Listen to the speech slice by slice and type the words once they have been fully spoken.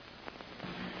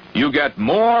You get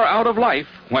more out of life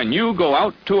when you go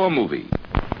out to a movie.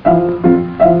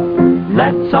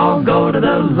 Let's all go to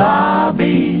the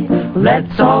lobby.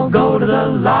 Let's all go to the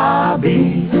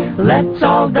lobby. Let's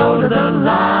all go to the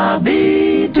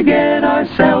lobby to get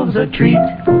ourselves a treat.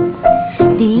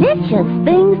 Delicious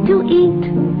things to eat.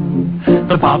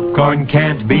 The popcorn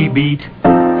can't be beat.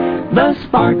 The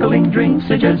sparkling drinks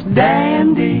are just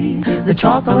dandy. The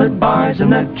chocolate bars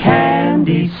and the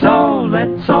candy. So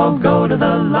let's all go to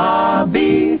the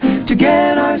lobby to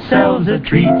get ourselves a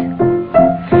treat.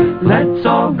 Let's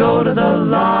all go to the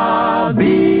lobby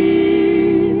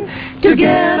to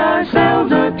get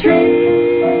ourselves a treat.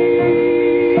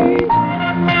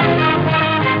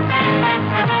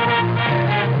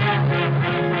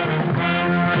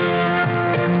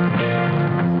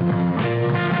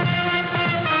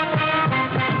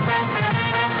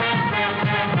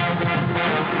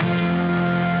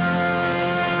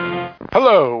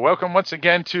 Hello, welcome once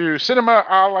again to Cinema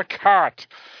a la Carte,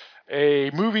 a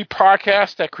movie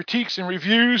podcast that critiques and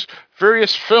reviews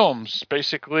various films.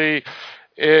 Basically,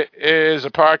 it is a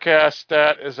podcast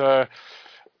that is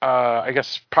I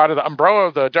guess, part of the umbrella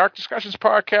of the Dark Discussions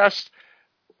podcast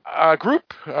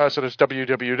group. So there's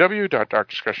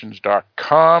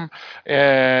www.darkdiscussions.com.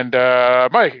 And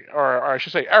Mike, or I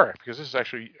should say Eric, because this is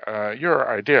actually your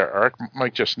idea, Eric.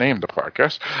 Mike just named the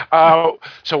podcast.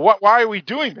 So why are we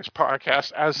doing this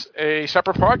podcast as a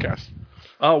separate podcast?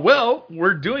 Well,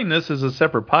 we're doing this as a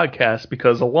separate podcast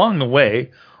because along the way,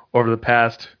 over the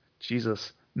past,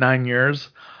 9 years,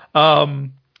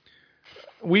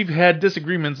 we've had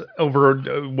disagreements over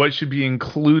what should be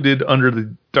included under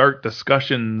the Dark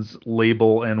Discussions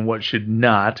label and what should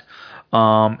not.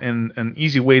 And an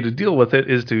easy way to deal with it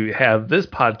is to have this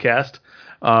podcast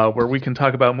where we can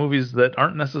talk about movies that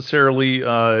aren't necessarily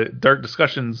Dark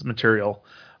Discussions material,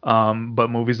 but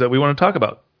movies that we want to talk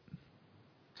about.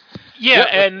 Yeah,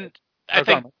 and I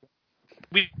think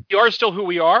we are still who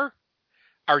we are.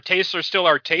 Our tastes are still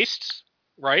our tastes,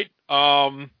 right?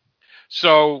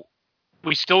 So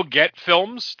we still get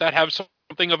films that have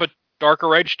something of a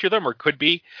darker edge to them, or could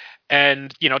be.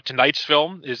 And, tonight's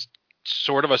film is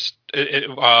sort of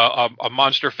a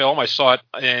monster film. I saw it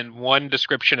in one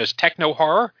description as techno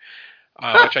horror,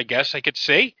 which I guess I could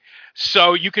see.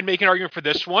 So you can make an argument for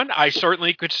this one. I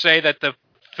certainly could say that the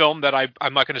film that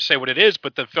I'm not going to say what it is,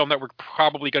 but the film that we're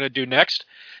probably going to do next,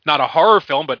 not a horror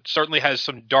film, but certainly has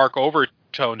some dark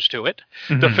overtones to it.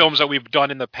 Mm-hmm. The films that we've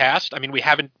done in the past. I mean, we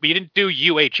didn't do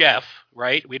UHF,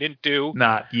 right? We didn't do...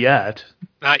 Not yet.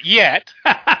 We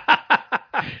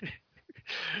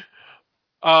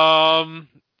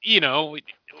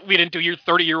didn't do your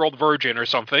 30-year-old virgin or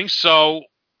something. So,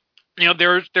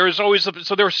 there's always...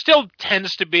 So there still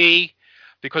tends to be,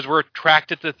 because we're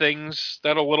attracted to things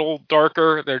that are a little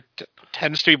darker, there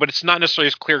tends to be, but it's not necessarily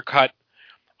as clear-cut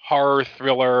horror,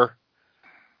 thriller,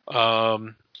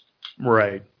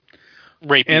 right,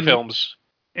 rapey films.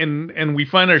 And we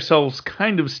find ourselves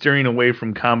kind of steering away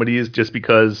from comedies just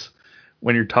because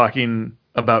when you're talking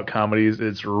about comedies,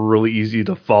 it's really easy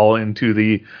to fall into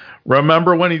the,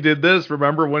 remember when he did this,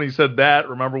 remember when he said that,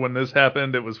 remember when this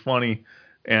happened, it was funny,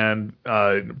 and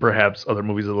perhaps other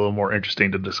movies are a little more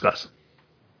interesting to discuss.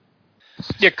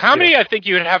 Yeah, comedy, I think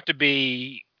you would have to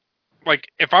be,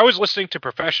 like, if I was listening to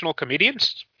professional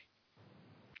comedians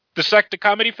dissect a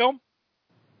comedy film,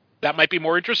 that might be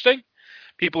more interesting.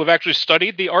 People have actually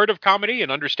studied the art of comedy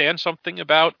and understand something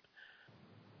about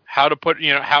how to put,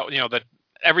 that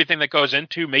everything that goes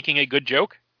into making a good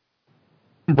joke.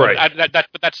 Right. But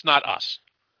that's not us.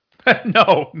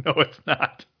 No, it's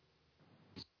not.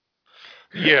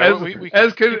 Yeah,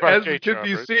 as can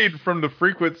be seen from the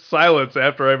frequent silence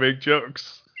after I make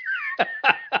jokes.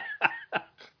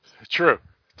 True.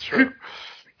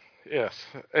 Yes,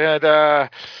 and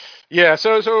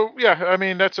so I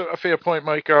mean that's a fair point,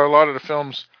 Mike. A lot of the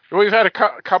films we've had a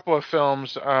couple of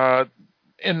films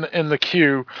in the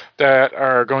queue that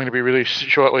are going to be released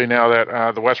shortly. Now that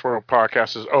the Westworld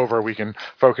podcast is over, we can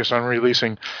focus on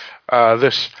releasing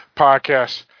this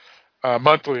podcast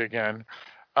monthly again.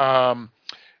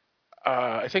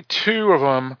 I think two of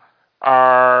them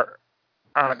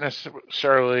aren't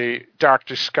necessarily dark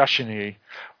discussion-y,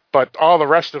 but all the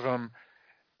rest of them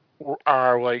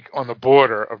are like on the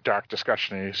border of dark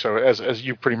discussion-y. So as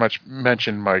you pretty much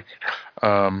mentioned, Mike,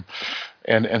 and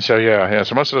so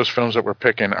so most of those films that we're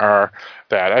picking are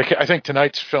that. I think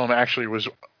tonight's film actually was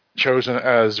chosen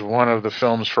as one of the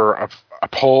films for a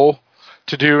poll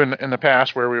to do in the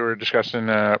past, where we were discussing,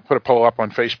 put a poll up on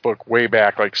Facebook way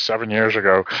back, like 7 years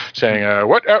ago, saying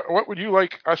what would you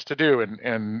like us to do,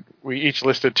 and we each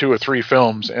listed 2 or 3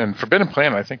 films, and Forbidden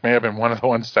Planet, I think, may have been one of the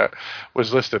ones that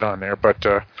was listed on there, but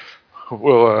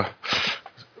we'll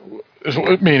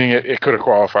meaning it could have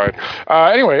qualified.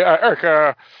 Anyway,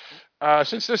 Eric,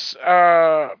 since this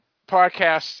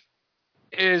podcast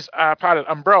is part of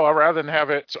Umbrella rather than have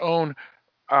its own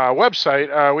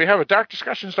website, we have a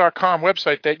darkdiscussions.com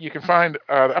website that you can find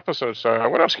the episodes.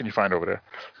 What else can you find over there?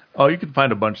 Oh, you can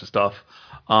find a bunch of stuff.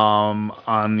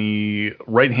 On the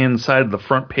right-hand side of the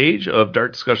front page of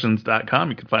darkdiscussions.com,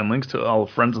 you can find links to all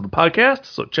the friends of the podcast,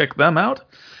 so check them out.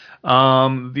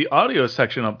 The audio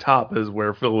section up top is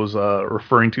where Phil was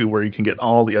referring to, where you can get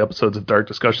all the episodes of Dark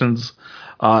Discussions,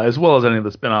 as well as any of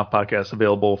the spin-off podcasts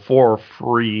available for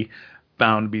free,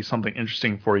 bound to be something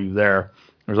interesting for you there.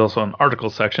 There's also an article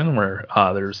section where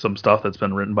there's some stuff that's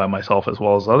been written by myself as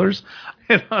well as others.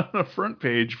 And on the front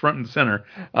page, front and center,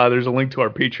 there's a link to our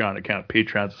Patreon account.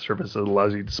 Patreon's a service that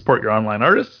allows you to support your online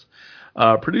artists.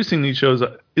 Producing these shows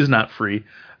is not free.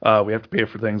 We have to pay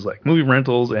for things like movie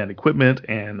rentals and equipment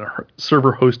and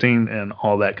server hosting and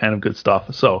all that kind of good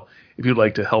stuff. So if you'd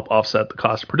like to help offset the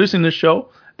cost of producing this show,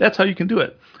 that's how you can do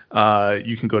it.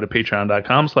 You can go to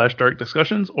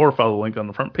patreon.com/darkdiscussions or follow the link on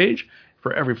the front page.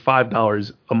 For every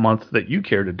 $5 a month that you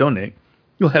care to donate,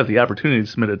 you'll have the opportunity to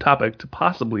submit a topic to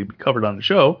possibly be covered on the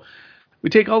show.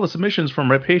 We take all the submissions from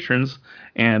our patrons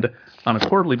and, on a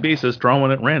quarterly basis, draw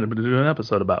one at random to do an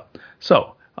episode about.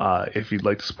 So, if you'd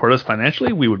like to support us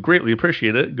financially, we would greatly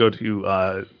appreciate it. Go to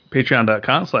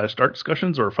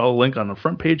patreon.com/darkdiscussions or follow the link on the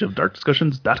front page of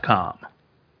darkdiscussions.com.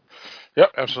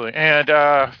 Yep, absolutely.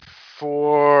 And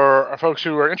for folks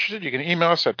who are interested, you can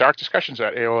email us at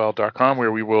darkdiscussions@aol.com,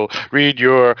 where we will read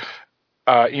your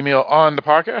email on the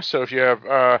podcast. So if you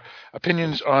have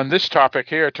opinions on this topic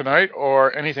here tonight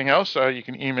or anything else, you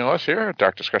can email us here at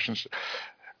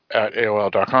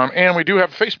darkdiscussions@aol.com. And we do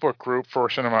have a Facebook group for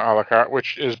Cinema a la carte,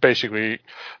 which is basically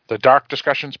the Dark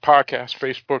Discussions Podcast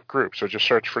Facebook group. So just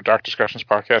search for Dark Discussions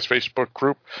Podcast Facebook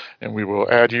group, and we will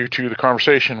add you to the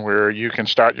conversation, where you can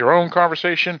start your own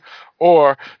conversation,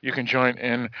 or you can join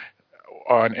in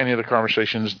on any of the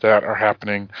conversations that are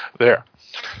happening there.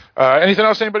 Anything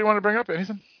else anybody want to bring up?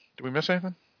 Anything? Did we miss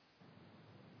anything?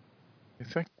 I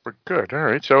think we're good. All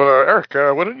right. So, Eric,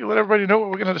 why don't you let everybody know what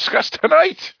we're going to discuss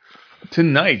tonight?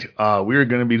 Tonight, we are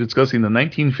going to be discussing the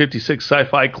 1956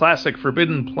 sci-fi classic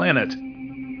Forbidden Planet.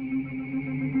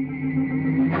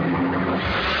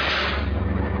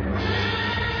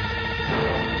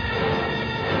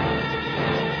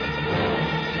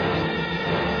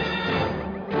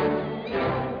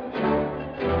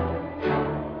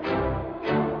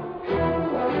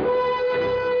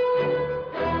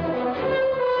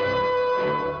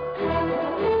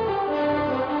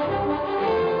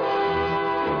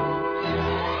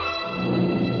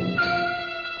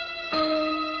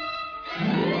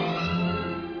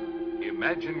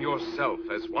 Imagine yourself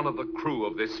as one of the crew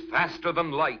of this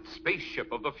faster-than-light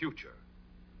spaceship of the future,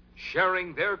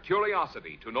 sharing their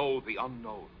curiosity to know the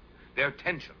unknown, their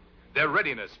tension, their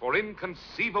readiness for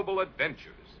inconceivable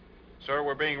adventures. Sir,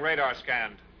 we're being radar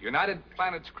scanned. United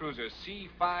Planets Cruiser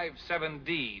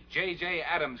C-57D, J.J.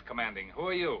 Adams commanding. Who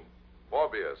are you?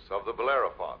 Morbius of the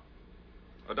Bellerophon.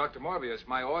 Oh, Dr. Morbius,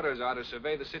 my orders are to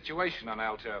survey the situation on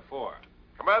Altair 4.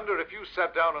 Commander, if you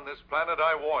set down on this planet,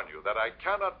 I warn you that I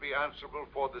cannot be answerable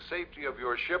for the safety of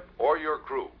your ship or your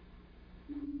crew.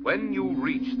 When you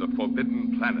reach the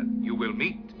Forbidden Planet, you will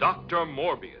meet Dr.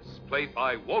 Morbius, played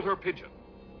by Walter Pidgeon.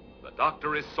 The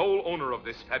Doctor is sole owner of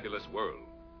this fabulous world.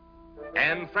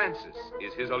 Anne Francis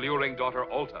is his alluring daughter,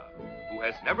 Alta, who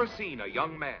has never seen a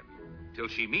young man till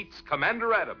she meets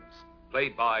Commander Adams,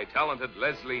 played by talented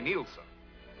Leslie Nielsen.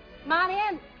 Come on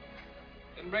in.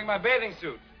 Didn't bring my bathing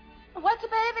suit. What's a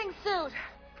bathing suit?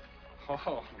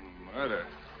 Oh, murder.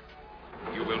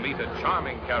 You will meet a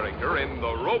charming character in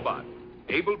The Robot,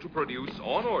 able to produce,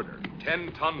 on order,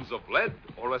 10 tons of lead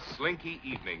or a slinky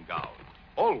evening gown.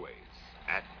 Always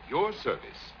at your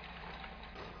service.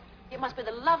 It must be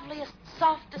the loveliest,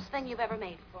 softest thing you've ever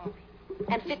made for me.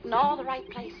 And fit in all the right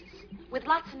places. With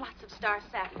lots and lots of star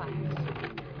sapphires.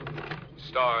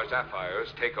 Star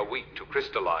sapphires take a week to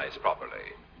crystallize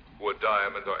properly. Would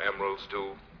diamond or emeralds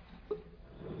do?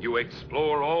 You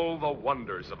explore all the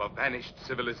wonders of a vanished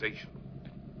civilization.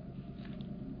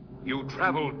 You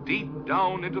travel deep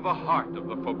down into the heart of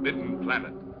the Forbidden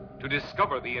Planet to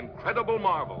discover the incredible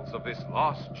marvels of this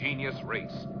lost genius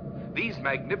race. These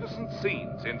magnificent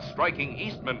scenes in striking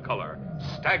Eastman color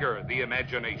stagger the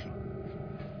imagination.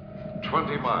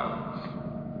 20 miles.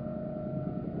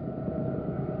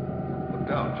 The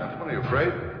Are you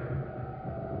afraid?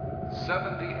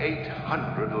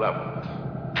 7,800 levels.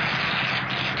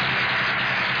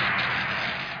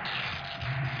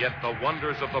 Yet the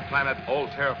wonders of the planet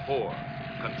Altair 4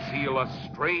 conceal a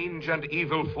strange and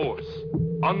evil force,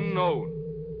 unknown,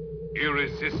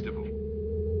 irresistible.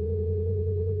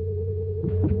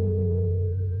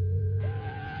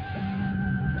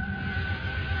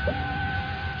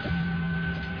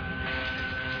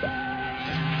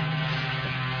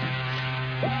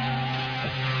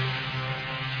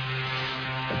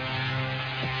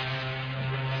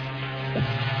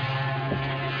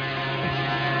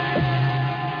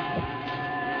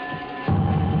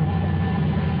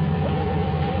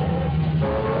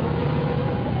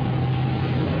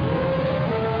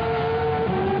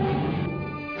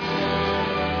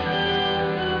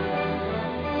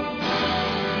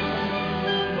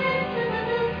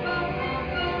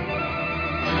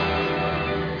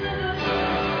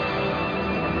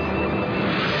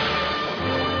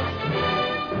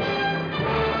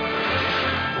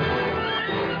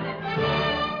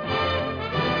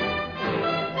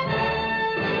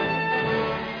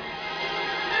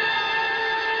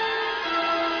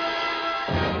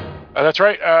 That's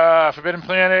right. Forbidden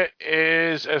Planet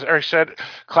is, as Eric said,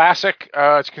 classic.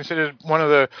 It's considered one of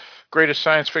the greatest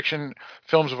science fiction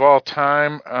films of all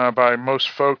time by most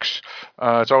folks.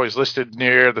 It's always listed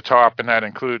near the top, and that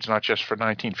includes not just for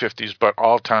 1950s, but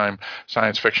all-time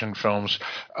science fiction films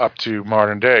up to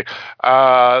modern day.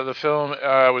 The film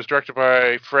was directed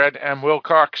by Fred M.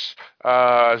 Wilcox.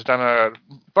 Has done a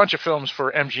bunch of films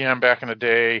for MGM back in the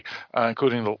day,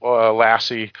 including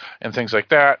Lassie and things like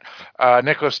that.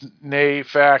 Nicholas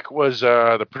Nayfack was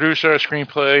the producer.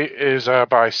 Screenplay is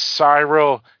by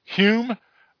Cyril Hume.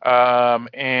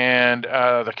 And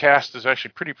the cast is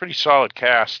actually pretty solid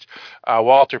cast.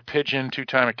 Walter Pidgeon,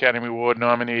 2-time Academy Award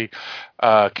nominee,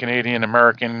 Canadian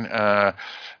American.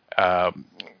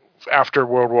 After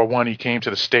World War I, he came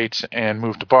to the States and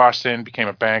moved to Boston, became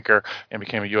a banker, and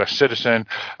became a U.S. citizen.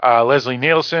 Leslie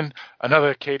Nielsen,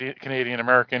 another Canadian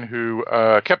American who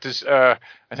kept his, I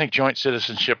think, joint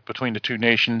citizenship between the two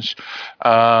nations.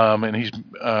 And he's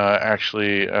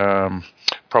actually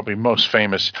probably most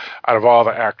famous out of all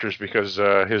the actors because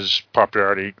his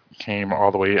popularity came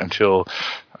all the way until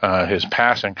his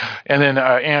passing. And then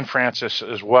Anne Francis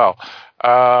as well.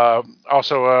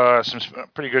 Also, some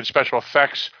pretty good special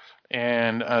effects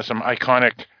and some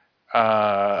iconic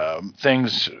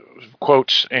things,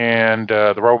 quotes, and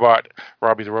the robot,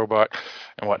 Robbie the Robot,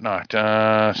 and whatnot.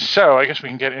 So I guess we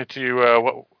can get into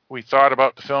what we thought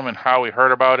about the film and how we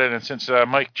heard about it. And since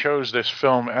Mike chose this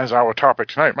film as our topic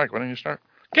tonight, Mike, why don't you start?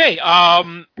 Okay.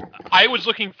 I was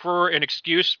looking for an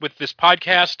excuse with this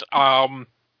podcast.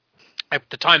 At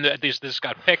the time that this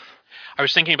got picked, I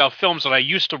was thinking about films that I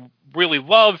used to really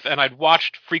love and I'd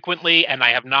watched frequently and I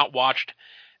have not watched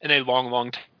in a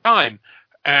long time.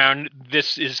 And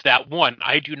this is that one.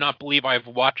 I do not believe I've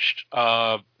watched,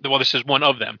 this is one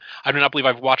of them. I do not believe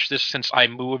I've watched this since I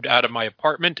moved out of my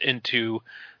apartment into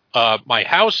my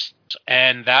house,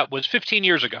 and that was 15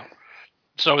 years ago.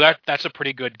 So that's a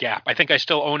pretty good gap. I think I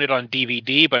still own it on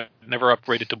DVD, but never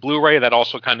upgraded to Blu-ray. That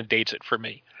also kind of dates it for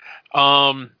me.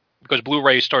 Because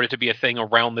Blu-ray started to be a thing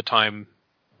around the time,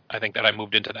 I think, that I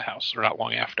moved into the house, or not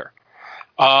long after.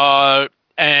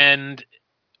 And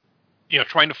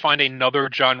trying to find another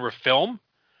genre film.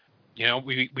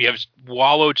 We have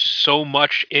wallowed so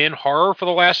much in horror for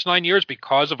the last 9 years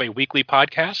because of a weekly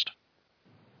podcast.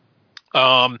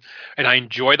 And I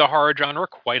enjoy the horror genre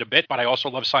quite a bit, but I also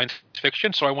love science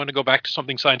fiction, so I wanted to go back to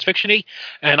something science fiction-y.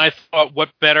 And I thought, what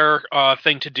better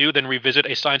thing to do than revisit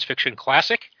a science fiction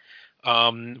classic?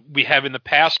 We have in the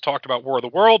past talked about War of the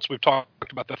Worlds. We've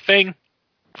talked about The Thing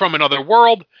from Another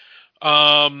World.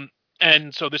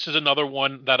 And so this is another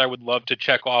one that I would love to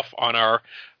check off on our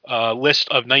list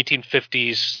of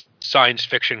 1950s science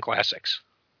fiction classics.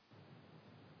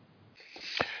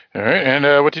 All right,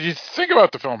 and what did you think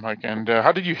about the film, Mike? And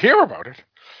how did you hear about it?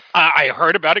 I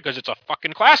heard about it because it's a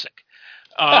fucking classic.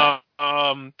 Well,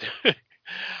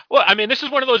 I mean, this is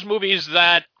one of those movies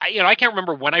that I can't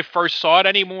remember when I first saw it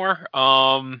anymore.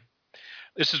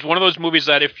 This is one of those movies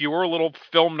that if you were a little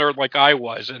film nerd like I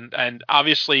was, and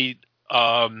obviously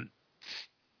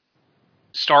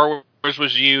Star Wars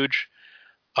was huge,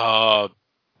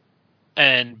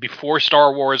 and before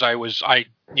Star Wars,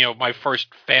 my first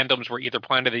fandoms were either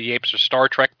Planet of the Apes or Star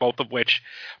Trek, both of which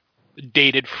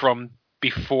dated from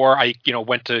before I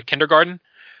went to kindergarten.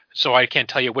 So I can't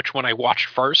tell you which one I watched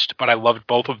first, but I loved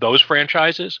both of those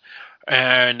franchises.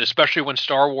 And especially when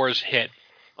Star Wars hit,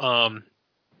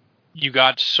 you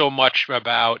got so much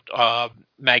about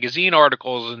magazine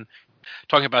articles and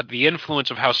talking about the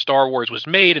influence of how Star Wars was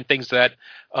made and things that,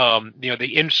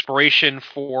 the inspiration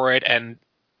for it, and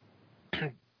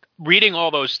reading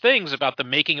all those things about the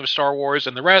making of Star Wars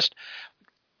and the rest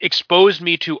exposed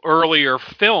me to earlier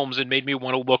films and made me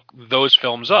want to look those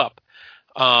films up.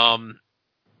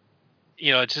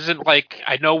 It isn't like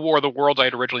I know War of the Worlds I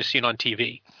had originally seen on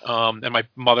TV, and my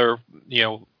mother,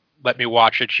 let me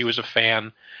watch it. She was a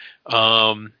fan,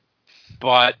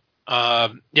 but I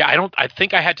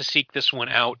think I had to seek this one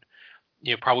out,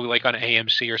 probably like on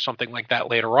AMC or something like that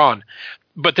later on.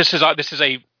 But this is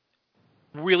a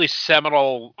really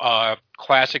seminal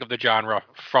classic of the genre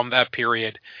from that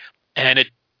period, and it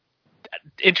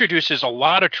introduces a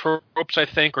lot of tropes, I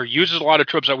think, or uses a lot of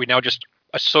tropes that we now just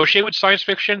associate with science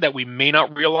fiction that we may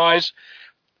not realize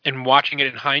in watching it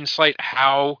in hindsight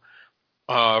how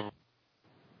kind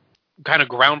of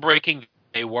groundbreaking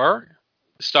they were.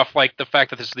 Stuff like the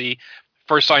fact that this is the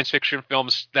first science fiction film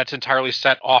that's entirely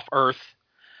set off Earth.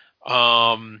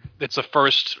 It's the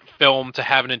first film to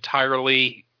have an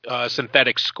entirely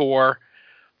synthetic score,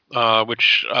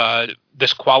 which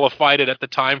disqualified it at the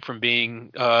time from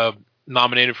being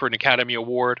nominated for an Academy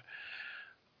Award.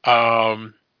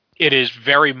 It is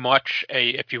very much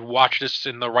if you watch this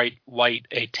in the right light,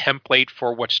 a template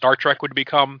for what Star Trek would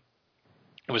become.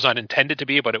 It was not intended to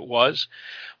be, but it was.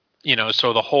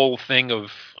 So the whole thing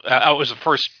of it was the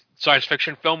first science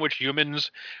fiction film which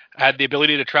humans had the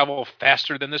ability to travel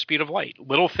faster than the speed of light.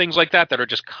 Little things like that are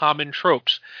just common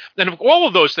tropes. And all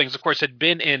of those things, of course, had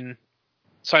been in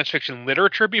science fiction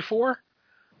literature before,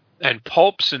 and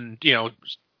pulps, and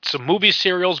some movie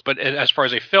serials. But as far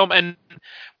as a film, and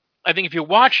I think if you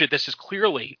watch it, this is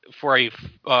clearly for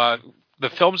the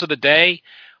films of the day.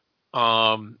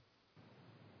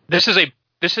 This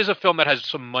is a film that has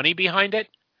some money behind it.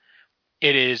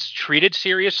 It is treated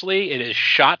seriously. It is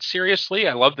shot seriously.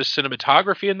 I love the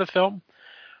cinematography in the film.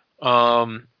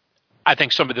 I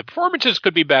think some of the performances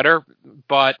could be better,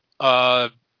 but I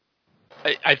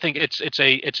think it's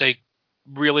a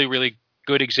really, really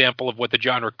good example of what the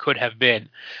genre could have been.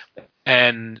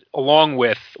 And along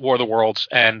with War of the Worlds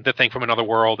and The Thing from Another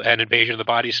World and Invasion of the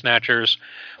Body Snatchers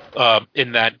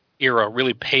in that era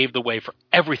really paved the way for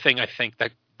everything I think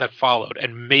that followed,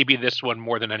 and maybe this one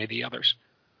more than any of the others.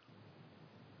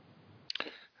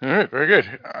 All right, very good.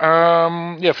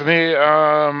 For me,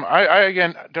 I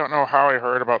again don't know how I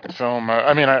heard about the film.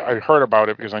 I heard about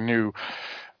it because I knew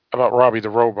about Robbie the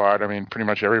Robot. I mean, pretty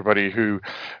much everybody who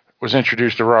was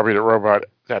introduced to Robbie the Robot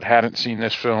that hadn't seen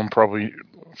this film probably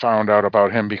found out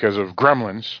about him because of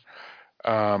Gremlins.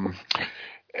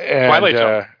 Twilight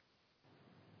Zone.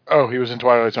 Oh, he was in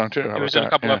Twilight Zone too. He was in a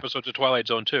couple episodes of Twilight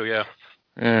Zone too, yeah.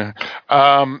 Yeah.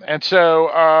 And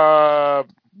so,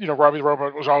 Robbie the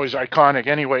Robot was always iconic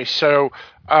anyway. So,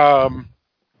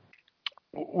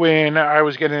 when I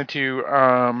was getting into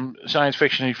science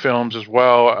fiction films as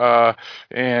well,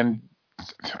 and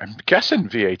I'm guessing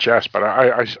VHS, but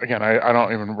I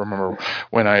don't even remember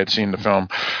when I had seen the film.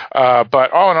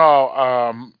 But all in all,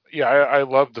 I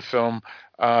loved the film.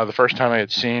 The first time I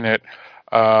had seen it,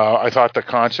 I thought the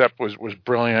concept was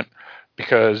brilliant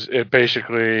because it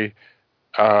basically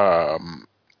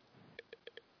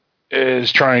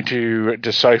is trying to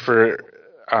decipher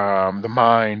the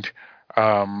mind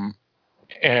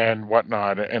and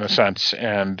whatnot, in a sense,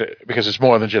 and because it's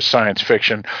more than just science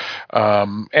fiction,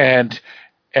 and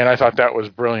I thought that was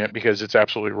brilliant because it's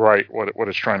absolutely right what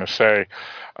it's trying to say.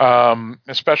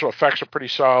 The special effects are pretty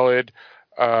solid.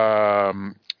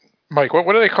 Mike,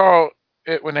 what do they call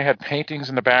it when they had paintings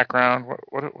in the background?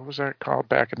 What was that called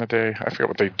back in the day? I forget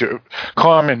what they do.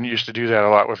 Common used to do that a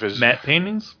lot with his matte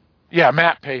paintings. Yeah,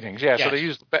 matte paintings. Yeah, yes. So they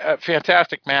used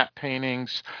fantastic matte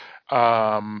paintings.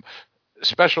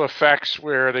 Special effects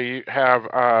where they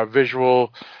have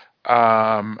visual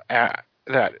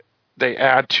that they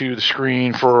add to the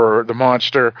screen for the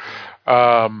monster.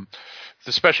 The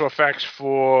special effects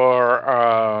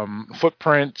for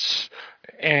footprints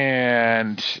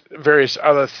and various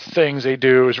other things they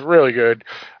do is really good.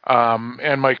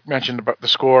 And Mike mentioned about the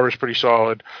score is pretty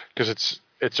solid because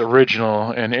it's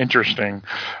original and interesting.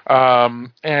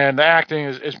 And the acting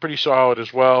is pretty solid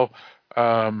as well.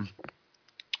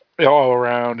 All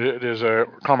around, it is a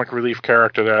comic relief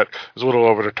character that is a little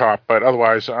over the top, but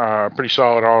otherwise pretty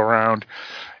solid all around.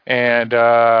 And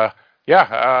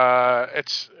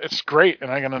it's great, and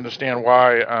I can understand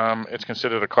why it's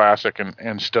considered a classic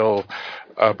and still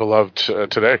beloved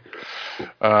today.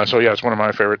 It's one of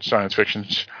my favorite science fiction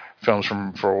films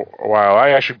for a while. I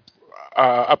actually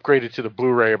upgraded to the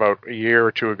Blu-ray about a year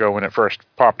or two ago when it first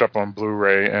popped up on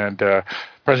Blu-ray, and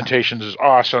presentations is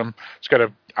awesome. It's got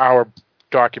an hour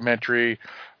documentary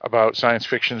about science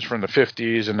fictions from the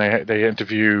 50s, and they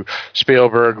interview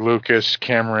Spielberg, Lucas,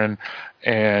 Cameron,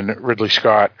 and Ridley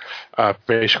Scott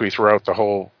basically throughout the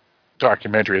whole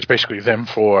documentary. It's basically them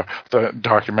for the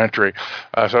documentary.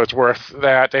 So it's worth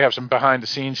that. They have some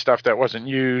behind-the-scenes stuff that wasn't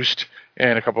used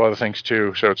and a couple other things,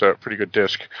 too. So it's a pretty good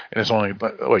disc, and it's only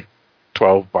like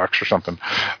 $12 or something.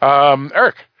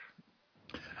 Eric?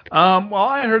 Well,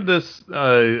 I heard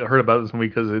about this movie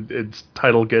because its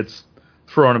title gets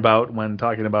thrown about when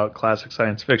talking about classic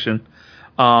science fiction.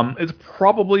 It's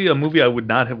probably a movie I would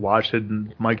not have watched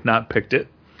had Mike not picked it,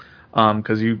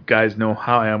 because you guys know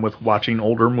how I am with watching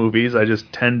older movies. I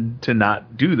just tend to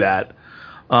not do that.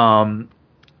 Well,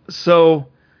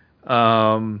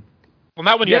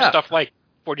 not when you have stuff like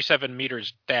 47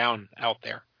 meters down out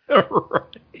there.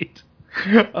 Right.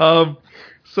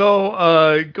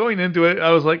 Going into it,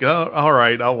 I was like, oh, all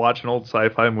right, I'll watch an old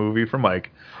sci-fi movie for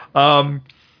Mike.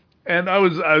 And I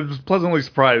was pleasantly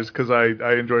surprised because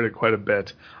I enjoyed it quite a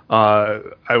bit.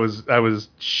 I was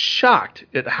shocked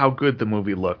at how good the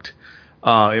movie looked.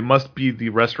 It must be the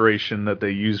restoration that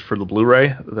they used for the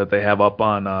Blu-ray that they have up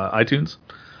on iTunes.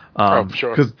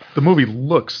 Sure. Because the movie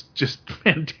looks just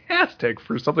fantastic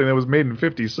for something that was made in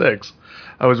 '56.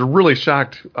 I was really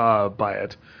shocked by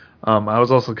it. I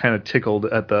was also kind of tickled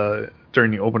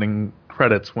during the opening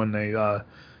credits when they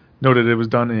noted it was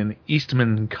done in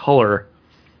Eastman color.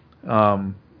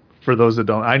 For those that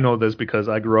don't, I know this because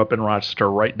I grew up in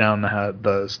Rochester, right down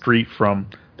the street from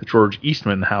the George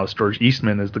Eastman house. George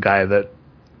Eastman is the guy that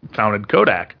founded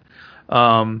Kodak.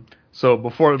 So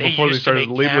before they started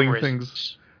labeling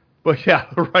things, but yeah,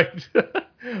 right.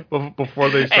 Before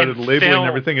they started labeling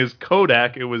everything as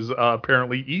Kodak, it was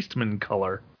apparently Eastman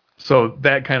color. So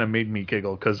that kind of made me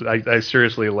giggle because I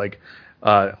seriously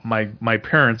my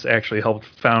parents actually helped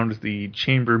found the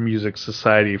Chamber Music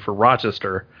Society for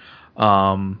Rochester,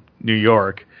 New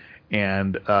York,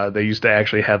 and they used to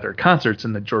actually have their concerts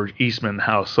in the George Eastman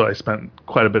house. So I spent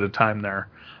quite a bit of time there,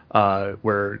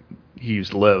 where he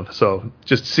used to live. So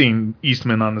just seeing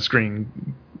Eastman on the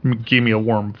screen gave me a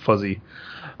warm fuzzy.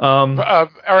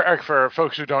 Eric, for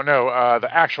folks who don't know,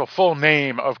 the actual full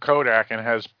name of Kodak, and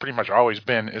has pretty much always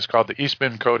been, is called the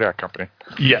Eastman Kodak Company.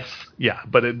 Yes, yeah,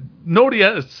 but nobody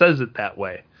says it that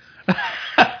way.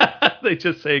 They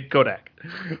just say Kodak.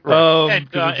 Right.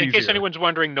 In case anyone's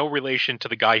wondering, no relation to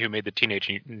the guy who made the Teenage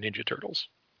Ninja Turtles.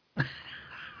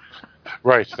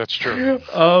 Right, that's true.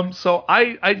 So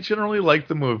I generally like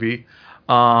the movie.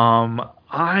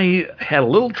 I had a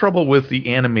little trouble with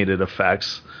the animated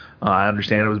effects. I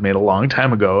understand it was made a long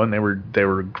time ago, and they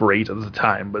were great at the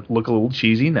time, but look a little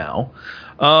cheesy now.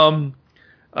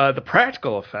 The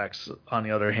practical effects, on the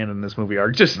other hand, in this movie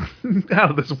are just out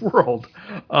of this world.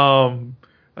 I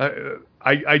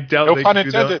doubt no they pun could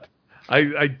intended.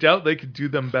 I doubt they could do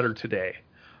them better today.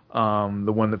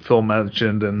 The one that Phil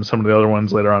mentioned and some of the other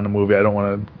ones later on in the movie, I don't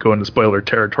want to go into spoiler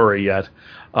territory yet,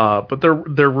 but they're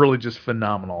really just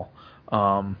phenomenal.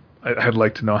 I'd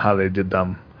like to know how they did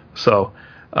them. So,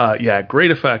 yeah,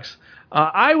 great effects.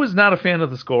 I was not a fan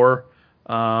of the score.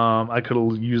 I could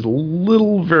have used a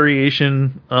little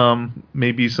variation,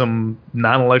 maybe some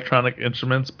non-electronic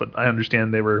instruments, but I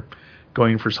understand they were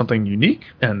going for something unique,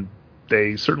 and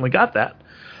they certainly got that.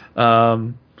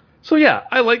 So yeah,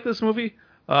 I like this movie.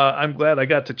 I'm glad I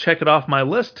got to check it off my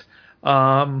list.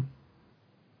 Probably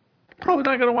not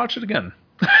going to watch it again,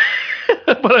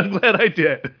 but I'm glad I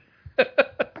did.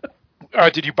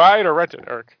 Did you buy it or rent it,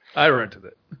 Eric? I rented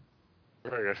it.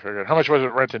 Very good, very good. How much was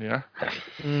it rented, you know?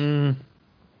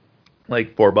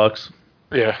 Like $4.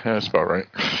 Yeah, that's about right.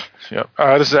 Yep.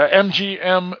 This is a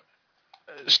MGM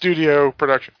studio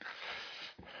production.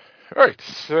 All right.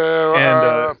 So.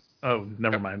 And oh,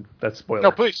 never mind. That's spoiler.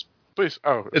 No, please.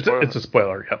 Oh, it's a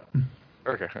spoiler. Yep.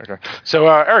 Okay. So,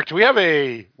 Eric, do we have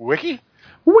a wiki?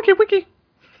 Wiki.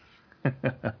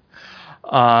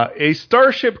 A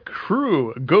starship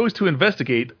crew goes to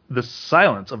investigate the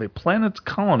silence of a planet's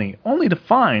colony, only to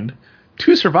find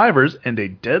 2 survivors and a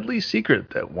deadly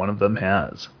secret that one of them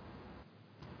has.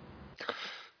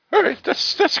 All right,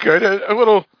 that's good. A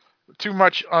little too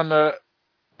much on the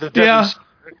deadly secret.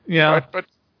 Yeah. But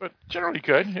generally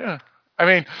good. Yeah. I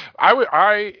mean,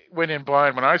 I went in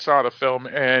blind when I saw the film,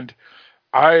 and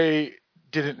I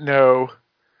didn't know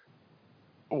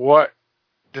what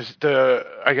the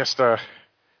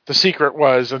secret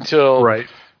was until near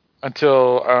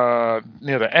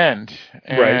the end,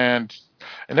 and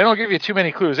they don't give you too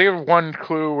many clues. They give one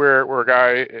clue where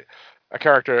a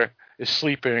character is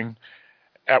sleeping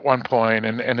at one point,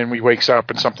 and then he wakes up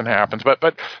and something happens.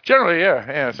 But generally,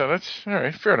 yeah. So that's all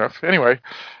right. Fair enough. Anyway,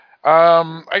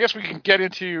 I guess we can get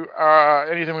into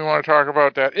anything we want to talk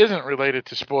about that isn't related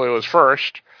to spoilers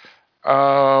first.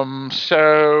 Leslie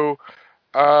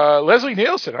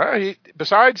Nielsen,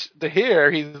 besides the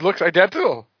hair, he looks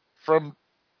identical from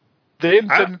the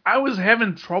instant. I was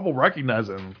having trouble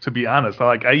recognizing him, to be honest.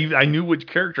 Like I knew which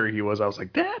character he was. I was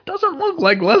like, that doesn't look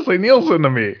like Leslie Nielsen to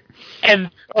me.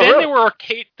 And then really?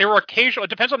 there were occasional. It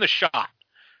depends on the shot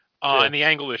and the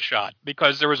angle of the shot,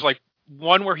 because there was like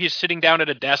one where he's sitting down at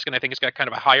a desk, and I think it's got kind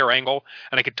of a higher angle,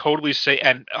 and I could totally say,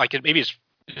 and like maybe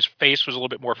his face was a little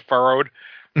bit more furrowed,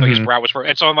 like his brow was furrowed,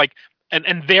 and so I'm like,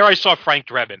 and there I saw Frank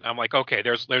Drebin. I'm like, okay,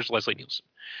 there's Leslie Nielsen,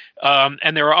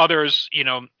 and there are others,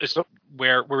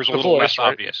 where it was a little voice, less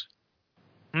right? obvious.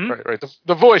 Right.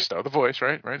 The voice, though,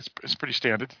 right? It's pretty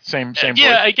standard. Same.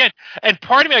 Yeah, voice. again, and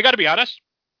part of me, I got to be honest,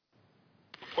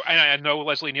 I know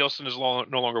Leslie Nielsen is no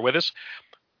longer with us,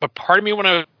 but part of me, when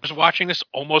I was watching this,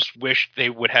 almost wished they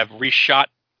would have reshot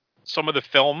some of the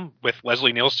film with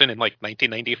Leslie Nielsen in like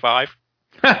 1995,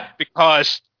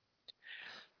 because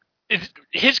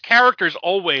his characters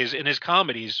always in his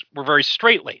comedies were very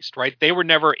straight-laced, right? They were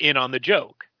never in on the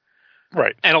joke.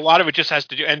 Right. And a lot of it just has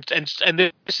to do, and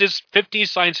this is 50s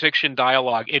science fiction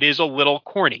dialogue. It is a little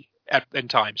corny at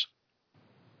times.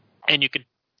 And you could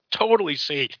totally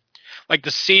see, like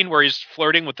the scene where he's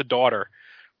flirting with the daughter,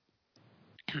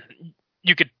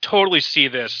 you could totally see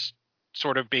this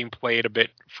sort of being played a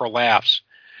bit for laughs.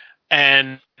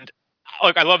 And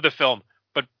look, I love the film,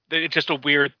 but it's just a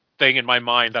weird thing in my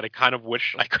mind that I kind of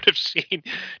wish I could have seen,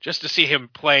 just to see him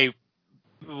play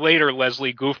later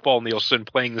Leslie Goofball Nielsen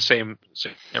playing the same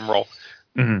role.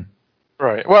 Mm-hmm.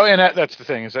 Right. Well, and that's the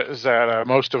thing is that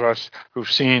most of us who've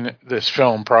seen this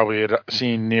film probably had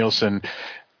seen Nielsen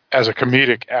as a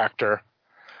comedic actor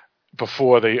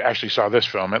before they actually saw this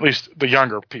film. At least the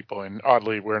younger people, and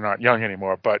oddly, we're not young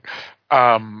anymore. But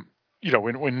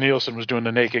when Nielsen was doing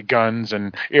the Naked Guns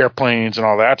and Airplanes and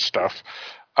all that stuff,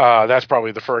 that's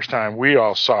probably the first time we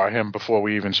all saw him before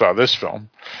we even saw this film.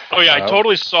 Oh yeah, I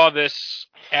totally saw this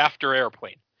after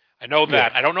Airplane. I know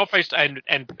that. Yeah. I don't know if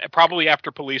and probably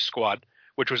after Police Squad,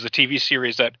 which was the TV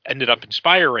series that ended up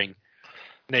inspiring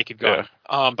Naked Gun.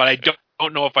 Yeah. But I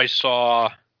don't know if I saw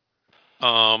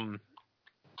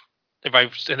if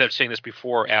I ended up seeing this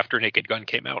before or after Naked Gun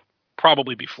came out.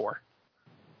 Probably before.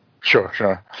 Sure.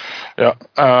 Yeah.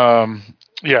 I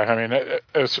mean,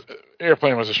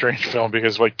 Airplane was a strange film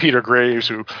because, like, Peter Graves,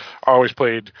 who always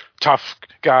played tough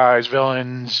guys,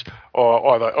 villains,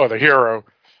 or the hero,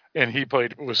 and he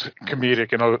was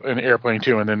comedic in Airplane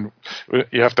too. And then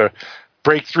you have to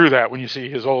break through that when you see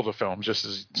his older films. Just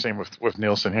as same with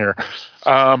Nielsen here.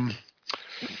 Lloyd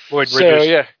Bridges. So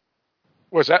yeah,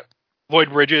 what's that?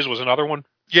 Lloyd Bridges was another one.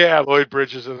 Yeah, Lloyd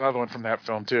Bridges is another one from that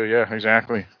film too. Yeah,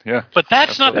 exactly. Yeah, but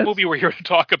that's not the movie we're here to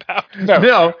talk about.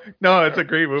 No, it's a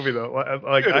great movie though.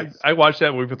 Like I watched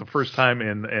that movie for the first time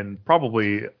in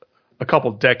probably a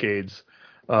couple decades,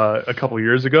 a couple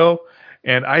years ago,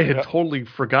 and I had totally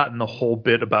forgotten the whole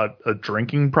bit about a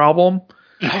drinking problem.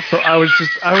 So I was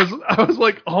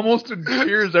like almost in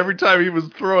tears every time he was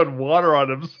throwing water on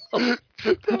himself.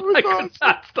 I could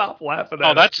not stop laughing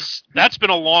at it. That's been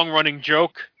a long running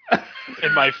joke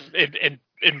with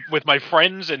my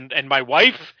friends and my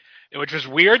wife, which was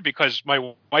weird because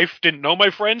my wife didn't know my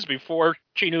friends before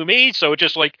she knew me, so it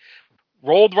just like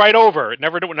rolled right over. It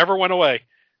never went away.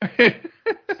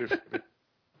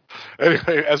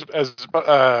 Anyway, as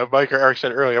Mike or Eric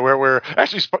said earlier, we're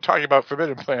actually talking about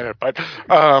Forbidden Planet, but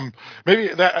maybe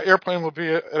that Airplane will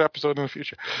be an episode in the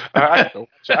future. I don't know.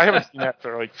 I haven't seen that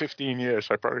for like 15 years,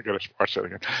 so I probably got to watch that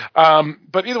again.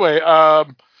 But either way,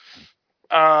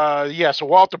 so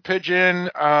Walter Pidgeon,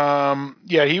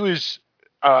 he was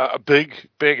a big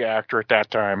actor at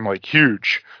that time, like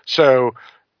huge. So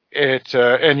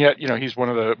and yet, he's one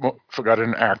of the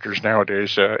forgotten actors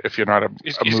nowadays. If you're not a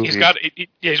movie,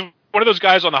 he's one of those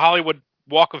guys on the Hollywood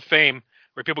Walk of Fame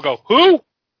where people go, "Who?"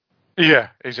 Yeah,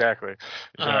 exactly.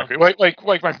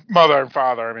 Like my mother and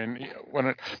father. I mean,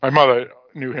 my mother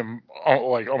knew him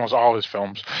like almost all his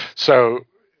films. So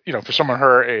for someone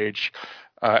her age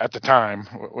at the time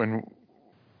when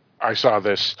I saw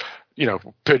this,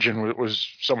 Pidgeon was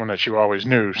someone that you always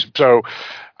knew. So,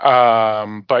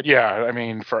 but yeah, I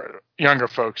mean, for younger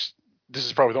folks, this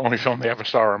is probably the only film they ever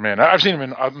saw him in. I've seen him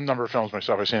in a number of films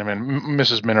myself. I've seen him in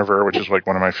Mrs. Miniver, which is like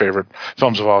one of my favorite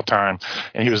films of all time,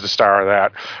 and he was the star of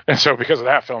that. And so because of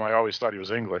that film, I always thought he was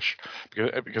English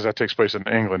because that takes place in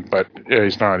England. But yeah,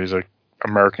 he's not. He's like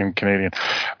American Canadian.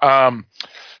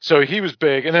 So he was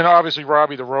big, and then obviously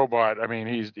Robbie the Robot. I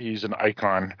mean, he's an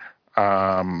icon.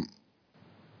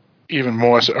 Even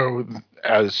more so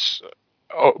as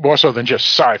more so than just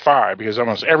sci-fi, because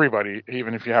almost everybody,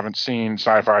 even if you haven't seen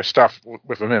sci-fi stuff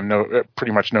with him,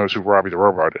 pretty much knows who Robbie the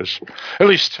Robot is. At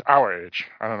least our age.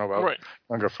 I don't know about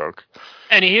younger folk.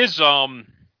 And he is, we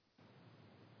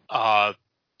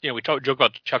joke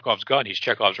about Chekhov's gun. He's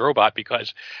Chekhov's robot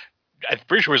because I'm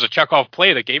pretty sure it was a Chekhov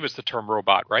play that gave us the term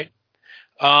robot, right?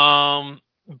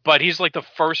 But he's like the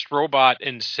first robot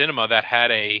in cinema that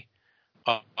had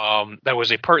that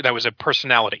was a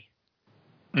personality.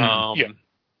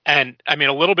 And I mean,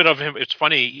 a little bit of him. It's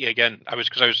funny. Again, I was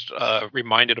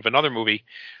reminded of another movie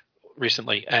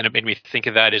recently, and it made me think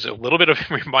of that. Is a little bit of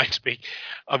him reminds me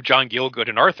of John Gielgud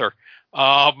and Arthur.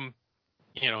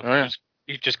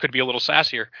 He just could be a little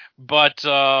sassier, but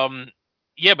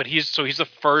but he's the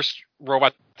first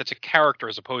robot that's a character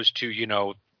as opposed to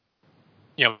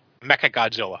Mecha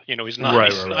Godzilla. He's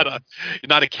not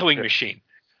not a killing machine.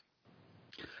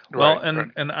 Well,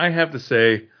 and I have to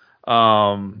say,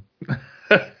 I'm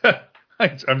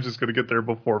just going to get there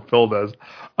before Phil does.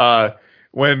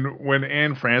 When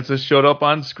Anne Francis showed up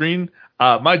on screen,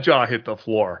 my jaw hit the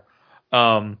floor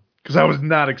because I was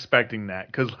not expecting that.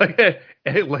 Because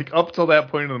like up till that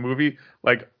point in the movie,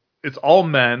 like it's all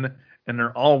men and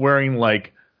they're all wearing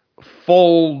like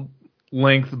full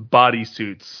length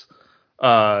bodysuits.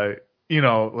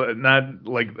 Not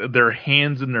like their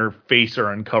hands and their face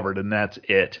are uncovered, and that's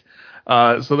it.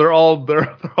 So they're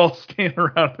all standing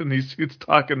around in these suits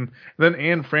talking. And then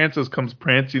Anne Francis comes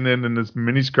prancing in this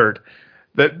miniskirt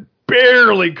that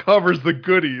barely covers the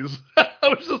goodies. I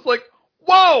was just like,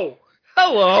 "Whoa,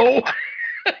 hello!"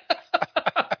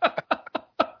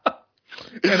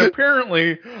 And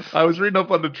apparently, I was reading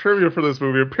up on the trivia for this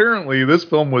movie. Apparently, this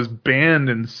film was banned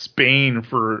in Spain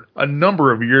for a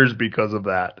number of years because of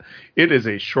that. It is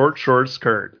a short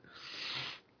skirt.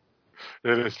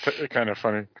 It is kind of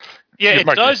funny. Yeah, it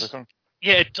does.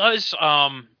 Yeah, it does.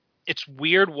 It's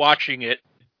weird watching it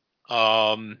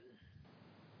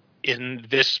in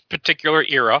this particular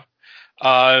era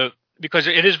because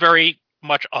it is very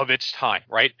much of its time,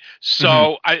 right?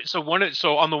 So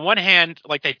so on the one hand,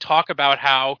 like they talk about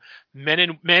how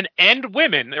men and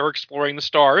women are exploring the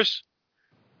stars,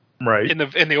 right? In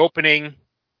the opening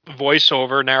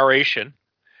voiceover narration.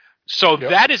 So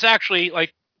that is actually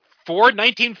like for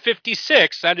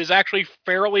 1956. That is actually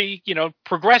fairly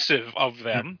progressive of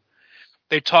them.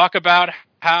 They talk about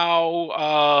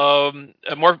how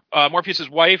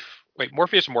Morpheus's wife. Wait,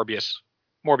 Morpheus or Morbius?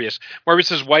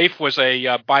 Morbius's wife was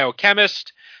a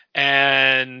biochemist,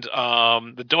 and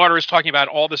the daughter is talking about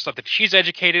all the stuff that she's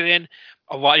educated in,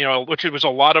 a lot, which was a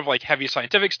lot of like heavy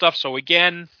scientific stuff. So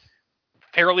again,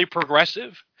 fairly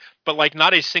progressive, but like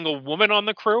not a single woman on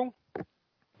the crew.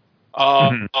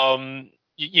 When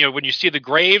you see the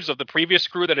graves of the previous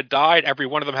crew that had died, every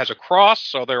one of them has a cross,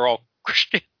 so they're all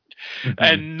Christian,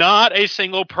 and not a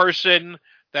single person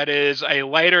that is a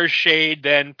lighter shade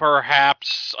than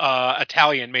perhaps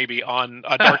Italian, maybe on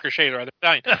a darker shade or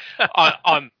Italian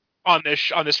on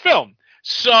this film.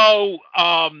 So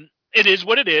it is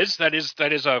what it is. That is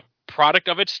a product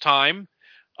of its time.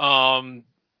 It's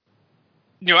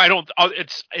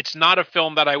not a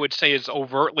film that I would say is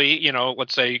overtly,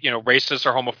 let's say, racist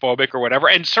or homophobic or whatever.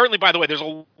 And certainly, by the way, there's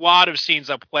a lot of scenes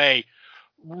that play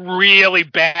really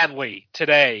badly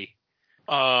today.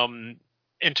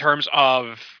 In terms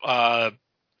of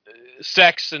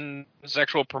sex and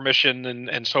sexual permission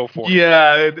and so forth.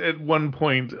 Yeah, at one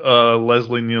point,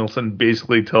 Leslie Nielsen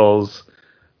basically tells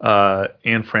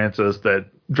Anne Francis that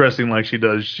dressing like she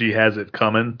does, she has it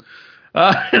coming.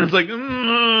 And it's like,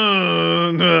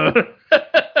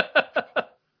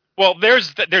 Well,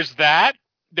 there's that.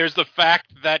 There's the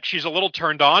fact that she's a little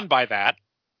turned on by that.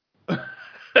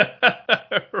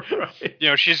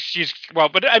 Right. She's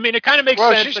but I mean, it kind of makes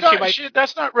sense.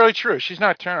 That's not really true. She's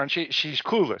not turned. She's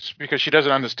clueless because she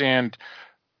doesn't understand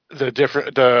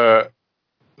the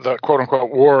quote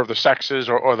unquote war of the sexes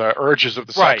or the urges of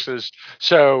the sexes.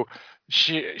 So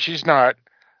she's not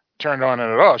turned on it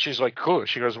at all. She's like clueless.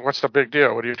 She goes, "What's the big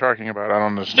deal? What are you talking about? I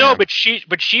don't understand." No, but she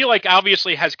like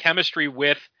obviously has chemistry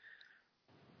with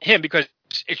him because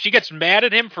if she gets mad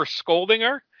at him for scolding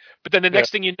her. But then the next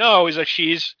thing you know is that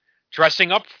she's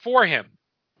dressing up for him.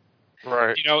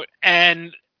 Right.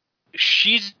 And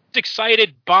she's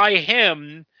excited by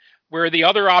him, where the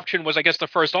other option was, I guess, the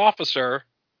first officer,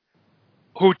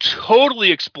 who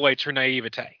totally exploits her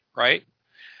naivete, right?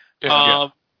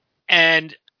 And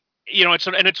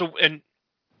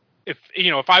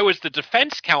if I was the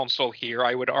defense counsel here,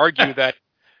 I would argue that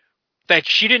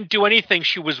she didn't do anything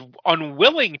she was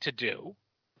unwilling to do.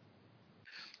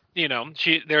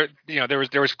 There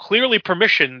was clearly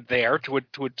permission there to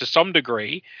some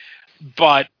degree,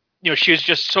 but she was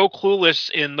just so clueless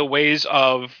in the ways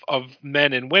of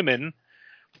men and women,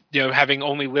 having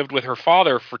only lived with her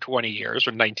father for 20 years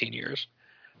or 19 years,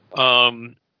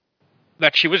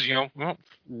 that she was,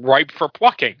 ripe for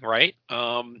plucking, right?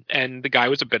 And the guy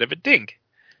was a bit of a dink.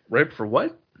 Ripe for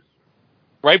what?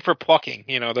 Ripe for plucking,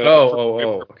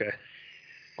 okay.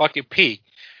 Plucking P.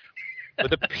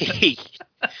 With a P.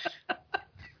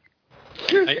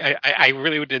 I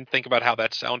really didn't think about how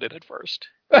that sounded at first.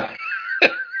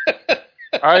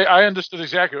 I understood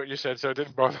exactly what you said, so it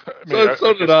didn't bother me.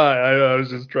 So did I. I was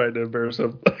just trying to embarrass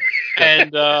him.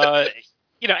 And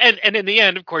and in the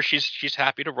end, of course, she's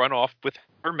happy to run off with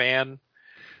her man.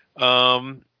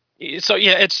 So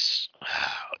yeah, it's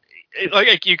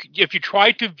like if you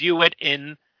try to view it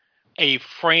in a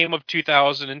frame of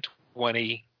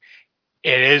 2020,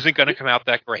 it isn't going to come out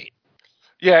that great.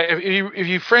 Yeah, if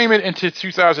you frame it into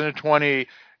 2020,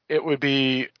 it would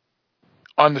be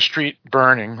on the street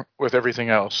burning with everything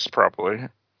else, probably.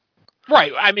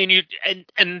 Right. I mean,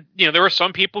 there are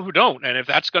some people who don't, and if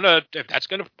that's gonna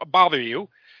bother you,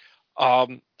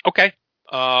 okay.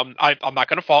 I'm not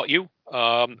gonna fault you.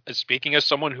 Speaking as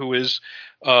someone who is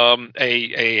a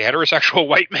heterosexual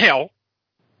white male,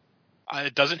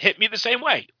 it doesn't hit me the same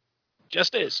way. It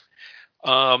just is.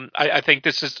 I think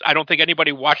this is. I don't think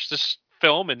anybody watched this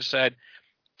film and said,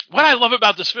 "What I love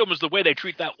about this film is the way they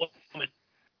treat that woman."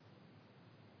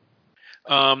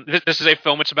 This is a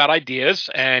film. It's about ideas,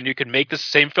 and you can make the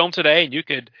same film today, and you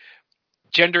could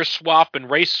gender swap and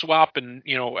race swap, and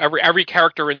every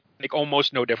character make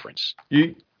almost no difference.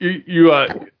 You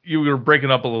were breaking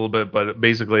up a little bit, but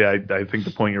basically, I think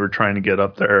the point you were trying to get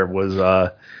up there was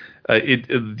the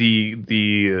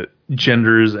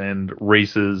genders and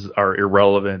races are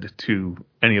irrelevant to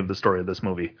any of the story of this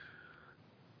movie.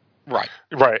 Right,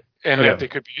 and they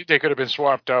could have been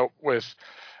swapped out with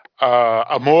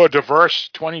a more diverse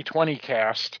 2020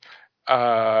 cast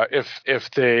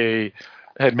if they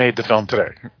had made the film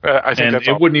today. I think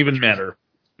it wouldn't even matter.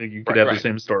 You could have the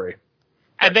same story.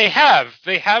 And they have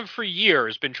for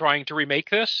years been trying to remake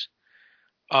this.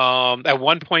 At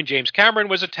one point, James Cameron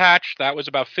was attached. That was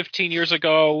about 15 years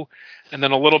ago. And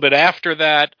then a little bit after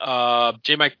that,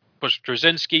 J. Michael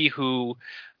Straczynski, who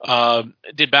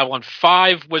did Babylon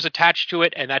 5, was attached to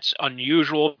it. And that's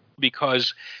unusual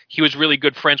because he was really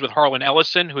good friends with Harlan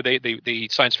Ellison, who the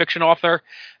science fiction author.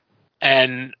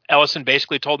 And Ellison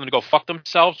basically told them to go fuck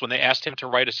themselves when they asked him to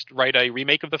write a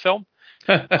remake of the film.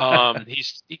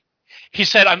 He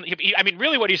said,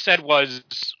 really what he said was,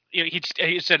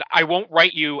 he said, I won't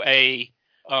write you I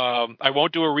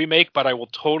won't do a remake, but I will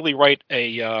totally write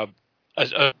a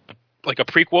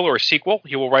prequel or a sequel.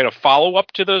 He will write a follow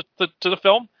up to the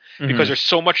film because there's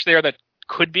so much there that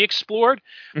could be explored,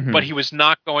 but he was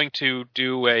not going to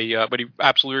do but he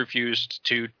absolutely refused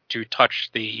to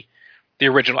touch the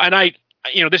original. And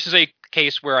this is a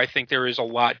case where I think there is a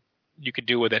lot you could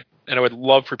do with it, and I would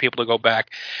love for people to go back.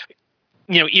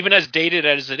 Even as dated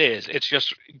as it is, it's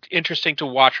just interesting to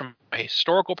watch from a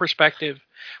historical perspective.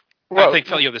 Well, I think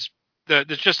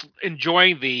just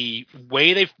enjoying the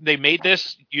way they made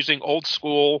this using old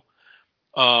school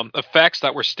effects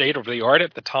that were state of the art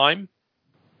at the time.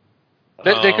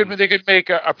 They could make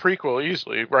a prequel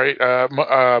easily, right?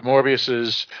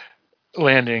 Morbius's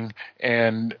landing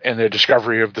and the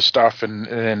discovery of the stuff, and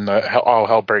then all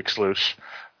hell breaks loose.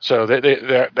 So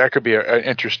that could be an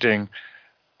interesting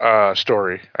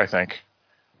story, I think.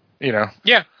 Yeah.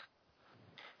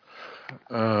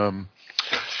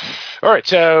 All right,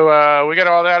 so we got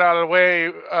all that out of the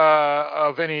way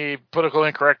of any political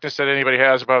incorrectness that anybody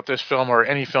has about this film or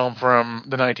any film from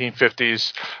the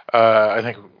 1950s. I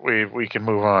think we can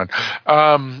move on.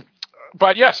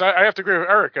 But yes, I have to agree with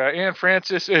Eric. Anne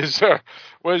Francis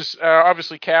was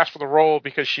obviously cast for the role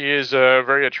because she is a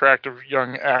very attractive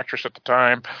young actress at the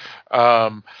time.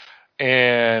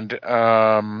 And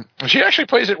she actually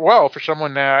plays it well for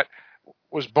someone that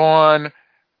was born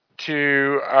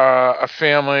to a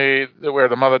family where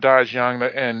the mother dies young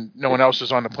and no one else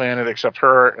is on the planet except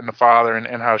her and the father,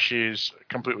 and how she's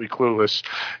completely clueless.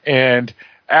 And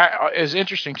is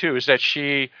interesting too is that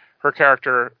her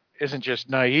character isn't just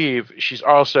naive; she's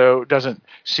also doesn't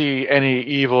see any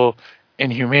evil in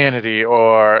humanity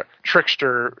or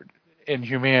trickster in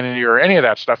humanity or any of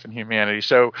that stuff in humanity.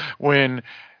 So when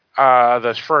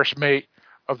the first mate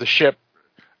of the ship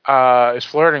is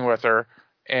flirting with her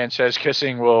and says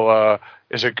kissing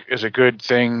is a good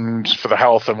thing for the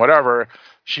health and whatever,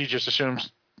 she just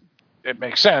assumes it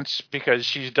makes sense because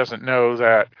she doesn't know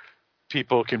that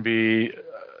people can be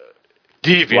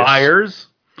devious. Liars?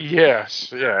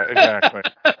 Yes. Yeah, exactly.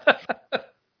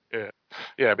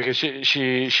 Yeah, because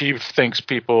she thinks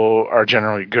people are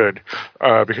generally good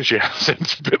because she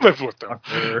hasn't lived with them.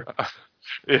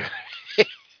 Yeah.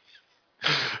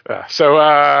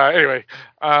 Anyway,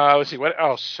 let's see. What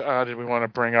else did we want to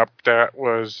bring up that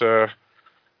was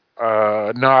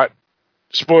not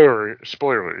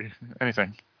spoilery?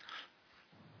 Anything?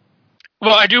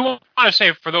 Well, I do want to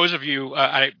say for those of you,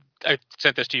 I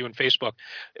sent this to you on Facebook.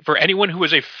 For anyone who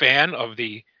is a fan of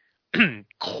the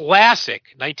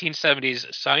classic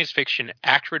 1970s science fiction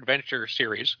action-adventure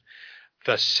series,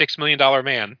 The $6 Million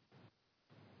Man,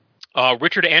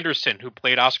 Richard Anderson, who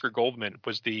played Oscar Goldman,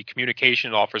 was the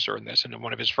communication officer in this, and in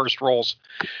one of his first roles.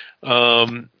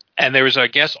 And there was, I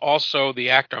guess, also the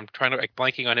actor. I'm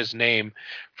blanking on his name.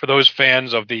 For those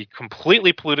fans of the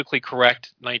completely politically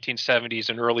correct 1970s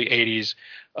and early 80s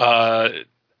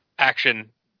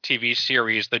action TV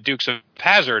series, The Dukes of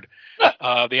Hazzard,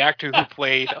 the actor who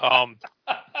played Roscoe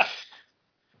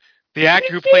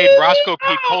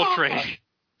P. Coltrane.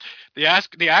 The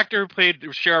actor who played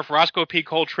Sheriff Roscoe P.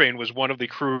 Coltrane was one of the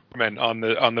crewmen on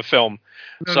the film.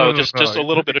 Just a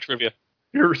little bit of trivia.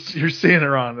 You're saying it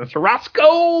wrong. It's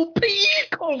Roscoe P.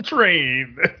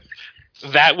 Coltrane.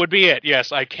 That would be it.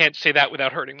 Yes, I can't say that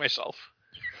without hurting myself.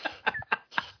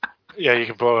 Yeah, you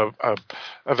can blow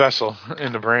a vessel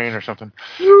in the brain or something.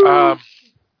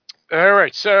 All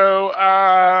right, so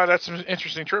that's some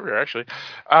interesting trivia, actually.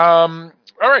 All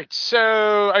right,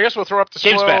 so I guess we'll throw up the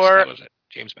spoiler alert. That was it.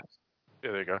 James Best.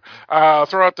 Yeah, there you go. I'll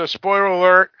throw out the spoiler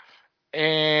alert,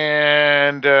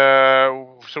 and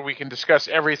so we can discuss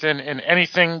everything and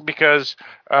anything, because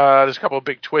there's a couple of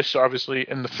big twists, obviously,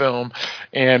 in the film,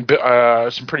 and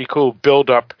some pretty cool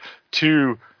build-up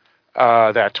to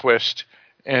that twist.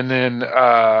 And then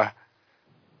the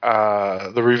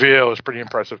reveal is pretty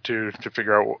impressive, too, to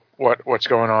figure out what's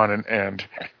going on,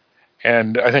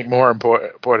 and I think more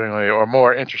importantly, or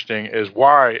more interesting, is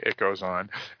why it goes on,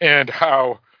 and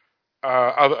how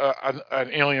an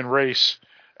alien race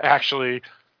actually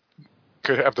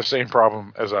could have the same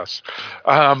problem as us.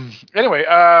 Anyway,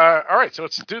 all right, so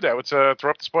let's do that. Let's throw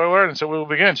up the spoiler, and so we'll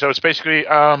begin. So it's basically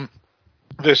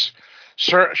this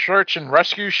search and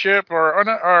rescue ship, or I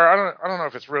don't know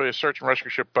if it's really a search and rescue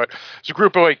ship, but it's a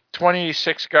group of like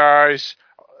 26 guys,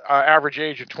 average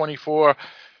age of 24.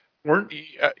 Weren't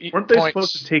they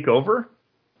supposed to take over?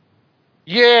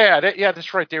 Yeah,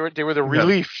 that's right. They were the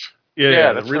relief.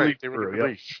 Yeah, that's relief right. They were the crew,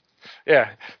 relief. Yeah.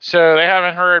 So they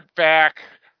haven't heard back.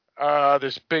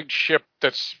 This big ship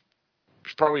that's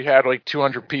probably had like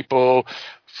 200 people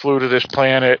flew to this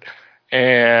planet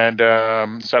and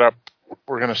set up.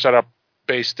 We're going to set up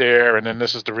base there, and then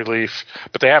this is the relief.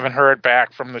 But they haven't heard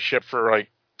back from the ship for like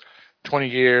 20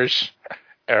 years,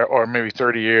 or maybe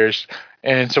 30 years.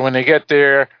 And so when they get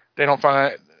there, they don't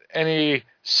find any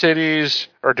cities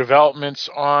or developments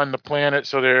on the planet,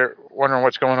 so they're wondering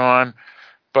what's going on.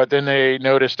 But then they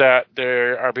notice that they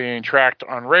are being tracked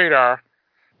on radar,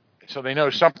 so they know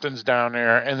something's down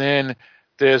there. And then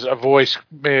there's a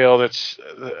voicemail that's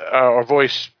a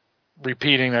voice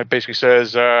repeating that basically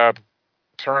says, "Turn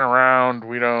around.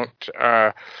 We don't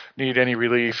need any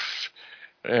relief,"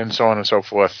 and so on and so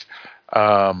forth.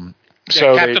 So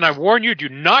Captain, I warn you: do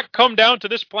not come down to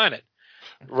this planet.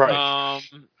 Right.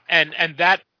 And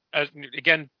that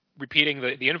again, repeating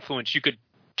the influence, you could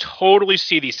totally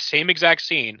see the same exact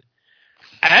scene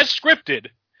as scripted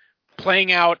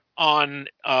playing out on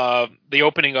the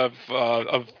opening of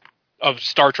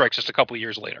Star Trek just a couple of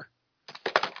years later.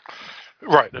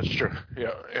 Right, that's true.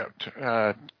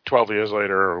 Yeah. 12 years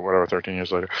later, or whatever, 13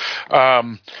 years later.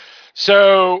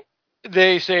 So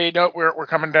they say, no, we're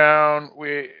coming down.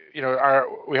 We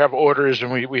have orders,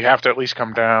 and we have to at least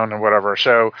come down and whatever.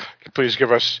 So please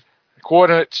give us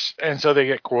coordinates. And so they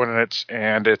get coordinates,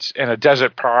 and it's in a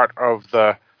desert part of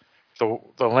the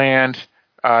land,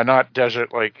 not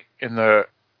desert like in the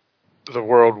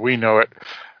world we know it,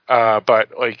 but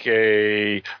like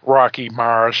a rocky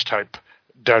Mars type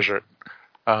desert.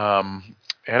 And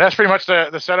that's pretty much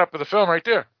the setup of the film right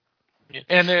there.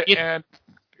 Yeah.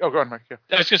 Oh, go on, Mike. Yeah.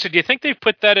 I was going to say, do you think they've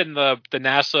put that in the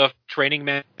NASA training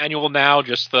manual now?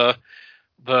 Just the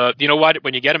you know what?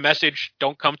 When you get a message,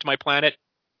 don't come to my planet.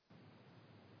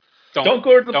 Don't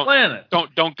go to the planet.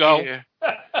 Don't go. Yeah.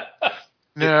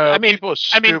 No, people are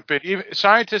stupid. Even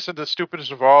scientists are the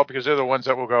stupidest of all, because they're the ones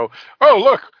that will go, "Oh,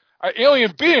 look, an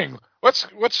alien being. Let's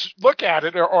look at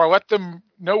it, or let them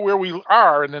know where we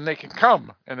are, and then they can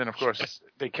come." And then, of course,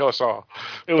 they kill us all.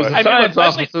 It was a science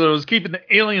officer that was keeping the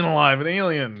alien alive. An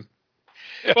alien.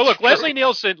 Well, look, Leslie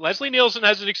Nielsen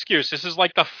has an excuse. This is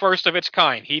like the first of its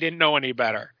kind. He didn't know any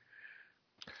better.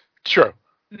 True.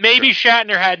 Maybe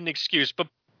Shatner had an excuse, but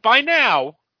by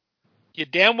now, You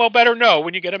damn well better know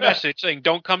when you get a message saying,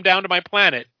 don't come down to my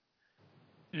planet.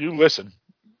 You listen.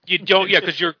 You don't,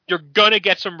 because you're going to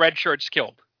get some red shirts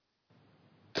killed.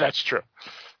 That's true.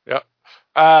 Yep.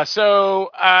 So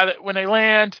when they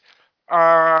land,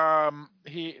 I'm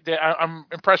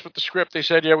impressed with the script. They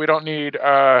said, we don't need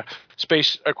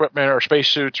space equipment or space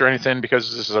suits or anything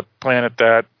because this is a planet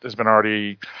that has been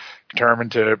already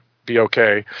determined to be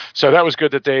okay. So that was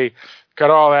good that they got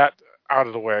all that out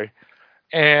of the way.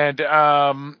 And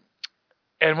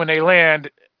when they land,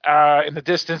 in the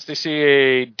distance, they see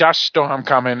a dust storm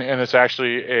coming, and it's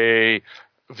actually a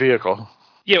vehicle.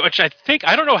 Yeah, which I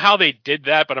don't know how they did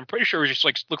that, but I'm pretty sure it was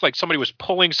just looked like somebody was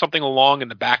pulling something along in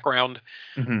the background.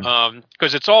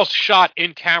 Because it's all shot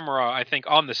in camera, I think,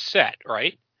 on the set,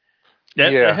 right?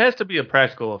 It has to be a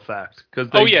practical effect because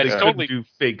they couldn't totally do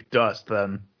fake dust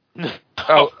then. By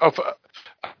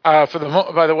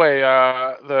the way,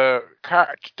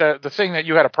 the thing that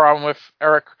you had a problem with,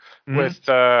 Eric, with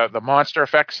the monster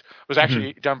effects was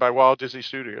actually done by Walt Disney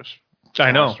Studios.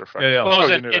 I know. Yeah.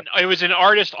 Well, it was an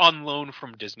artist on loan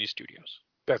from Disney Studios.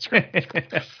 That's right.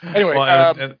 Anyway,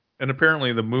 and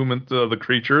apparently the movement of the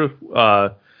creature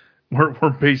were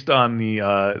based on the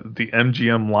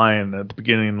MGM lion at the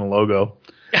beginning of the logo.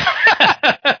 That's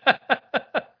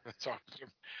awesome.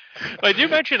 I do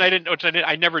mention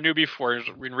I never knew before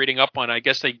in reading up on it. I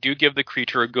guess they do give the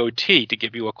creature a goatee to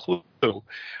give you a clue,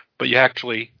 but you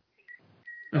actually,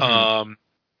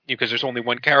 because there's only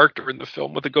one character in the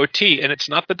film with a goatee, and it's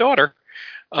not the daughter,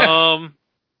 and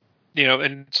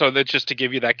so that's just to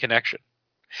give you that connection.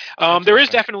 There is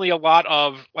definitely a lot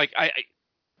of a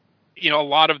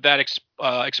lot of that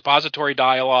expository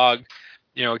dialogue.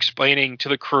 Explaining to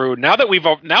the crew now that we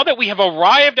have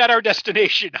arrived at our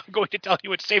destination, I'm going to tell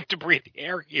you it's safe to breathe the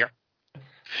air here.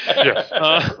 Yes.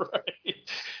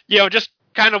 Right. Just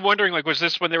kind of wondering, was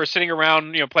this when they were sitting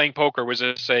around, playing poker? Was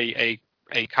this a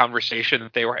conversation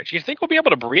that they were? Do you think we'll be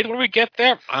able to breathe when we get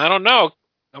there? I don't know.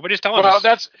 Nobody's telling us.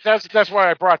 Well, that's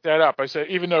why I brought that up. I said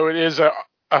even though it is a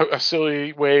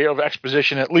silly way of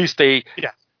exposition, at least they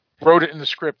wrote it in the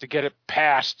script to get it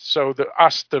passed, so the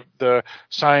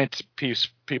science piece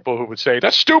people who would say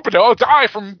that's stupid, they'll die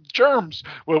from germs,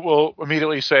 will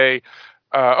immediately say,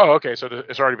 okay, so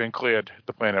it's already been cleared,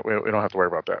 the planet. We don't have to worry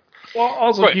about that. Well,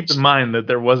 also keep in mind that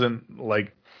there wasn't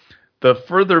the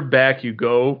further back you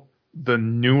go, the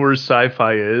newer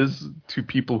sci-fi is to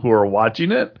people who are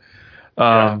watching it.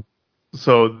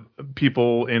 So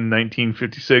people in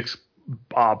 1956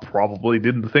 probably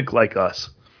didn't think like us.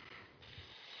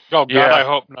 Oh, God, I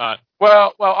hope not.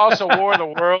 Well, also War of the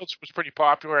Worlds was pretty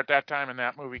popular at that time, and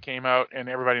that movie came out, and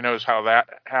everybody knows how that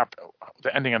happened,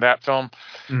 the ending of that film,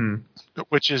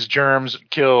 which is germs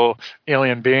kill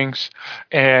alien beings.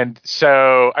 And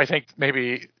so I think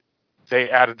maybe they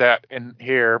added that in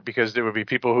here because there would be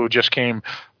people who just came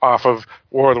off of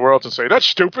War of the Worlds and say, that's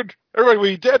stupid, everybody will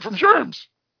be dead from germs.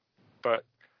 But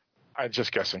I'm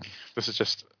just guessing. This is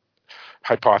just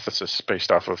hypothesis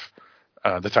based off of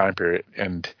the time period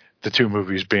and the two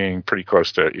movies being pretty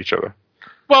close to each other.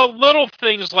 Well, little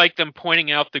things like them pointing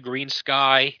out the green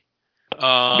sky.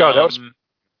 No, that was...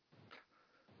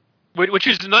 Which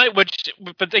is not, but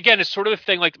again, it's sort of the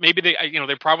thing. Maybe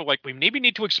they're probably we maybe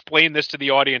need to explain this to the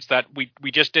audience that we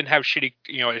just didn't have shitty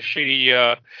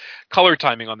color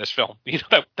timing on this film.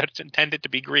 That's intended to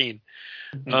be green.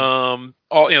 All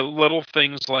little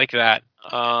things like that.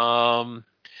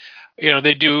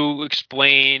 They do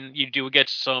explain. You do get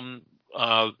some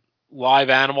live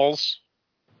animals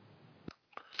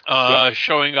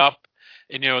showing up,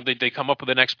 and they come up with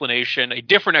an explanation, a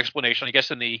different explanation. I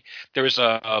guess there's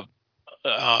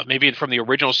maybe from the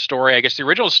original story. I guess the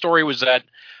original story was that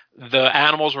the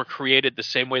animals were created the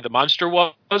same way the monster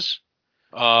was,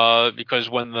 because I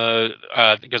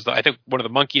think one of the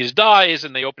monkeys dies,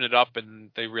 and they open it up and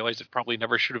they realize it probably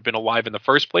never should have been alive in the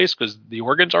first place because the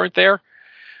organs aren't there.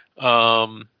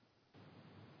 So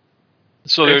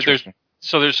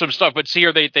there's some stuff, but see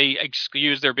here they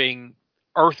excuse there being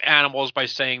Earth animals by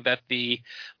saying that the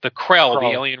Krell, the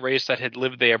alien race that had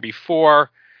lived there before,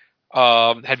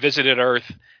 had visited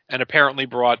Earth and apparently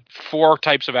brought 4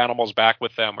 types of animals back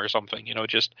with them or something.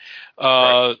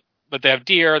 But they have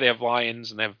deer, they have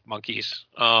lions, and they have monkeys.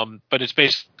 But it's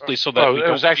basically so that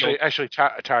it was actually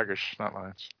tigers, not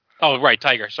lions. Oh, right,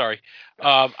 tiger. Sorry.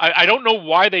 I don't know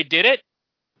why they did it.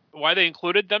 Why they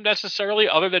included them necessarily,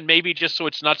 other than maybe just so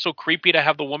it's not so creepy to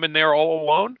have the woman there all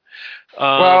alone.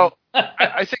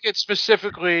 I think it's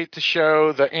specifically to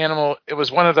show the animal. It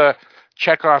was one of the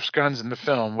Chekhov's guns in the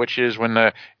film, which is when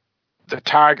the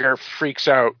tiger freaks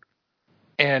out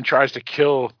and tries to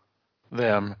kill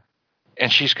them,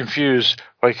 and she's confused.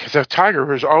 Like, the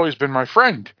tiger has always been my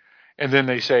friend. And then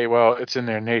they say, well, it's in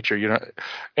their nature,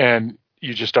 and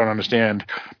you just don't understand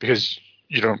because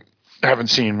you haven't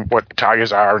seen what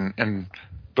tigers are in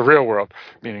the real world,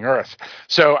 meaning Earth.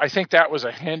 So I think that was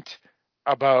a hint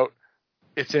about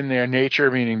it's in their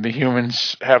nature, meaning the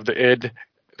humans have the id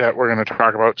that we're going to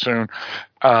talk about soon.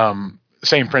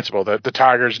 Same principle, that the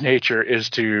tiger's nature is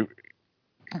to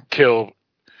kill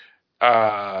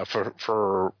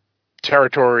for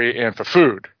territory and for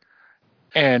food.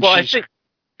 And she's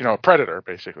a predator,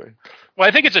 basically. Well,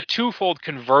 I think it's a twofold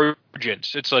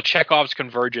convergence. It's a Chekhov's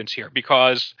convergence here,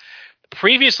 because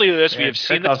previously to this, we have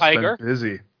seen the tiger.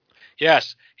 Busy.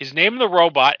 Yes, he's named the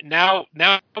robot. Now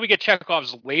we get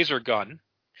Chekhov's laser gun,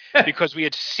 because we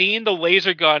had seen the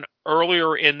laser gun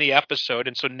earlier in the episode,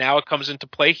 and so now it comes into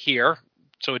play here,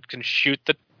 so it can shoot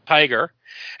the tiger.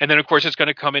 And then, of course, it's going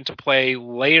to come into play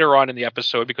later on in the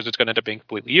episode because it's going to end up being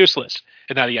completely useless.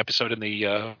 And now the episode in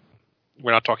the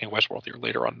we're not talking Westworld here,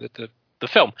 later on the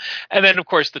film. And then, of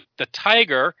course, the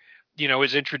tiger,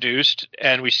 is introduced,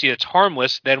 and we see it's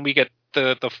harmless. Then we get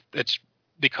it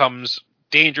becomes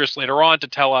dangerous later on to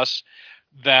tell us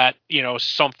that,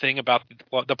 something about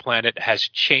the planet has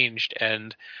changed,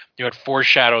 and, it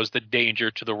foreshadows the danger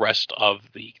to the rest of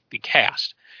the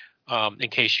cast, in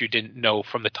case you didn't know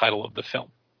from the title of the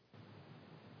film.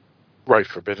 Right,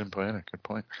 Forbidden Planet, good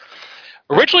point.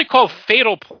 Originally called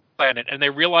Fatal Planet, and they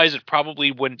realized it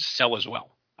probably wouldn't sell as well.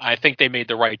 I think they made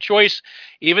the right choice,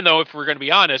 even though, if we're going to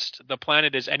be honest, the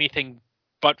planet is anything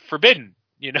but forbidden.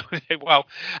 Well,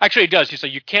 actually it does. You say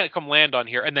you can't come land on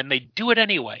here, and then they do it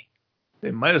anyway.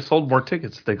 They might have sold more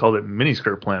tickets if they called it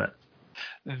Miniskirt Planet.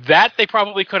 That they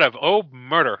probably could have. Oh,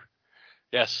 murder.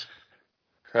 Yes.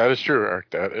 That is true,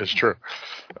 Eric. That is true.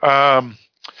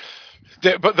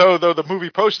 But though the movie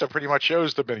poster pretty much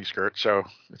shows the miniskirt, so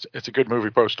it's a good movie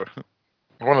poster.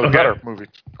 One of the better movie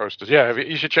posters. Yeah,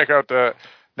 you should check out the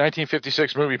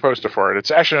 1956 movie poster for it. It's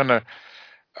actually on the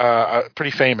pretty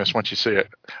famous once you see it.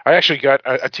 I actually got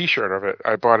a T-shirt of it.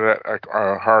 I bought it at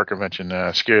a horror convention,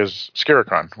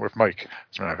 Scaricon, with Mike.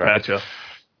 As a matter of fact.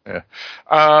 Gotcha.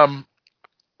 Yeah.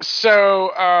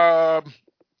 So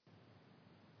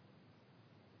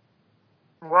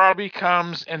Robbie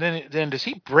comes, and then does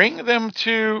he bring them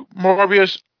to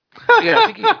Morbius? Yeah, I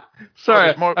think he.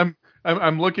 Sorry,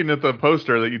 I'm looking at the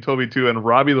poster that you told me to, and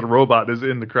Robbie the robot is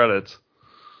in the credits.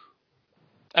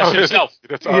 That's himself.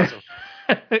 That's awesome.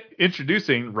 Yeah.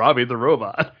 Introducing Robbie the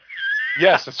robot.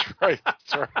 Yes, that's right.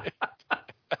 That's right.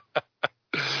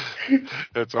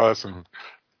 That's awesome.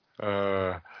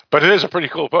 But it is a pretty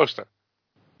cool poster.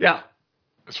 Yeah.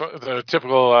 It's the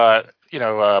typical,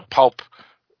 pulp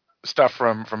stuff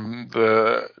from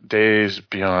the days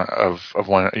beyond of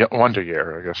Wonder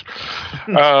Year, I guess.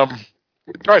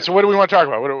 All right, so what do we want to talk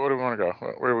about? Where do we want to go?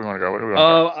 Where do we want to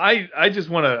go? I just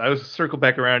want to. I was circle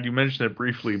back around. You mentioned it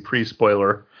briefly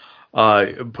pre-spoiler,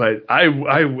 but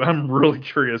I'm really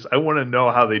curious. I want to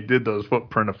know how they did those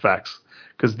footprint effects,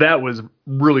 because that was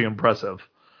really impressive.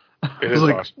 It is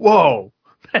awesome. Whoa,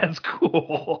 that's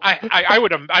cool.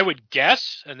 I would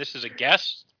guess, and this is a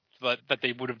guess, that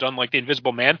they would have done like the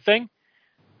Invisible Man thing,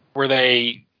 where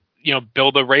they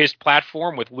build a raised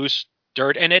platform with loose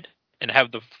dirt in it and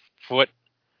have the foot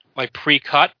like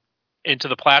pre-cut into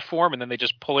the platform, and then they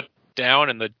just pull it down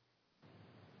and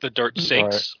the dirt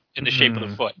sinks in the shape of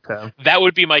the foot. Okay. That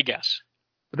would be my guess.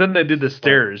 But then they did the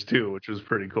stairs too, which was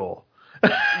pretty cool.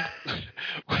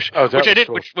 Which I did.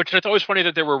 Cool. Which it's always funny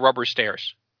that there were rubber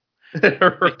stairs.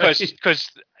 Right. Because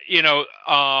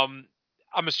I'm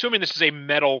assuming this is a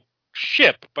metal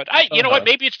ship, but you know what?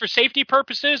 Maybe it's for safety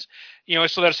purposes.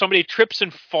 So that if somebody trips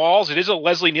and falls, it is a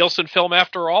Leslie Nielsen film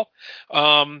after all.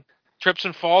 Trips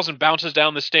and falls and bounces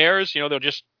down the stairs. They'll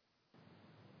just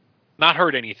not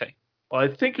hurt anything. Well, I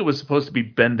think it was supposed to be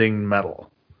bending metal,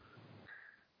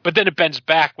 but then it bends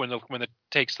back when it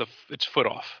takes its foot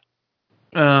off.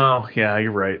 Oh yeah, you're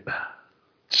right.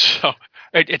 So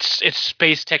it's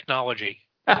space technology.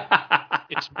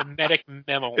 It's magnetic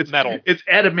metal. It's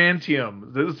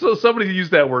adamantium. So somebody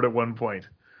used that word at one point.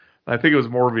 I think it was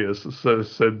Morbius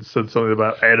said something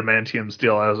about adamantium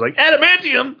steel. I was like,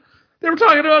 adamantium? They were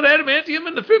talking about adamantium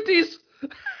in the 50s?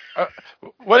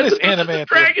 What is adamantium?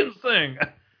 Dragons thing.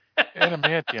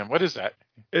 Adamantium. What is that?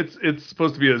 It's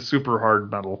supposed to be a super hard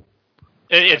metal.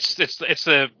 It's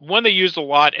the one they used a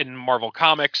lot in Marvel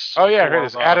Comics. Oh yeah, it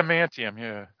is adamantium.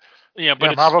 Yeah. Yeah,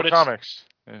 but Marvel Comics.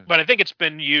 Yeah. But I think it's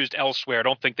been used elsewhere. I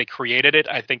don't think they created it.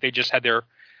 I think they just had their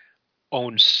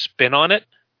own spin on it.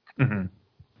 Mm-hmm.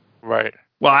 Right.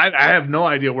 Well, I have no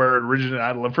idea where it originated.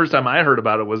 The first time I heard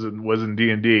about it was in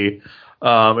D&D.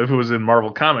 If it was in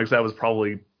Marvel Comics, that was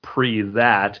probably pre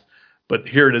that, but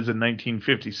here it is in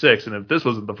 1956. And if this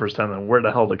wasn't the first time, then where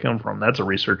the hell did it come from? That's a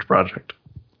research project.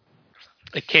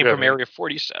 It came from Area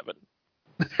 47.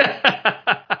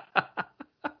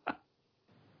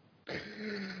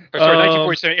 Or sorry,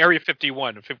 1947, Area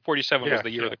 51. 47 was the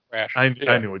year of the crash. I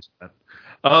knew what you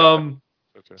meant.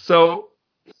 So,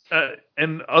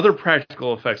 and other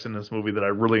practical effects in this movie that I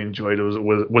really enjoyed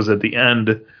was at the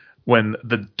end when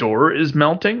the door is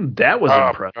melting. That was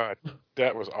impressive. God.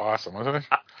 That was awesome, wasn't it?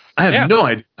 I have no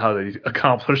idea how they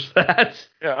accomplished that.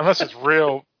 Yeah, unless it's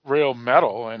real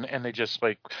metal, and they just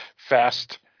like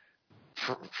fast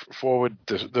forward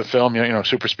the film,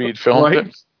 super speed film.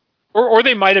 Right. Or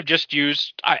they might have just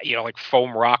used, like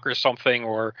foam rock or something,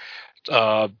 or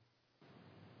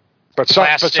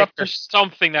plastic or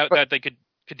something that they could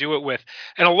do it with.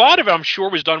 And a lot of it, I'm sure,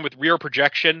 was done with rear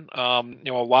projection. A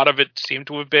lot of it seemed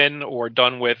to have been, or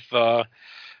done with, where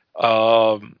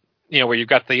you've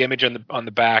got the image on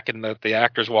the back and the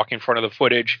actors walking in front of the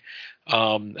footage,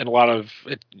 and a lot of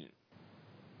it.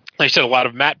 Like I said, a lot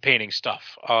of matte painting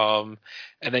stuff. And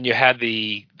then you had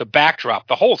the backdrop,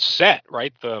 the whole set,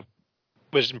 right?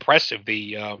 Was impressive.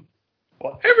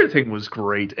 Well, everything was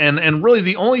great, and really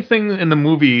the only thing in the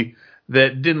movie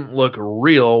that didn't look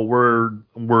real were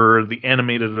the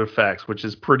animated effects, which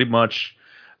is pretty much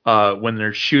when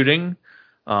they're shooting,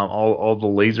 all the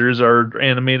lasers are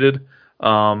animated,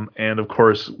 and of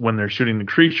course when they're shooting the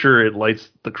creature, it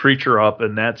lights the creature up,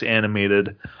 and that's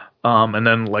animated, and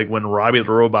then like when Robbie the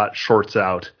robot shorts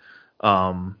out,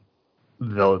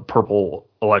 the purple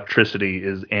electricity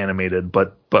is animated,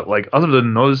 but like other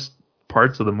than those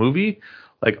parts of the movie,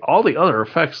 like all the other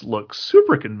effects look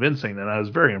super convincing, and I was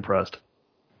very impressed.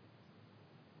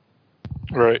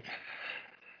 Right.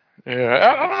 Yeah,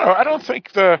 I don't know. I don't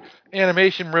think the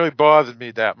animation really bothered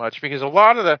me that much, because a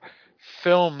lot of the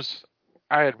films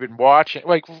I had been watching,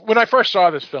 like when I first saw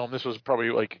this film, this was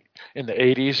probably like in the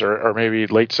 80s or maybe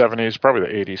late 70s, probably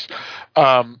the 80s.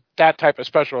 That type of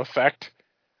special effect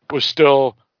was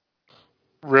still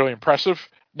really impressive.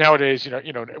 Nowadays,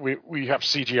 we have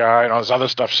CGI and all this other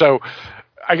stuff. So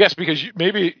I guess because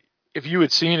maybe if you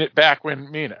had seen it back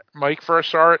when me and Mike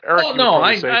first saw it, Eric. Oh no,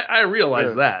 I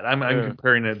realize that. I'm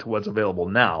comparing it to what's available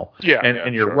now. Yeah,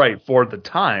 and you're right. For the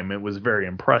time, it was very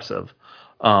impressive.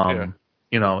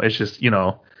 It's just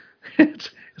it's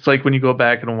like when you go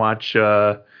back and watch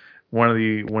one of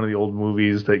the old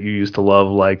movies that you used to love,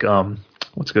 like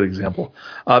what's a good example?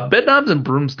 Bedknobs and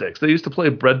Broomsticks. They used to play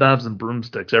Bedknobs and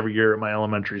Broomsticks every year at my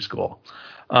elementary school.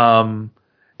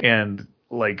 And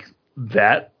like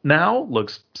that now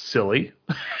looks silly.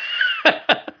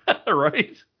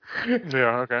 Right?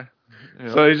 Yeah, okay.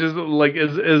 Yeah. So it's just like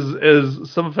as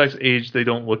some effects age, they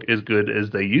don't look as good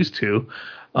as they used to.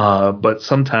 But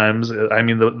sometimes, I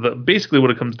mean, the basically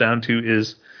what it comes down to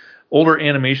is older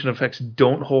animation effects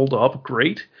don't hold up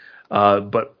great,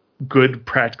 but good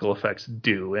practical effects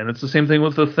do. And it's the same thing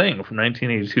with The Thing from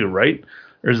 1982, right?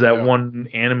 There's that one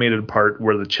animated part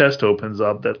where the chest opens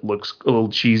up that looks a little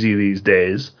cheesy these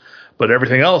days, but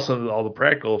everything else, all the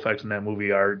practical effects in that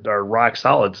movie are rock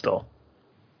solid still.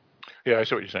 Yeah, I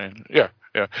see what you're saying. Yeah.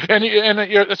 And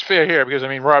that's fair here, because I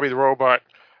mean, Robbie the Robot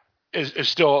is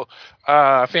still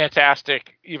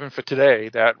fantastic even for today.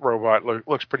 That robot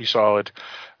looks pretty solid.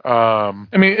 I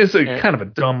mean, it's kind of a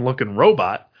dumb looking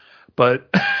robot, but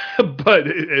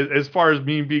as far as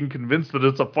me being convinced that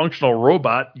it's a functional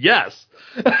robot, yes.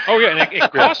 Oh yeah, and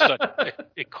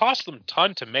it cost them a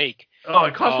ton to make. Oh,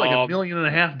 it cost like $1.5 million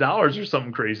or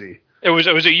something crazy. It was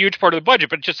a huge part of the budget,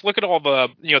 but just look at all the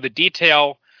the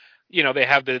detail. They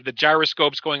have the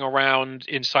gyroscopes going around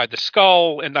inside the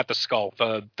skull, and not the skull,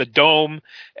 the dome,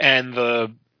 and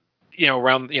the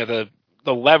around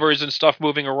the levers and stuff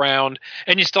moving around,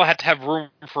 and you still have to have room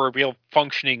for a real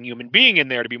functioning human being in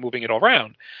there to be moving it all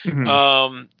around.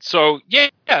 Mm-hmm. So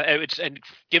and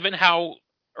given how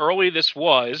early this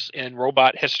was in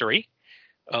robot history,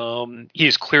 he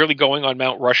is clearly going on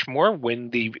Mount Rushmore when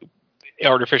the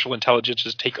artificial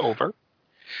intelligences take over.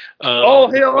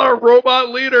 All hail our robot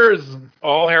leaders!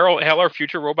 All hail our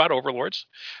future robot overlords.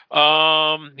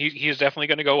 He is definitely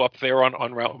going to go up there on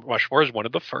Mount Rushmore as one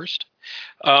of the first.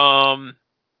 But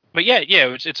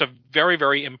it's a very,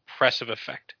 very impressive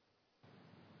effect.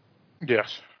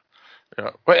 Yes. Yeah.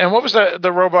 And what was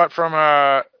the robot from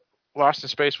Lost in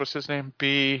Space? What's his name?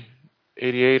 B-88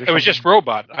 or something? It was just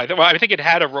Robot. I think it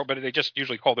had a robot, but they just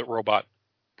usually called it Robot.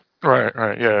 Right.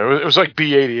 Yeah, it was like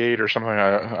B-88 or something.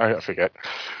 I forget.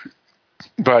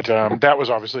 But that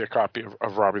was obviously a copy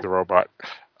of Robbie the Robot.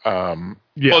 Well,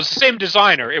 it's the same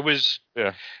designer. It was.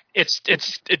 Yeah. It's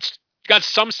got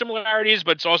some similarities,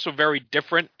 but it's also very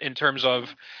different in terms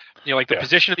of, like the Yeah.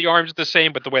 position of the arms is the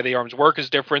same, but the way the arms work is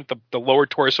different. The lower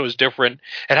torso is different.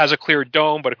 It has a clear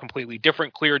dome, but a completely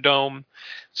different clear dome.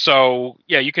 So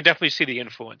yeah, you can definitely see the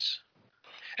influence.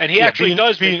 And he actually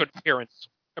does make an appearance.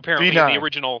 Apparently, in the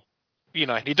original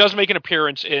B9, he does make an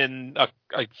appearance in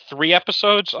 3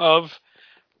 episodes of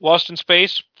Lost in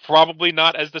Space. Probably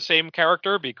not as the same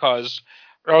character because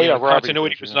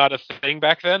continuity was not a thing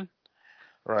back then.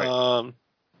 Right.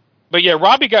 But yeah,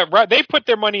 Robbie they put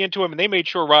their money into him, and they made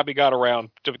sure Robbie got around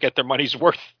to get their money's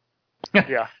worth.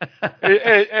 Yeah.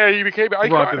 He became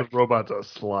Robbie the Robot's a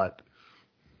slut.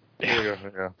 Yeah.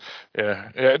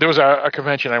 There was a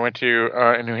convention I went to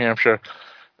in New Hampshire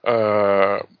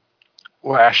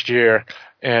last year,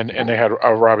 and they had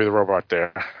Robbie the Robot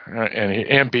there,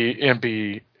 and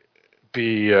B9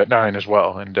 as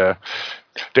well, and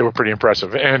they were pretty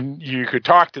impressive. And you could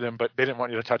talk to them, but they didn't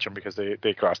want you to touch them because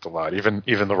they cost a lot, even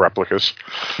the replicas.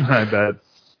 I bet.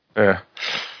 Yeah.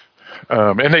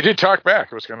 And they did talk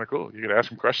back. It was kind of cool. You could ask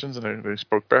them questions, and they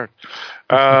spoke back.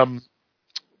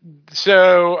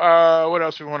 So what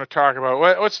else do we want to talk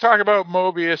about? Let's talk about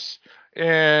Mobius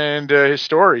and his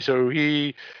story. So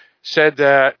he said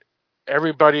that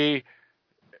everybody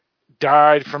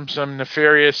died from some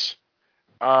nefarious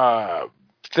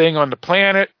thing on the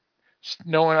planet.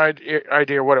 No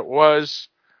idea what it was.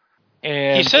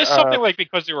 And he says something like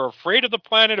because they were afraid of the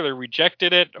planet, or they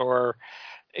rejected it, or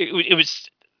it was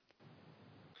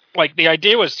like the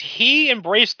idea was he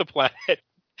embraced the planet.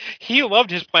 He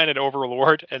loved his planet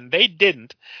Overlord, and they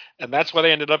didn't, and that's why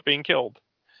they ended up being killed.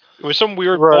 It was some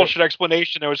weird bullshit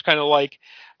explanation. It was kind of like,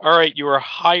 all right, you were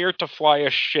hired to fly a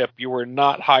ship. You were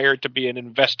not hired to be an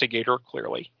investigator,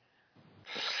 clearly.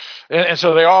 And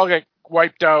so they all get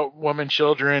wiped out, women,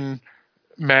 children,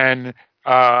 men.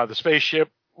 The spaceship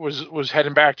was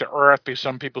heading back to Earth because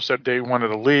some people said they wanted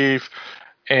to leave,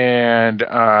 and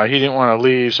he didn't want to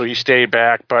leave, so he stayed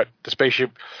back, but the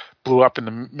spaceship blew up in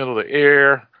the middle of the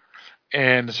air.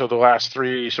 And so the last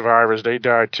 3 survivors, they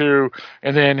died too.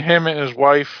 And then him and his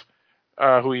wife,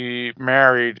 who he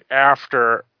married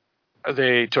after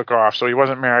they took off. So he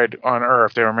wasn't married on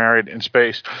Earth. They were married in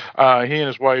space. He and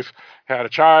his wife had a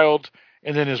child,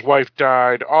 and then his wife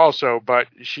died also, but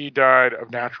she died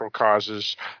of natural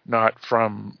causes, not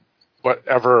from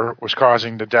whatever was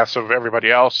causing the deaths of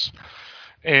everybody else.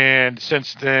 And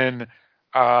since then,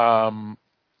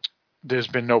 there's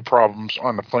been no problems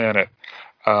on the planet.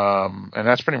 And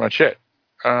that's pretty much it.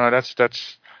 That's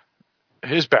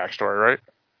his backstory, right?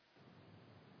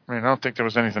 I mean, I don't think there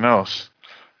was anything else.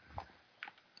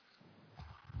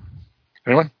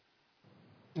 Anyone?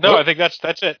 No, I think that's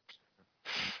it.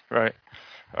 Right.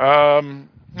 All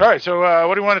right. So,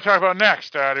 what do we want to talk about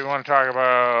next? Do we want to talk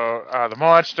about the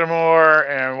monster more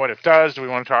and what it does? Do we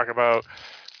want to talk about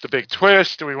the big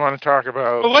twist? Do we want to talk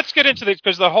about? Well, let's get into this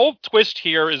because the whole twist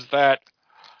here is that,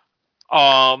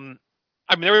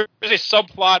 there is a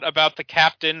subplot about the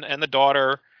captain and the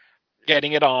daughter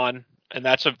getting it on, and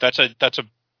that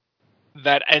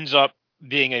ends up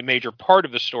being a major part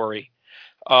of the story.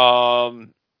 But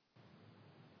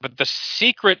the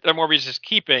secret that Morbius is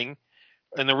keeping,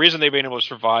 and the reason they've been able to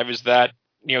survive, is that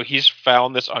he's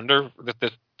found this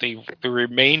the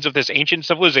remains of this ancient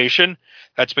civilization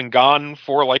that's been gone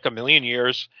for like 1 million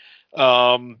years.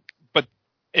 But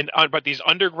these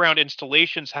underground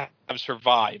installations have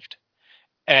survived.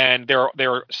 And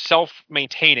they're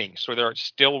self-maintaining, so they're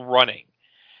still running.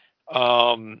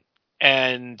 And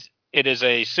it is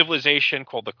a civilization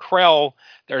called the Krell.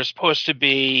 They're supposed to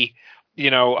be,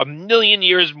 1 million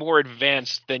years more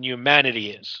advanced than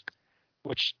humanity is,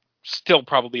 which still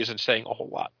probably isn't saying a whole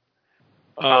lot.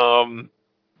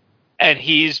 And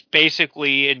he's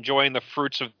basically enjoying the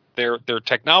fruits of their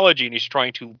technology, and he's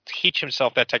trying to teach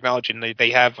himself that technology. And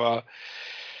they have a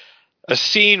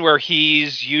scene where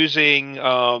he's using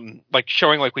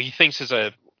showing what he thinks is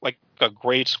a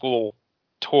grade school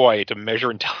toy to measure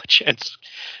intelligence,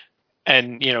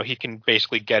 and he can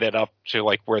basically get it up to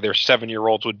where their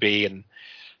 7-year-olds would be, and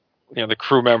the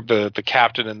crew member, the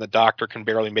captain and the doctor can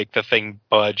barely make the thing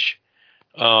budge.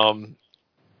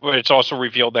 But it's also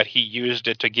revealed that he used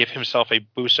it to give himself a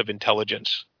boost of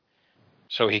intelligence,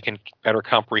 so he can better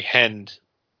comprehend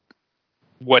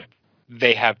what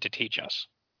they have to teach us.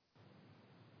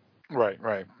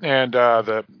 Right. And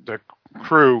the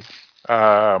crew,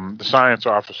 the science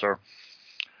officer,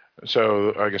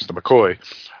 so I guess the McCoy,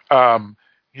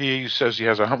 he says he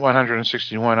has a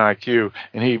 161 IQ,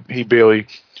 and he barely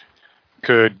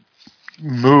could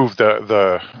move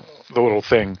the little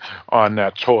thing on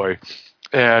that toy.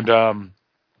 And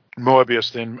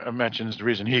Mobius then mentions the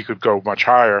reason he could go much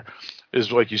higher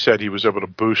is like you said, he was able to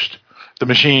boost the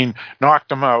machine,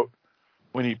 knocked him out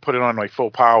when he put it on like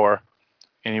full power,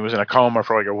 and he was in a coma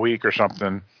for like a week or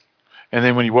something. And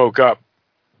then when he woke up,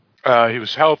 he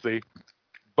was healthy,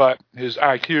 but his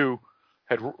IQ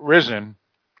had risen,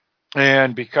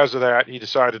 and because of that, he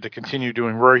decided to continue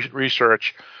doing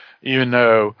research, even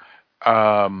though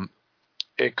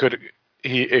it could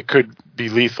be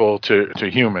lethal to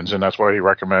humans, and that's why he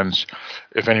recommends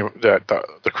that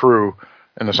the crew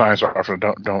and the science officer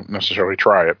don't necessarily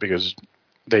try it because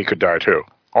they could die too,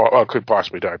 or could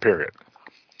possibly die. Period.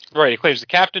 Right. He claims the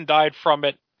captain died from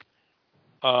it.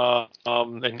 He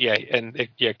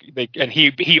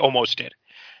almost did.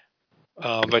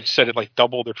 But said it like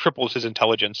doubled or triples his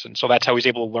intelligence, and so that's how he's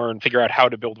able to figure out how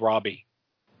to build Robbie.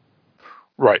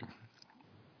 Right.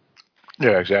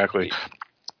 Yeah, exactly.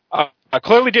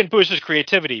 Clearly didn't boost his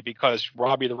creativity because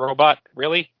Robbie the robot,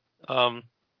 really, the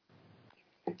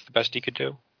best he could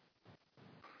do.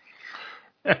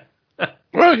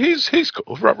 Well, he's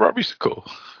cool. Robbie's cool.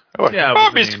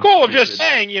 Robbie's cool. I'm just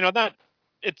saying,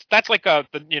 that's like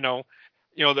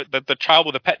the child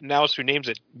with a pet mouse who names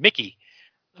it Mickey.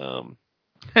 Oh,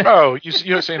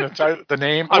 you're saying the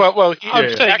name? I'm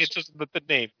saying it's just the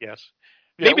name. Yes.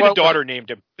 Maybe the daughter named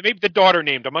him. Maybe the daughter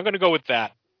named him. I'm going to go with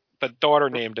that. The daughter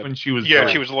named him when she was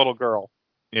she was a little girl.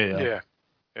 Yeah.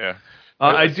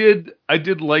 I did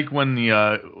like when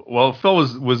Phil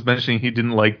was mentioning he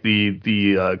didn't like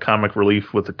the comic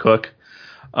relief with the cook.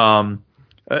 That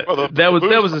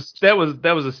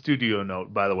was a studio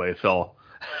note, by the way, Phil.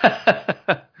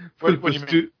 What do you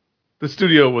mean? The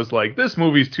studio was like, this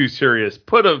movie's too serious.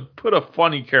 Put a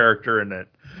funny character in it.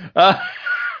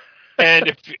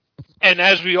 And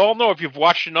as we all know, if you've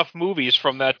watched enough movies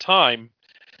from that time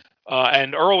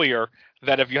and earlier,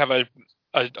 that if you have a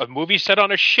movie set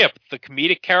on a ship, the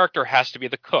comedic character has to be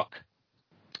the cook.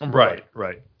 Right.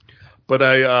 But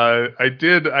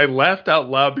I laughed out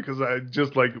loud because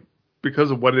because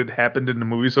of what had happened in the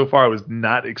movie so far, I was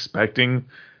not expecting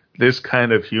this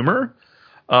kind of humor.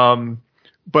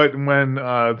 But when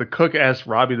the cook asked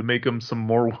Robbie to make him some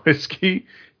more whiskey,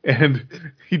 and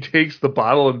he takes the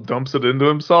bottle and dumps it into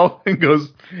himself and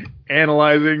goes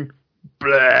analyzing,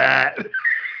 blah.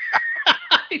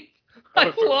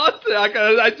 I lost it.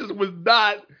 I just was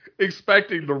not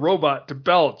expecting the robot to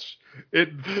belch. It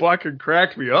fucking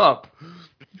cracked me up.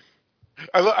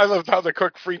 I loved how the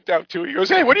cook freaked out too. He goes,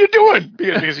 "Hey, what are you doing?"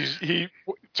 Because he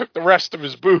took the rest of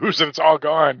his booze and it's all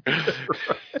gone. Right.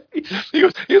 He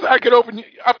goes, "I could open you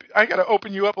up. I got to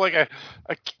open you up like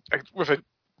with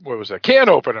a can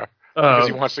opener because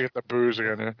he wants to get the booze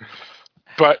again."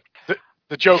 But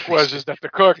the joke is that the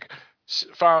cook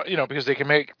found, because they can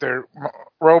make their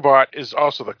robot is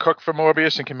also the cook for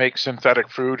Morbius and can make synthetic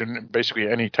food and basically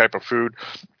any type of food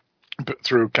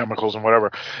through chemicals and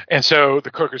whatever. And so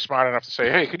the cook is smart enough to say,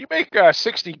 "Hey, could you make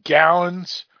 60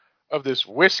 gallons of this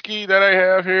whiskey that I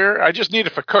have here? I just need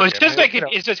it for cooking." Well,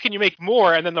 it says, "Can you make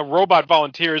more?" And then the robot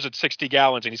volunteers at 60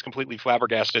 gallons, and he's completely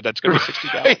flabbergasted. That's going to be 60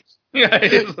 gallons. Yeah,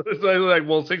 it's like,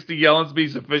 will 60 gallons be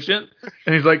sufficient?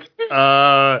 And he's like,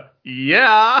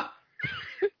 yeah.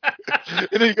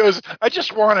 And he goes, "I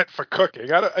just want it for cooking.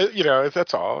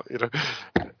 That's all. And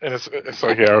it's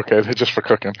like, yeah, okay, just for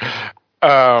cooking."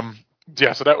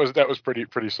 Yeah, so that was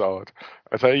pretty solid.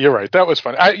 I thought you're right. That was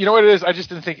fun. You know what it is? I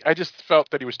just felt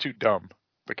that he was too dumb.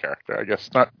 The character, I guess,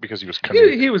 not because he was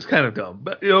he was kind of dumb,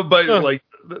 but like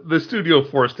the studio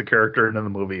forced the character into the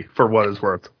movie for what it's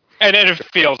worth. And it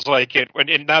feels like it.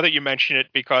 And now that you mention it,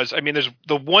 because there's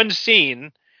the one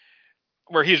scene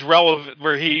where he's relevant,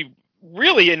 where he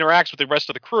really interacts with the rest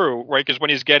of the crew, right? Because when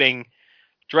he's getting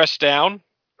dressed down.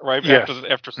 Right, yes.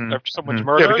 after someone's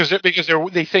murder. Yeah, because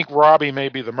they think Robbie may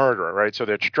be the murderer, right? So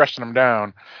they're dressing him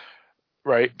down,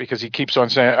 right? Because he keeps on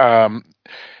saying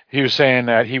he was saying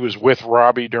that he was with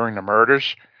Robbie during the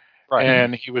murders, right?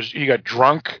 And he got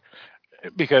drunk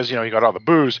because he got all the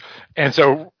booze, and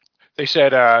so they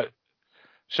said, "Are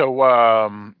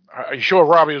you sure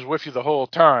Robbie was with you the whole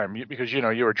time? Because you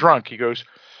were drunk." He goes,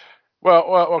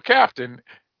 "Well, Captain.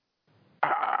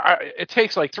 It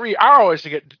takes like 3 hours to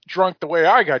get drunk the way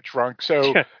I got drunk.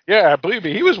 So yeah, believe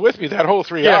me, he was with me that whole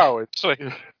 3 hours." So,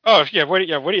 what do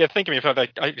you think of me if I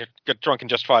got drunk in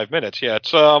just 5 minutes? Yeah,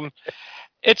 but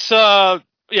it's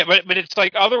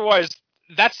like otherwise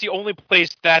that's the only place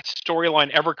that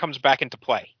storyline ever comes back into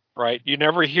play, right? You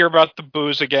never hear about the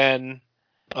booze again.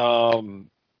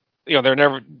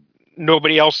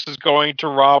 Nobody else is going to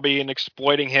Robbie and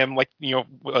exploiting him like,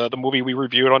 the movie we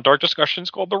reviewed on Dark Discussions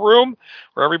called The Room,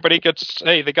 where everybody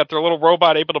they got their little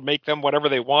robot able to make them whatever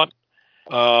they want.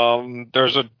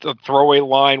 There's a throwaway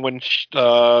line when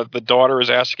the daughter is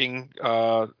asking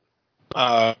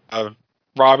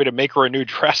Robbie to make her a new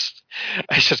dress.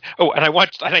 I said,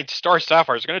 I think Star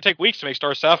Sapphires. It's going to take weeks to make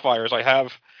Star Sapphires. I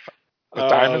have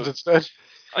diamonds instead.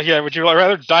 Yeah, would you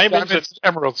rather diamonds and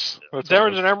emeralds?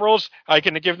 Diamonds and emeralds. I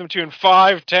can give them to you in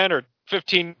 5, 10, or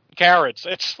 15 carats.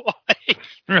 It's like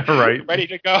right, ready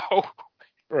to go.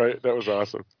 Right, that was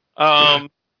awesome.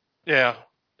 Yeah.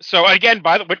 So again,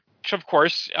 which of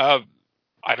course, I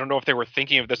don't know if they were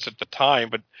thinking of this at the time,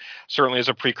 but certainly as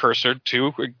a precursor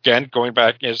to, again, going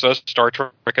back as a Star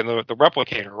Trek and the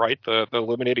Replicator, right? The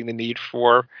eliminating the need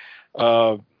for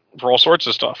all sorts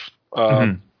of stuff.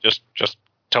 Just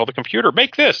tell the computer,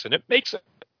 make this, and it makes it.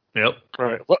 Yep.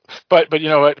 Right. Well, but you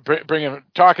know what?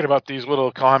 Talking about these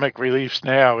little comic reliefs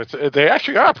now, they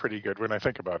actually are pretty good when I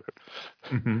think about it.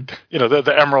 Mm-hmm. You know,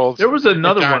 the emeralds. There was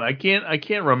another one. I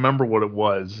can't remember what it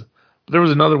was. But there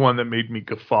was another one that made me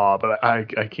guffaw, but I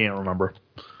can't remember.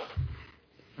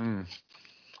 Yeah,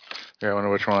 I wonder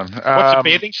which one. What's a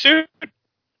bathing suit?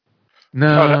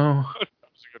 No. That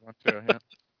was a good one too.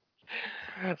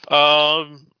 Yeah.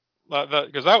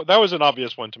 Because that was an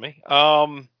obvious one to me.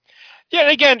 Yeah,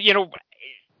 and again, you know,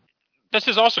 this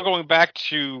is also going back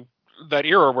to that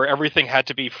era where everything had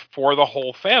to be for the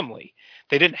whole family.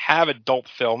 They didn't have adult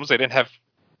films. They didn't have.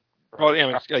 Well, you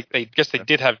know, I guess they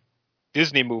did have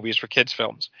Disney movies for kids'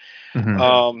 films,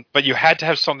 but you had to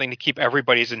have something to keep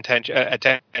everybody's attention.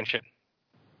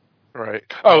 Right.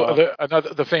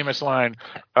 The famous line.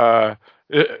 You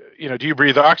know, do you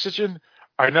breathe oxygen?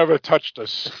 I never touched the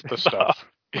stuff.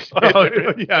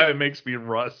 Yeah, it makes me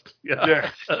rust.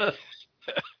 Yeah.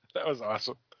 That was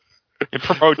awesome. It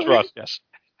promotes rust, yes.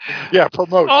 Yeah,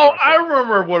 promotes. Oh, rust. I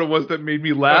remember what it was that made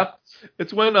me laugh.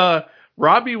 It's when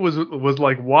Robbie was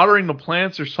like watering the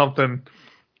plants or something,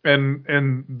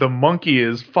 and the monkey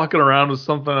is fucking around with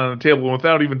something on the table, and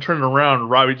without even turning around,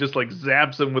 Robbie just like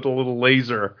zaps him with a little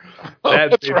laser.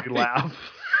 That made me laugh.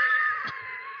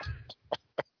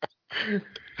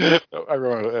 I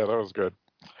remember that. That was good.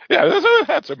 Yeah, that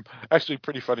had some actually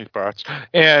pretty funny parts.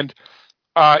 And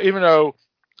even though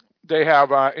they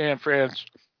have Anne Francis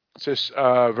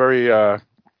very, I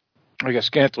guess,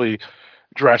 scantily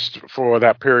dressed for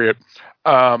that period,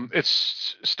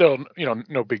 it's still, you know,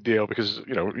 no big deal because,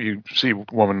 you know, you see a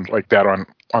woman like that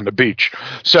on the beach.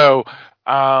 So,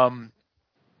 yeah,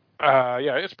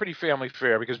 it's pretty family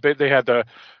fair because they had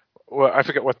I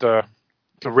forget what the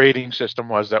rating system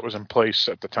was that was in place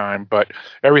at the time, but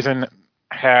everything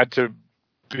had to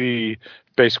be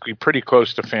basically pretty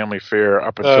close to family fare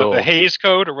up until the Hays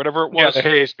Code or whatever it was. Yeah, the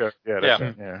Hays Code. Yeah, that's yeah.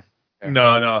 It. Yeah.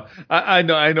 No, I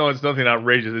know it's nothing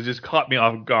outrageous. It just caught me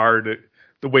off guard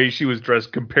the way she was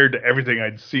dressed compared to everything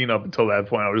I'd seen up until that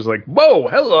point. I was like, whoa,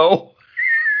 hello.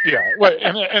 Yeah, well,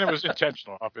 and it was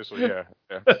intentional, obviously. Yeah.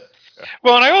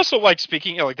 Well, and I also like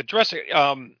speaking, you know, like the dress.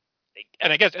 And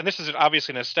I guess, and this is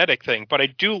obviously an aesthetic thing, but I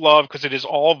do love because it is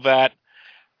all that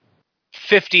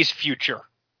 50s future,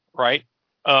 right?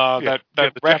 That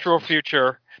retro Jetsons.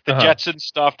 Future, the Jetsons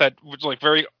stuff that was like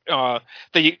very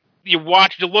that you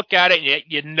look at it and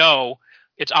you know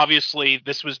it's obviously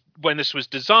this was when this was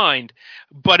designed,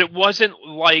 but it wasn't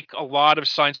like a lot of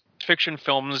science fiction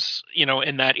films, you know,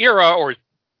 in that era or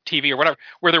TV or whatever,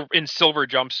 where they're in silver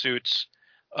jumpsuits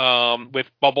with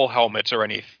bubble helmets or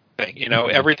anything. You know,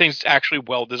 everything's actually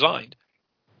well designed.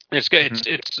 It's good.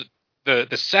 It's the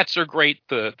sets are great.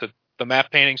 The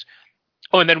map paintings.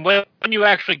 Oh, and then when you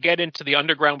actually get into the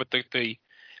underground with the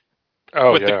that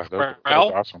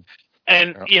was awesome.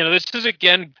 And you know, this is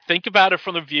again, think about it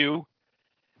from the view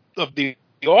of the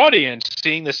audience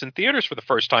seeing this in theaters for the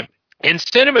first time. In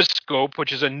CinemaScope,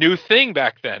 which is a new thing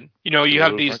back then, you know, you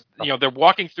have these, you know, they're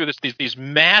walking through these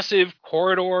massive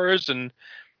corridors and,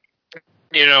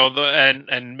 you know,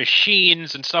 and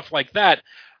machines and stuff like that.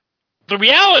 The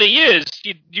reality is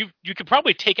you could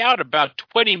probably take out about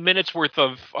 20 minutes worth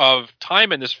of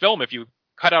time in this film if you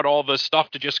cut out all this stuff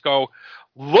to just go,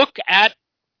 look at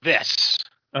this.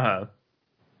 You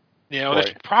know,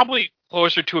 there's probably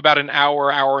closer to about an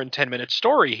hour and 10 minute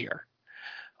story here.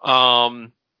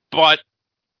 But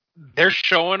they're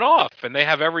showing off, and they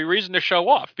have every reason to show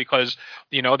off because,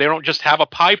 you know, they don't just have a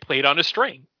pie plate on a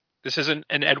string. This isn't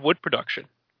an Ed Wood production.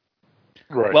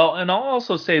 Right. Well, and I'll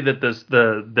also say that there's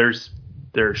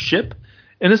their ship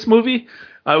in this movie.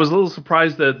 I was a little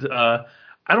surprised that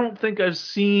I don't think I've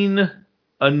seen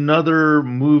another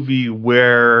movie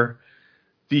where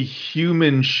the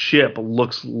human ship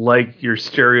looks like your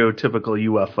stereotypical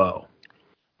UFO.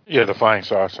 Yeah, the flying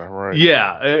saucer, right.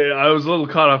 Yeah, I was a little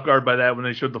caught off guard by that when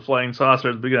they showed the flying saucer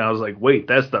at the beginning. I was like, wait,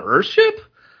 that's the Earth ship?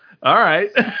 All right.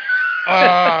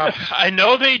 I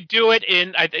know they do it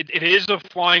in. It is a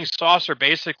flying saucer,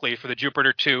 basically, for the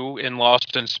Jupiter 2 in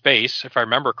Lost in Space, if I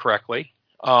remember correctly.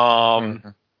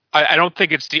 I don't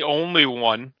think it's the only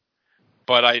one,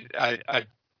 but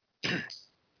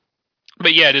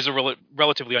but yeah, it is a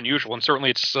relatively unusual, and certainly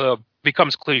it's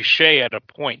becomes cliche at a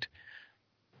point.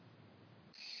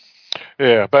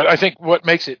 Yeah, but I think what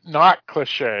makes it not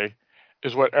cliche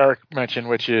is what Eric mentioned,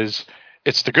 which is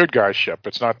it's the good guy's ship.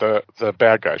 It's not the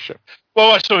bad guy's ship.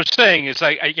 Well, what I was saying is,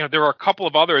 there are a couple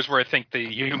of others where I think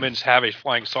the humans have a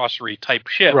flying saucery type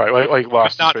ship, right? Like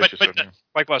Lost in Space,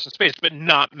 like Lost in Space, but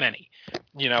not many.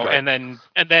 Right. And then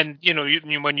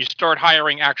when you start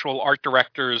hiring actual art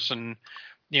directors and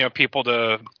people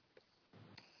to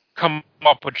come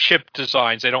up with ship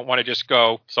designs, they don't want to just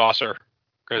go saucer.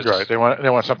 Right. They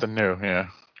want something new. Yeah.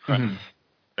 Right.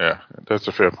 Yeah, that's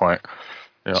a fair point.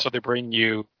 Yeah. So they bring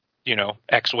you,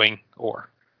 X-wing or.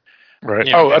 Right.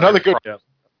 Another good.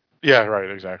 Yeah.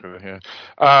 Right. Exactly. Yeah.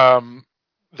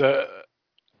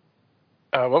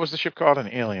 What was the ship called? An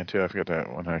Alien too. I forget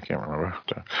that one. I can't remember.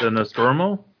 The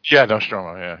Nostromo. Yeah,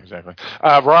 Nostromo. Yeah, exactly.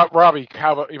 Robbie,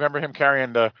 how about you? Remember him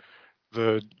carrying the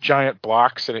giant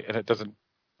blocks, and it doesn't.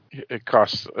 It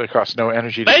costs no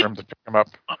energy for him to pick them up.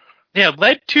 Yeah,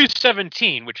 lead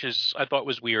 217, which I thought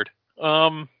was weird.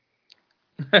 Yeah,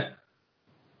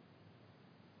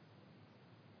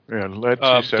 lead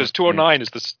 217. Because 209 is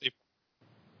the.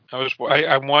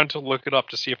 I wanted to look it up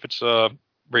to see if it's a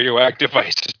radioactive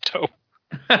isotope.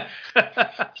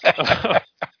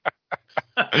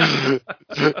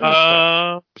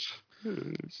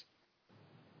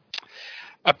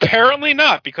 Apparently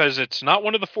not, because it's not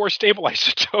one of the 4 stable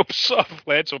isotopes of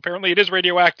lead, so apparently it is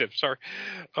radioactive. Sorry.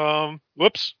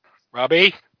 Whoops.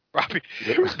 Robbie.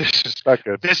 This is not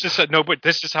good. This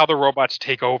is how the robots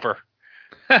take over.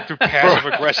 Through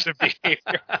passive aggressive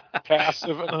behavior.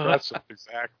 Passive aggressive,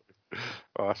 exactly.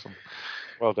 Awesome.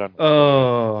 Well done.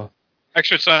 Oh.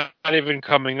 Actually, it's not even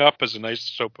coming up as an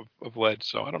isotope of lead,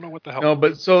 so I don't know what the hell. No,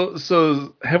 but so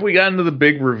have we gotten to the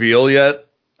big reveal yet?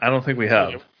 I don't think we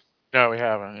have. No, we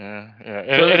haven't. Yeah.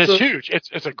 And it's huge.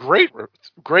 It's a great.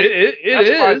 It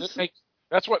is.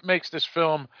 That's what makes this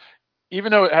film,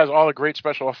 even though it has all the great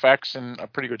special effects and a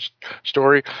pretty good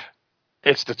story,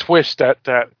 it's the twist that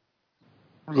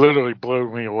literally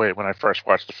blew me away when I first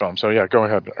watched the film. So yeah, go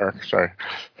ahead, Eric. Sorry.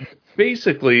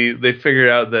 Basically, they figured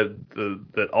out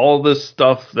that all this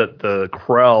stuff that the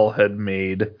Krell had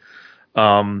made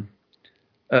allows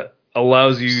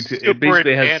you to. It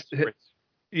basically has.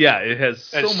 It has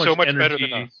so much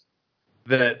energy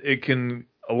that it can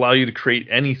allow you to create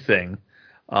anything.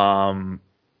 In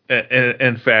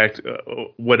fact,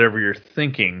 whatever you're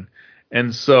thinking.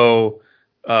 And so,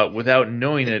 without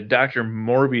knowing it, Dr.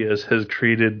 Morbius has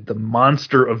created the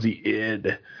monster of the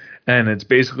id. And it's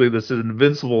basically this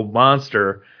invincible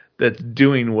monster that's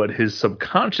doing what his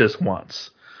subconscious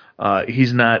wants.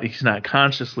 He's not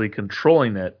consciously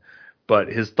controlling it, but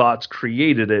his thoughts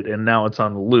created it, and now it's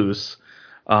on the loose.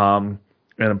 And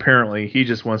apparently he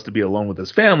just wants to be alone with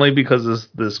his family because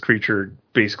this creature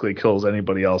basically kills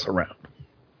anybody else around.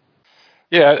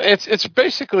 Yeah, it's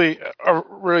basically a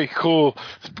really cool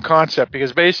concept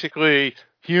because basically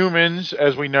humans,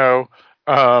 as we know,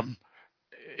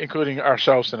 including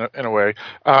ourselves in a way,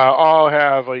 all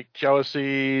have like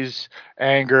jealousies,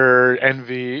 anger,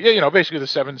 envy. Basically the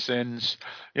 7 sins.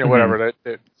 Whatever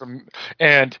that.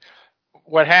 And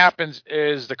what happens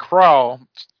is the Krell,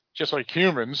 just like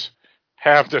humans,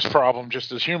 have this problem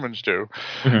just as humans do.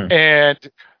 Mm-hmm.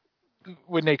 And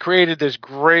when they created this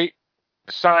great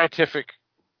scientific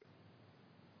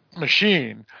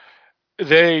machine,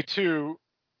 they too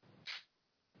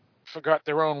forgot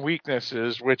their own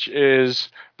weaknesses, which is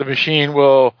the machine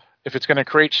will, if it's going to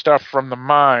create stuff from the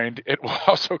mind, it will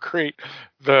also create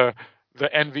the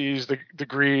envies, the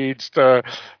greeds, the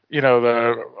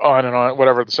on and on,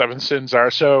 whatever the 7 sins are.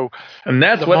 So, and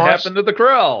that's what happened to the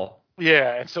Krell.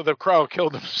 Yeah, and so the Krell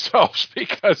killed themselves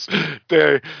because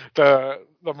the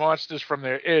monsters from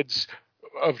their ids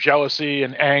of jealousy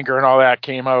and anger and all that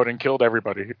came out and killed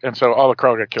everybody, and so all the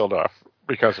Krell got killed off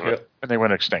because of it, and they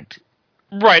went extinct.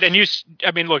 Right, and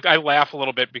look, I laugh a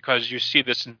little bit because you see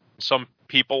this in some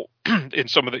people in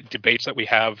some of the debates that we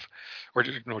have, or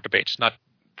no debates, not.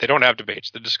 They don't have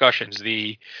debates. The discussions,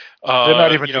 they're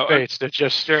not even debates. They're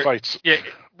just fights. Yeah,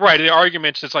 right. The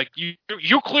arguments. It's like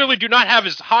you clearly do not have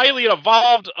as highly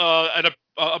evolved a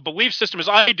belief system as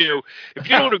I do. If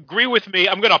you don't agree with me,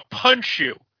 I'm going to punch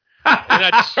you.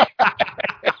 And that's,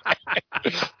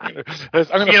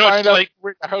 I'm going to find out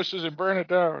where the house is and burn it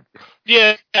down.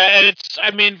 Yeah,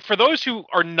 and for those who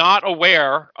are not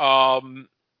aware,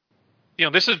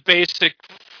 this is basic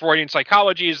Freudian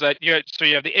psychology. Is that so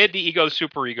you have the id, the ego,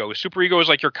 superego. Superego is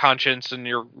like your conscience and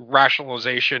your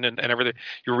rationalization and everything,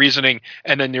 your reasoning,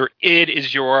 and then your id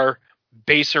is your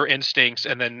baser instincts,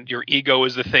 and then your ego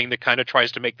is the thing that kind of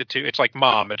tries to make the two. It's like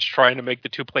mom. It's trying to make the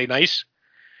two play nice,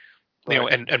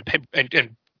 Right.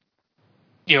 and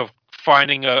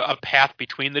finding a path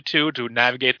between the two to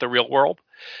navigate the real world.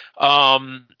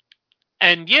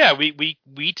 And yeah,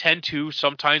 we tend to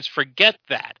sometimes forget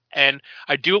that. And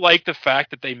I do like the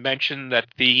fact that they mentioned that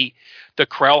the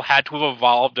Krell had to have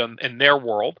evolved in their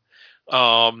world,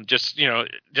 just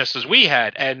as we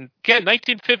had. And again,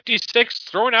 1956,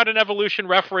 throwing out an evolution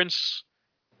reference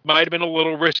might have been a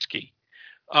little risky.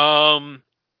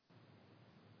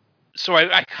 So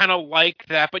I kind of like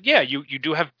that, but yeah, you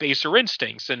do have baser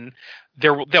instincts, and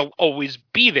they'll always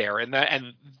be there,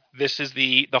 and this is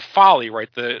the folly,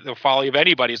 right? The folly of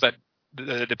anybody is that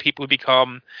the people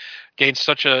who gain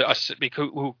such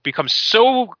who become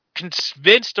so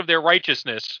convinced of their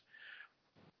righteousness,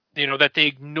 that they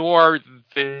ignore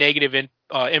the negative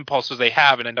impulses they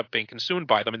have and end up being consumed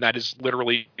by them, and that is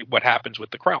literally what happens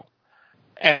with the Krell,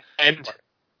 and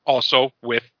also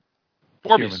with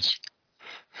Morbius. Humans.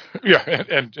 Yeah,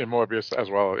 and Morbius as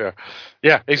well.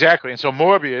 Yeah, exactly. And so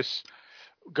Morbius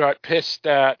got pissed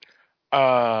that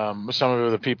some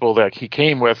of the people that he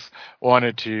came with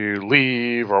wanted to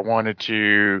leave or wanted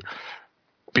to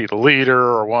be the leader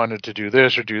or wanted to do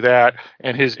this or do that,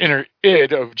 and his inner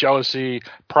id of jealousy,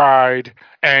 pride,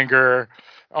 anger,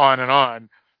 on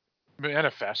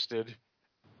manifested,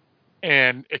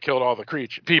 and it killed all the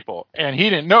people. And he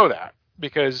didn't know that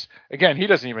because, again, he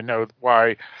doesn't even know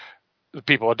why the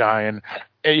people are dying,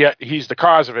 and yet he's the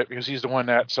cause of it because he's the one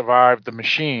that survived the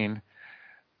machine,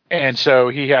 and so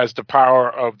he has the power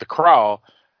of the Krell,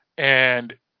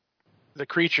 and the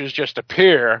creatures just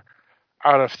appear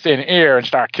out of thin air and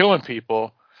start killing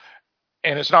people,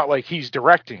 and it's not like he's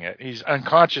directing it. It's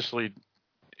unconsciously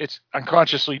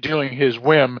doing his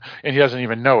whim, and he doesn't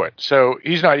even know it. So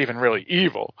he's not even really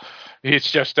evil. It's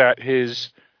just that his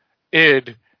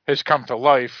id has come to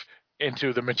life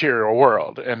into the material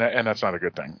world, and that's not a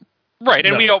good thing. Right,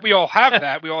 and no. we all have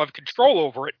that. We all have control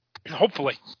over it,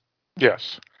 hopefully.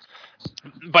 Yes.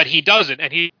 But he doesn't,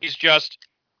 and he's just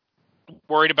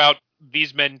worried about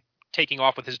these men taking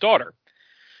off with his daughter.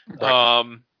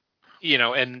 Right.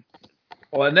 And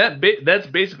that's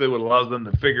basically what allows them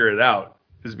to figure it out,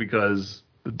 is because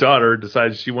the daughter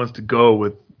decides she wants to go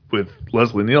with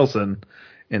Leslie Nielsen,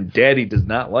 and Daddy does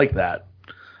not like that.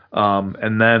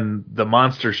 And then the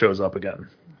monster shows up again.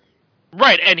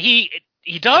 Right, and he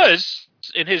does,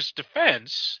 in his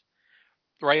defense,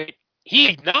 right, he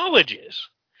acknowledges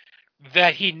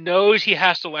that he knows he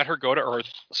has to let her go to Earth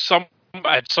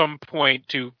at some point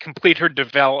to complete her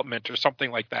development or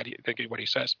something like that, I think is what he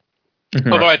says.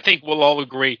 Mm-hmm. Although I think we'll all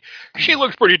agree, she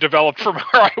looks pretty developed from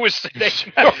where I was sitting.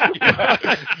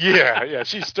 Yeah,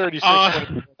 she's 36,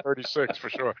 36 for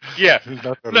sure. Yeah,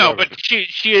 no, but she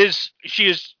is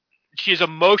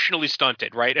emotionally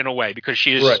stunted, right, in a way, because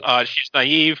she is she's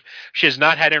naive. She has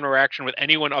not had interaction with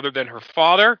anyone other than her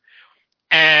father,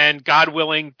 and God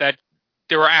willing that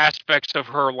there were aspects of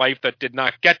her life that did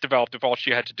not get developed if all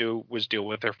she had to do was deal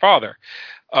with her father.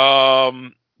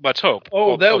 Let's hope.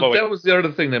 Oh, that was the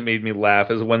other thing that made me laugh,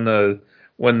 is when the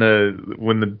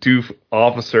doof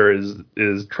officer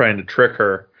is trying to trick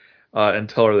her and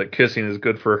tell her that kissing is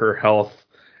good for her health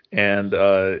and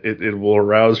it will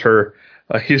arouse her.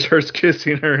 He starts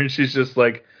kissing her, and she's just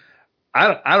like,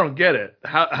 I don't get it.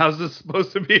 How's this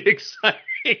supposed to be exciting?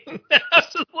 I was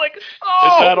just like,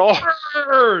 oh, is that all?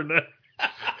 Burn.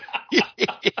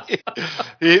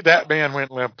 That man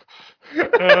went limp.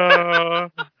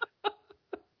 That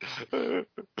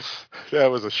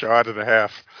was a shot and a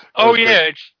half. Oh yeah,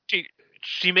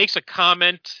 she makes a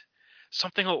comment,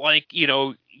 something like,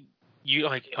 you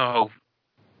like, oh,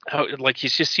 like he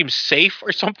just seems safe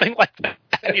or something like that.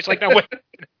 And he's like, no, wait.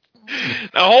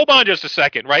 Now hold on just a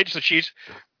second, right? So she's,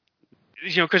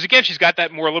 because again, she's got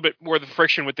that a little bit more of the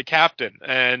friction with the captain,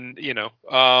 and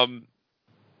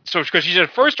so because she's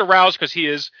at first aroused because he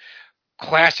is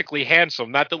classically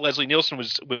handsome. Not that Leslie Nielsen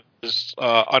was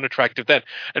unattractive then.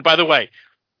 And by the way,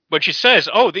 when she says,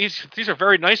 "Oh, these are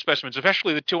very nice specimens,"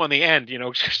 especially the two on the end,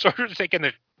 sort of taking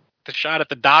the shot at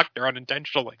the doctor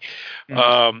unintentionally,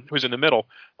 who's in the middle.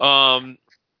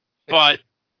 But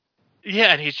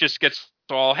yeah, and he just gets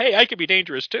all, "Hey, I could be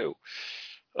dangerous too."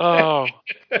 Oh,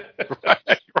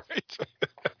 right.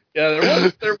 Yeah,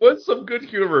 there was some good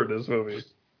humor in this movie.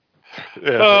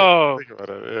 Yeah, think about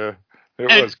it.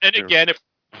 Yeah, and again, it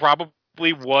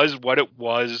probably was what it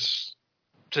was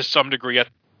to some degree at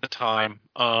the time.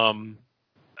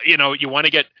 you want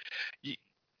to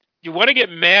get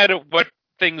mad at what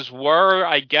things were.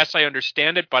 I guess I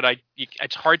understand it, but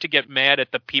it's hard to get mad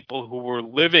at the people who were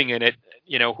living in it,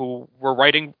 who were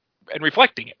writing and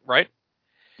reflecting it, right?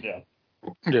 Yeah.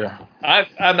 Yeah.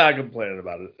 I'm not complaining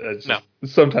about it. It's just,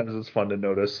 sometimes it's fun to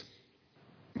notice.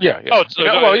 Yeah. Oh,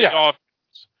 yeah.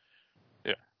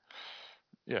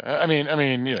 Yeah, I mean,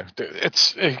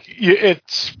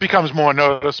 it becomes more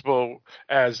noticeable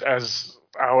as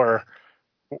our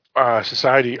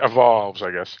society evolves,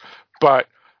 I guess. But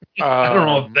I don't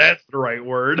know if that's the right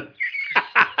word.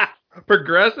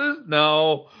 Progresses?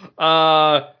 No.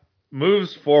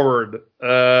 Moves forward.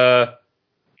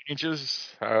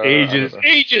 Ages.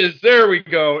 Ages. There we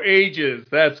go. Ages.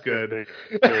 That's good.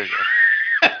 There you go.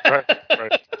 Right.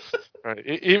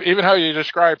 Even how you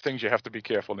describe things, you have to be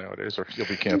careful nowadays, or you'll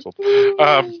be canceled.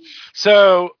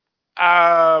 So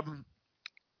the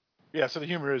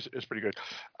humor is pretty good.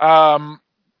 So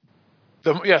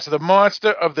the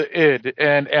monster of the id,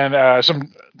 and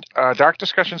some Dark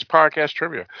Discussions podcast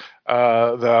trivia.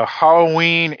 The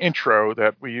Halloween intro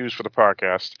that we use for the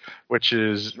podcast, which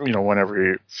is one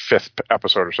every 5th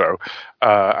episode or so.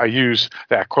 I use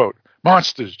that quote: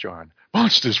 "Monsters, John.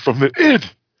 Monsters from the id."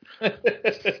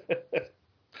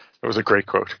 It was a great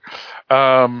quote.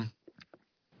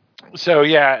 It's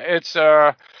and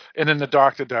then the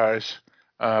doctor dies,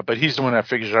 but he's the one that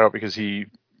figures it out because he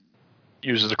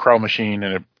uses the Crow machine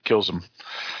and it kills him.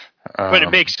 But it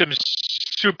makes him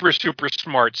super, super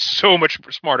smart, so much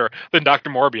smarter than Dr.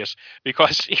 Morbius,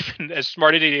 because even as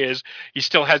smart as he is, he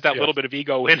still has that little bit of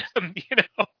ego in him,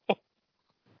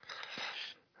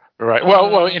 Right.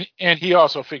 Well, and he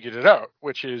also figured it out,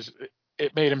 which is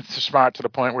it made him smart to the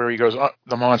point where he goes,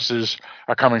 the monsters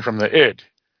are coming from the id,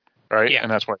 right? Yeah.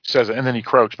 And that's why he says it. And then he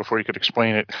croaks before he could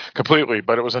explain it completely.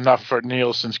 But it was enough for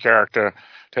Nielsen's character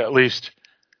to at least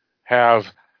have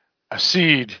a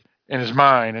seed in his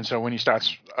mind. And so when he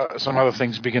starts, some other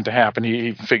things begin to happen,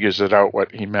 he figures it out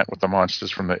what he meant with the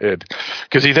monsters from the id.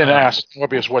 Because he then asks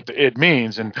Morbius what the id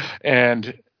means, and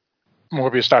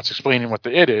Morbius starts explaining what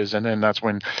the id is, and then that's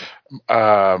when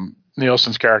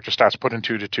Nielsen's character starts putting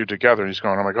 2 to 2 together, and he's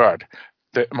going, "Oh my God,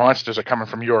 the monsters are coming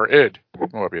from your id,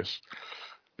 Morbius."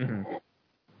 Mm-hmm.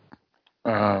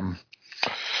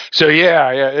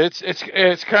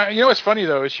 It's kind of, what's funny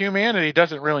though is humanity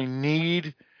doesn't really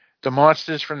need the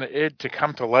monsters from the id to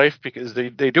come to life, because they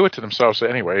do it to themselves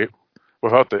anyway,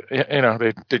 without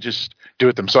they just do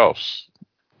it themselves.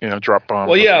 Drop bombs.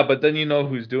 Well, yeah, but then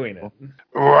who's doing it.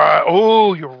 Right.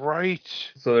 Oh, you're right.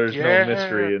 So there's no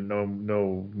mystery and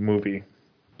no movie.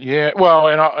 Yeah. Well,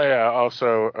 and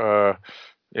also,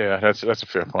 that's a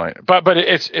fair point. But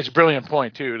it's a brilliant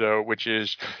point too, though, which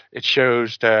is it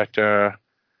shows that.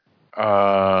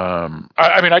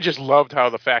 I just loved how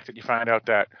the fact that you find out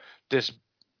that this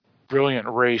brilliant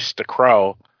race, the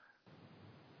Crow,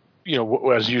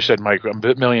 as you said, Mike, a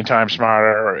million times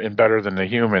smarter and better than the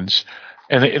humans.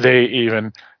 And they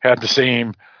even had the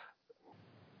same,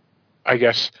 I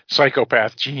guess,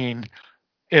 psychopath gene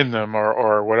in them,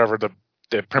 or whatever the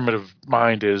primitive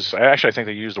mind is. I think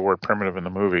they use the word primitive in the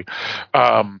movie,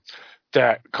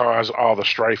 that cause all the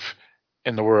strife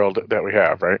in the world that we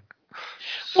have, right?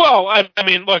 Well, I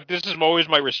mean, look, this is always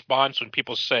my response when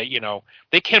people say,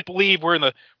 they can't believe we're in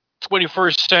the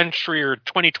 21st century or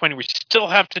 2020. We still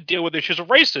have to deal with issues of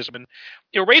racism, and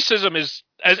racism is,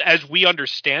 as we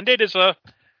understand it, is a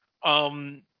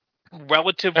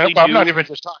relatively. I'm not even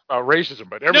just talking about racism,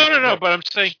 but everything. No. But I'm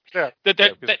saying that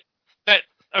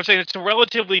I'm saying it's a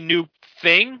relatively new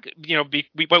thing.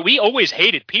 But we always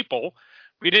hated people.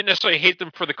 We didn't necessarily hate them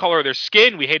for the color of their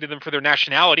skin. We hated them for their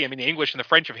nationality. I mean, the English and the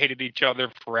French have hated each other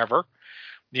forever.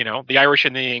 The Irish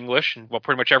and the English, and well,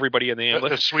 pretty much everybody in the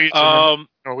English. The Swedes and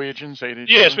the Norwegians hated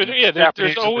each other. Yes,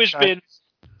 there's always been,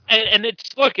 and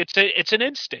it's an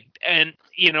instinct, and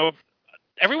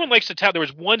everyone likes to tell. There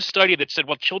was one study that said,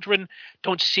 well, children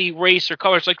don't see race or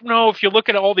color. It's like, no, if you look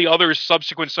at all the other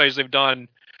subsequent studies they've done,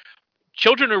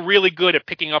 children are really good at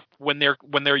picking up when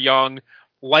they're young,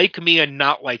 like me and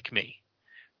not like me.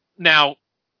 Now,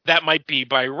 that might be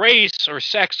by race or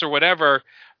sex or whatever,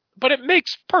 but it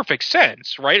makes perfect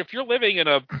sense, right? If you're living in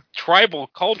a tribal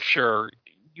culture,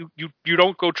 you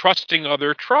don't go trusting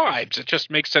other tribes. It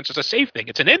just makes sense as a safe thing.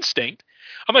 It's an instinct.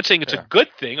 I'm not saying it's a good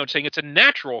thing. I'm saying it's a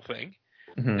natural thing.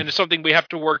 Mm-hmm. And it's something we have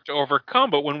to work to overcome.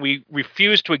 But when we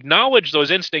refuse to acknowledge those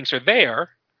instincts are there,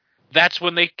 that's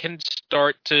when they can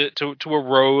start to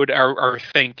erode our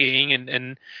thinking.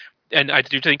 And I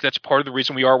do think that's part of the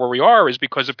reason we are where we are, is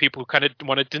because of people who kind of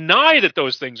want to deny that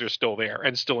those things are still there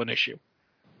and still an issue.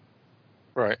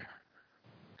 Right.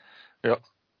 Yep.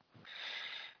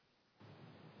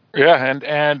 Yeah,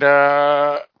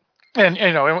 and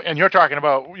you know, and you're talking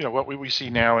about what we see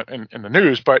now in the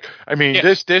news, but I mean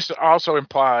this also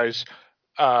implies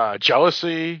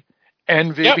jealousy,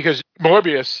 envy, because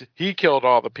Morbius, he killed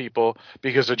all the people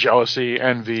because of jealousy,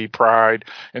 envy, pride,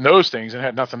 and those things, and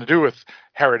had nothing to do with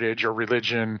heritage or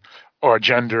religion or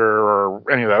gender or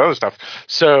any of that other stuff.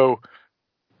 So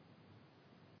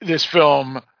this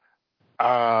film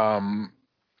was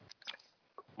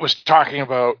talking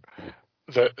about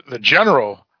the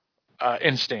general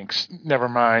instincts. Never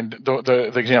mind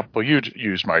the example you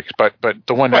used, Mike, but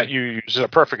the one that you use is a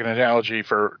perfect analogy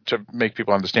to make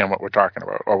people understand what we're talking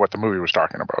about, or what the movie was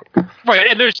talking about. Right,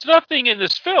 and there's nothing in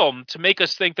this film to make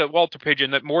us think that Walter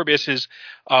Pidgeon, that Morbius is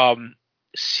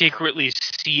secretly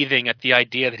seething at the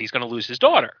idea that he's going to lose his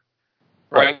daughter.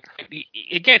 Right.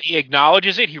 Again, he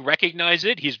acknowledges it. He recognizes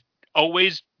it. He's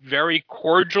always very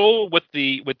cordial with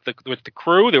the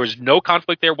crew. There was no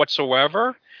conflict there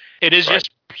whatsoever. It is just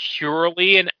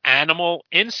purely an animal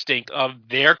instinct of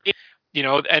their,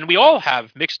 and we all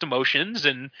have mixed emotions,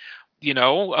 and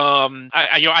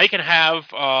I can have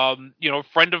a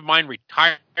friend of mine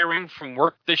retiring from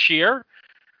work this year,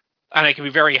 and I can be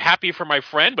very happy for my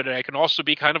friend, but I can also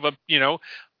be kind of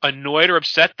annoyed or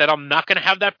upset that I'm not going to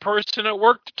have that person at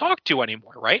work to talk to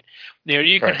anymore, right?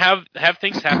 You can have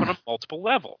things happen on multiple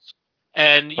levels.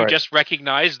 And you just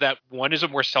recognize that one is a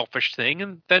more selfish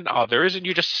thing than others, and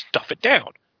you just stuff it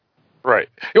down. Right.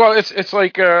 Well, it's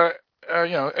like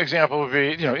example would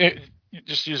be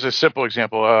just use a simple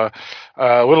example.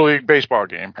 Little league baseball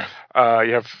game.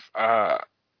 You have a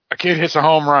kid hits a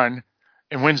home run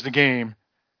and wins the game,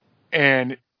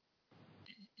 and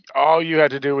all you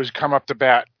had to do was come up to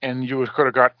bat, and you could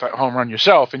have got that home run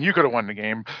yourself, and you could have won the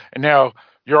game. And now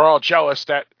you're all jealous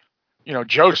that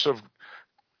Joseph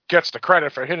gets the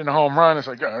credit for hitting a home run. It's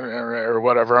like, or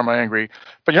whatever, I'm angry.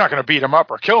 But you're not going to beat him up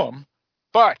or kill him.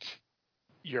 But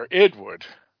your id would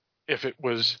if it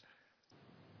was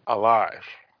alive.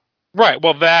 Right.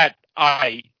 Well, that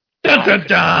I... Dun, dun,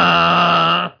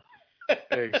 dun.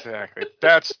 Exactly.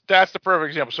 That's the perfect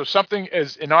example. So something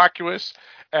as innocuous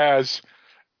as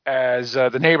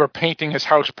the neighbor painting his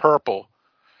house purple,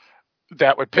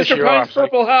 that would piss you off.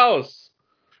 Purple house.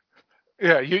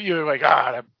 Yeah, you're like,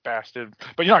 that bastard.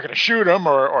 But you're not going to shoot him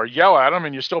or yell at him,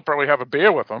 and you still probably have a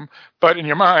beer with him. But in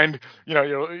your mind, you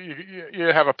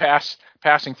have a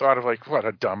passing thought of like, what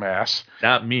a dumbass.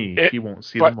 Not me. He won't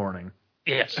see the morning.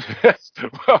 Yes.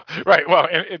 Well, right. Well,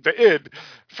 and the id,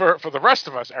 for the rest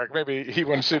of us, Eric, maybe he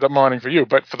wouldn't see the morning for you,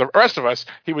 but for the rest of us,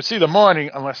 he would see the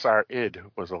morning unless our id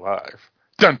was alive.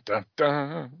 Dun, dun,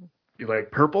 dun. You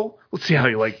like purple? Let's see how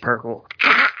you like purple.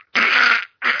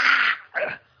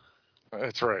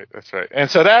 That's right.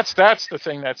 And so that's the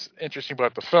thing that's interesting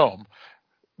about the film,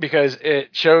 because it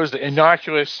shows the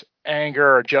innocuous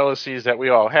anger or jealousies that we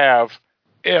all have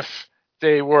if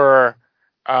they were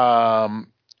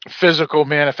physical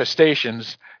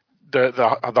manifestations, the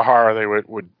horror they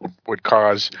would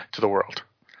cause to the world.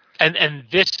 And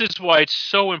this is why it's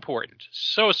so important,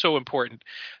 so important,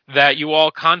 that you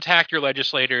all contact your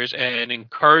legislators and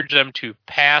encourage them to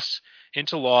pass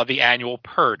into law the annual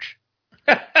purge.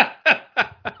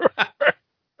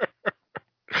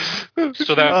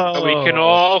 So that we can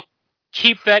all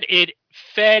keep that id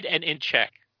fed and in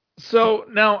check. So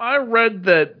now I read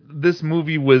that this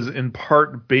movie was in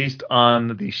part based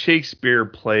on the Shakespeare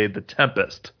play The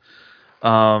Tempest.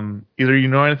 Either you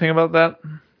know anything about that?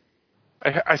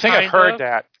 I think I've heard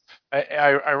that.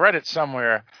 I read it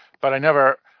somewhere, but I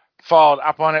never followed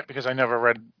up on it because I never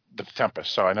read The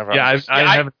Tempest, so I never. Yeah,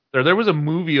 I haven't. There was a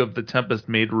movie of The Tempest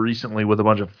made recently with a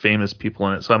bunch of famous people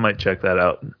in it, so I might check that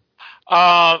out.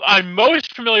 I'm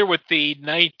most familiar with the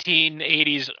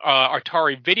 1980s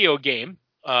Atari video game,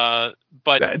 but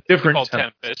different called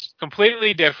Tempest,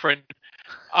 completely different.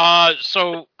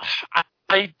 So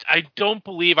I don't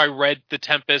believe I read The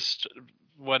Tempest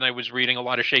when I was reading a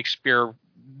lot of Shakespeare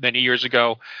many years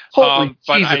ago. Holy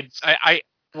but Jesus. I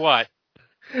what?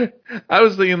 I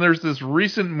was thinking there's this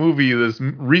recent movie, this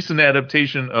recent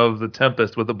adaptation of The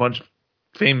Tempest with a bunch of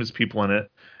famous people in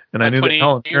it. And I knew that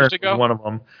Helen Mirren was one of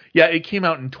them. Yeah, it came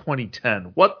out in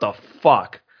 2010. What the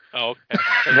fuck? Oh,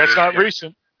 okay. That's not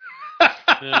recent.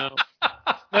 No,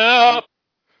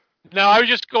 I was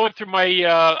just going through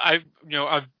my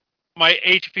my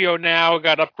HBO Now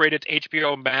got upgraded to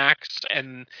HBO Max,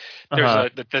 and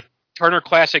there's the Turner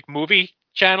Classic Movie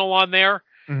channel on there,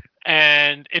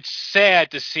 and it's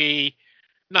sad to see.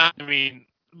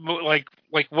 Like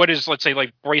what is, let's say,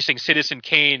 like Bracing Citizen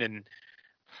Kane and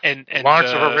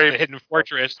the Hidden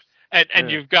Fortress,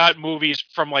 and you've got movies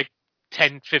from like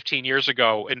 10, 15 years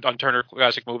ago on Turner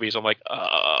Classic Movies. I'm like,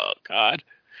 oh God.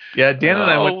 Yeah, Dan and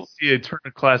I went to see a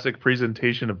Turner Classic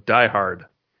presentation of Die Hard.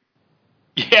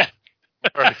 Yeah.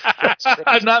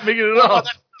 I'm not making it up.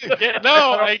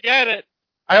 No, I get it.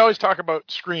 I always talk about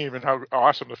Scream and how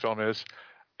awesome the film is,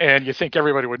 and you think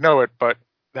everybody would know it, but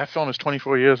that film is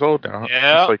 24 years old now.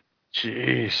 Yeah. It's like,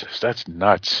 Jesus, that's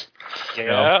nuts.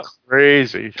 Yeah.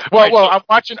 Crazy. Well,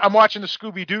 I'm watching the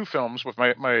Scooby Doo films with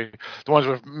the ones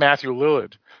with Matthew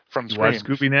Lillard from You Scream. watched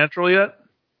Scooby Natural yet?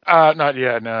 Not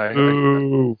yet. No.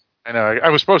 Ooh. I know. I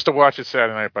was supposed to watch it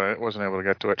Saturday night, but I wasn't able to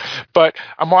get to it. But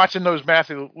I'm watching those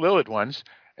Matthew Lillard ones,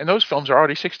 and those films are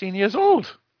already 16 years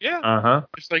old. Yeah. Uh-huh.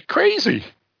 It's like crazy.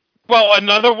 Well,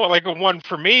 another one, like a one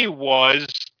for me was,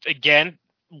 again,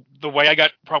 the way I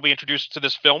got probably introduced to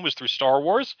this film was through Star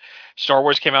Wars. Star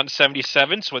Wars came out in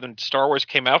 1977, so when Star Wars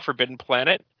came out, Forbidden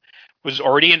Planet was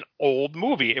already an old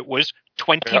movie. It was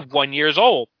 21 years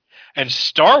old. And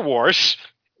Star Wars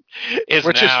is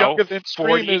Which now is younger than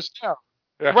Scream is now.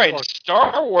 Yeah, right.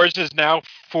 Star Wars is now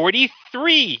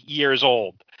 43 years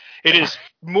old. It is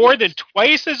more than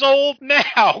twice as old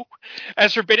now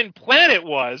as Forbidden Planet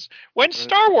was when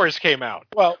Star Wars came out.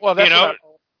 Well, that's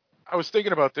I was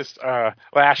thinking about this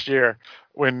last year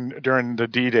during the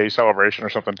D-Day celebration or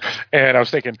something, and I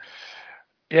was thinking,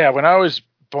 yeah, when I was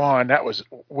born, that was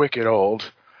wicked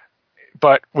old.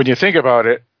 But when you think about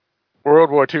it, World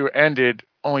War II ended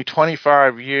only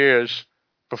 25 years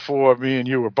before me and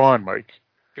you were born, Mike.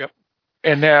 Yep.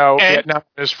 And now Vietnam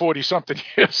is 40-something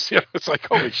years. It's like,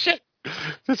 holy shit.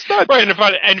 It's not right.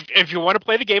 And if you want to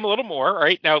play the game a little more,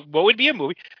 right now, what would be a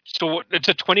movie? So it's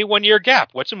a 21-year gap.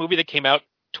 What's a movie that came out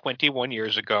 21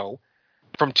 years ago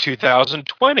from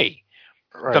 2020?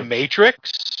 Right. The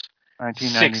Matrix,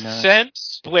 1999. Sixth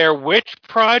Sense, Blair Witch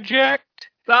Project.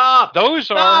 Stop. Those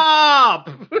are. Stop.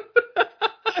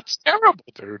 That's terrible,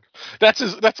 dude. That's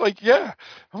like, yeah.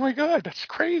 Oh my God, that's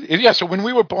crazy. Yeah. So when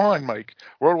we were born, Mike,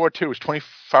 World War II was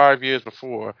 25 years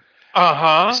before.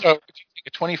 Uh-huh. So if you think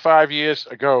of 25 years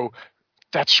ago,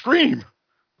 that's Scream.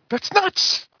 That's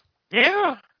nuts.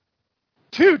 Yeah.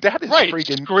 Dude, that is right.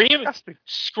 freaking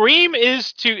Scream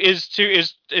is to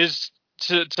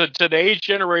today's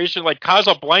generation like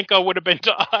Casablanca would have been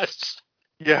to us.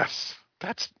 Yes.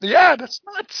 That's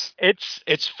nuts.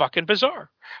 It's fucking bizarre.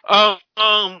 I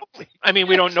mean,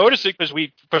 we don't notice it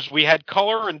because we had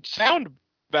color and sound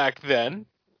back then,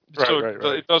 so right.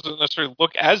 It doesn't necessarily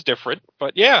look as different.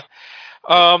 But yeah,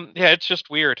 it's just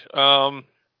weird.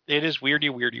 It is weird.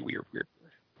 Very weird.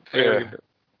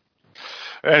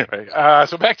 Anyway,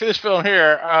 so back to this film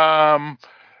here.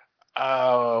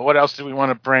 What else do we want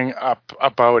to bring up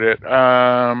about it?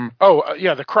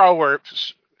 The Crow were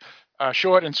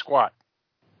short and squat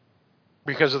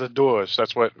because of the doors.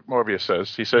 That's what Morbius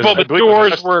says. He says, well, the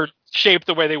doors were shaped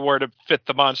the way they were to fit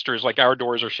the monsters, like our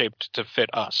doors are shaped to fit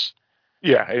us.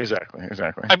 Yeah, exactly.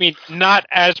 I mean, not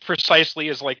as precisely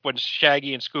as like when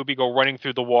Shaggy and Scooby go running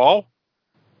through the wall.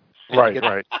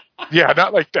 Right. Yeah,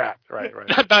 not like that. Right.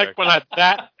 not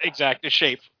that exact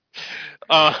shape.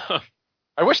 I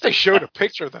wish they showed a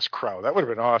picture of this Crow. That would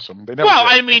have been awesome. They never well,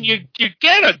 did. I mean, you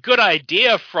get a good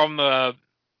idea from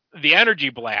the energy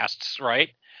blasts,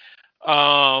 right?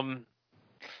 Yeah.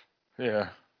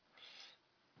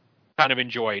 Kind of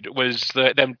enjoyed was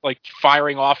them like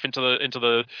firing off into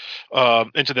the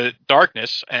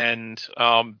darkness and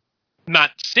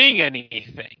not seeing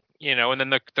anything, and then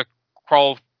the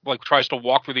Crow like tries to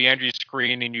walk through the energy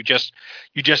screen, and you just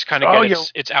kind of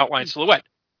get its outline silhouette.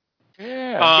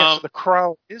 Yeah, so the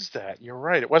Crow is that. You're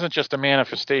right. It wasn't just a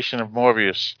manifestation of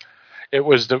Morbius. It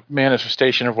was the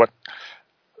manifestation of what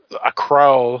a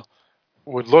Crow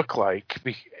would look like,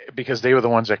 because they were the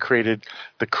ones that created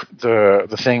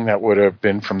the thing that would have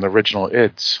been from the original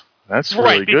IDs. That's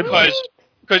really good.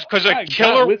 Because a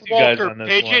killer Walker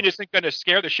pigeon isn't going to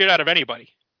scare the shit out of anybody.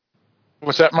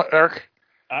 What's that, Eric?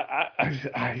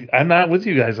 I'm not with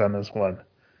you guys on this one.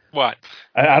 What?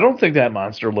 I don't think that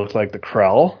monster looks like the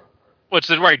Krell. What's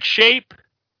the right shape?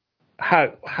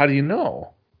 How do you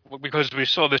know? Well, because we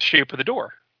saw the shape of the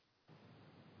door.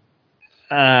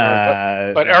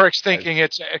 But Eric's thinking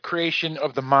it's a creation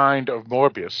of the mind of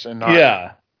Morbius, and not.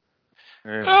 Yeah.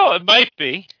 Well, it might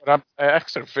be. But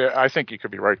I think you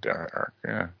could be right there, Eric.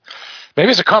 Yeah.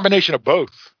 Maybe it's a combination of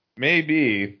both.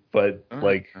 Maybe, but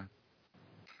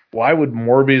why would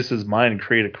Morbius's mind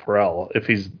create a Krell if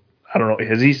he's? I don't know.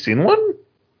 Has he seen one?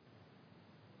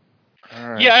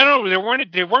 Right. Yeah, I don't know.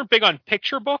 They weren't big on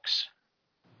picture books.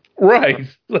 Right.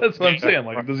 That's what I'm saying.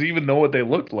 Like, does he even know what they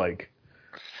looked like?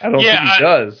 I don't think he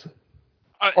does.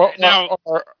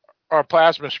 Or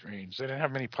plasma screens. They didn't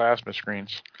have many plasma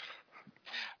screens.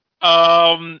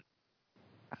 I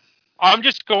I'm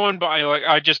just going by, like,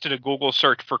 I just did a Google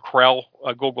search for Krell,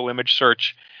 a Google image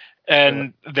search,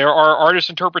 and there are artist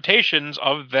interpretations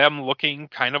of them looking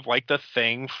kind of like the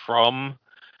thing from,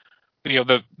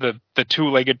 the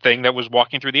two-legged thing that was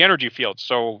walking through the energy field.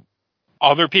 So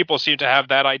other people seem to have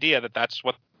that idea that that's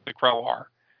what the Krell are.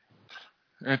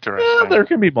 Interesting. There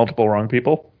can be multiple wrong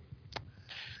people.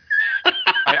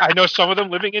 I know some of them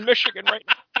living in Michigan right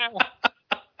now.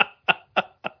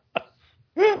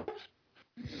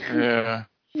 Yeah.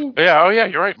 Yeah. Oh, yeah.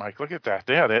 You're right, Mike. Look at that.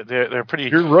 Yeah, they're pretty.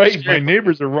 You're right. scary. My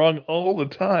neighbors are wrong all the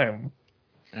time.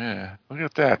 Yeah. Look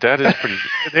at that. That is pretty.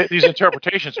 These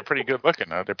interpretations are pretty good looking.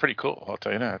 They're pretty cool. I'll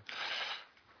tell you that.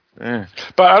 Yeah.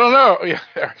 But I don't know.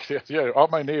 Yeah. All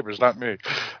my neighbors, not me.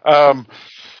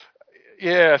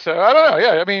 Yeah. So I don't know.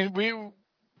 Yeah. I mean,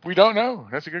 we don't know.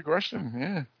 That's a good question.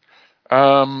 Yeah.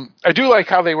 I do like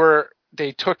how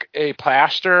they took a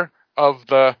plaster of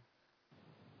the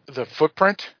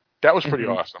footprint. That was pretty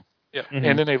awesome. Yeah. Mm-hmm.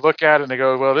 And then they look at it and they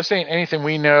go, well, this ain't anything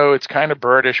we know. It's kind of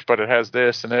birdish, but it has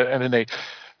this. And then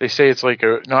they say it's like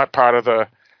not part of the...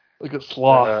 Like a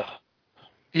sloth.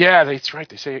 Yeah, that's right.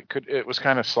 They say it was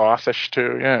kind of slothish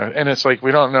too. Yeah. And it's like,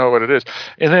 we don't know what it is.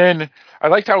 And then I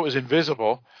liked how it was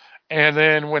invisible. And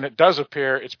then when it does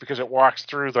appear, it's because it walks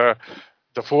through the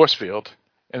force field.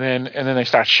 And then they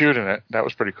start shooting it. That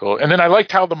was pretty cool. And then I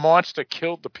liked how the monster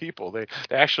killed the people. They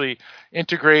actually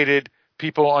integrated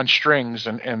people on strings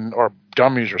and or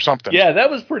dummies or something. Yeah, that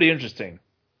was pretty interesting.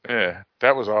 Yeah,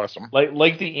 that was awesome.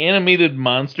 Like the animated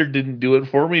monster didn't do it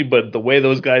for me, but the way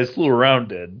those guys flew around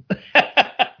did.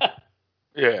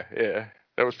 Yeah,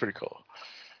 that was pretty cool.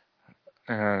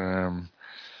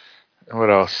 What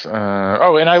else? And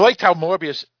I liked how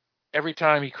Morbius, every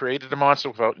time he created the monster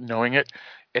without knowing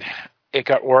it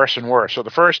got worse and worse. So the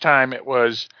first time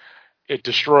it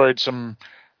destroyed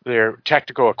their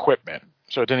technical equipment,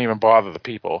 so it didn't even bother the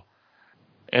people.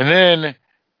 And then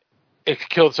it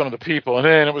killed some of the people, and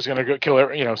then it was going to kill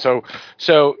everyone. So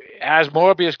as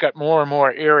Morbius got more and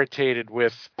more irritated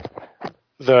with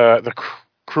the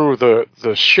crew of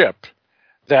the ship,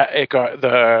 that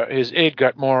his id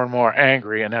got more and more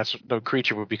angry, and that's the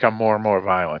creature would become more and more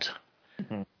violent.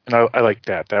 Mm-hmm. And I liked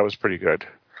that. That was pretty good.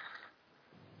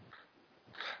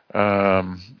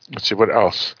 Let's see what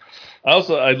else.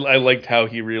 Also, I liked how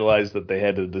he realized that they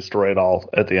had to destroy it all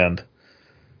at the end.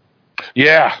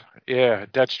 Yeah,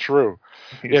 that's true.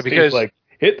 Because like,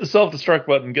 hit the self-destruct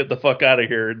button, get the fuck out of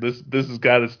here. This has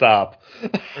got to stop.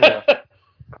 Yeah.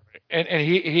 And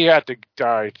he had to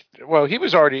die. Well, he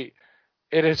was already.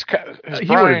 It is his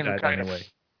brain died kind anyway.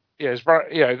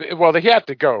 Well, he had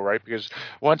to go, right, because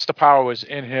once the power was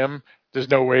in him, there's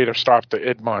no way to stop the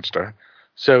id monster.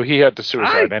 So he had to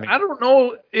suicide anyway. I don't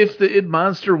know if the id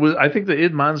monster was. I think the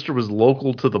id monster was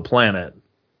local to the planet.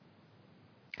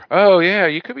 Oh yeah,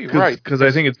 you could be right. Because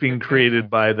I think it's being created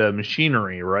by the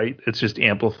machinery, right? It's just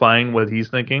amplifying what he's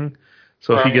thinking.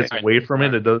 So if he gets away from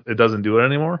it doesn't do it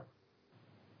anymore.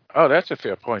 Oh, that's a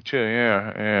fair point too.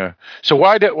 Yeah. So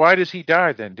why does he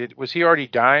die then? Was he already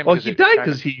dying? Well, he died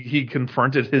because he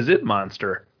confronted his id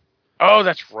monster. Oh,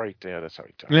 that's right. Yeah, that's how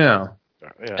he died. Yeah.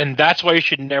 And that's why you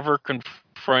should never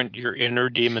confront your inner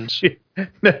demons.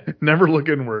 Never look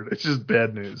inward. It's just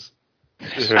bad news.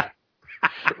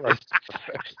 Right.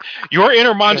 Your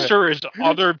inner monster is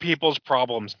other people's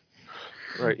problems.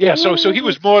 Right. Yeah. So he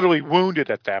was mortally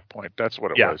wounded at that point. That's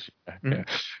what it was. Mm-hmm. Yeah.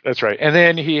 That's right. And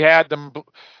then he had them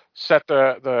set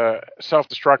the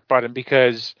self-destruct button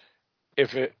because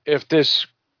if this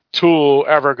tool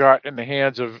ever got in the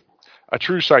hands of a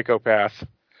true psychopath,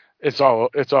 it's all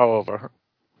over.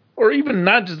 Or even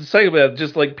not just a psychopath,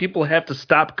 just like people have to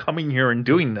stop coming here and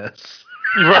doing this.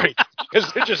 Right, because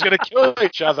they're just going to kill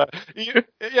each other.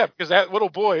 Yeah, because that little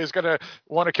boy is going to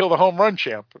want to kill the home run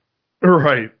champ.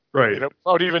 Right.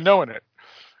 Without even knowing it.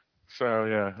 So,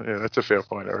 yeah, that's a fair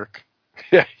point, Eric.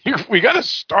 Yeah, we got to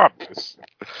stop this.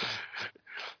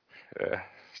 Yeah,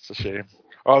 it's a shame.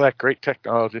 All that great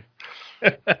technology.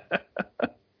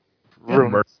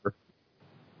 Murder.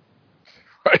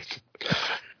 Right.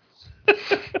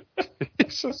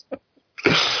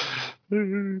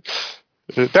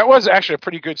 That was actually a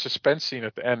pretty good suspense scene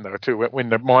at the end, though, too, when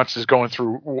the monster's going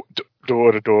through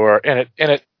door to door, and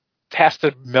it has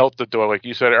to melt the door, like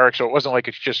you said, Eric. So it wasn't like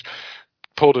it's just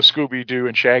pulled a Scooby-Doo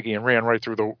and Shaggy and ran right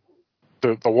through the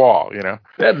wall, you know.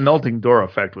 That melting door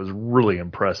effect was really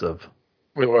impressive.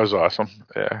 It was awesome,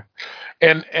 yeah.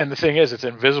 And the thing is, it's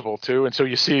invisible too, and so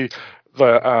you see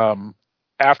the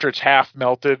after it's half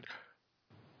melted,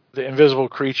 the invisible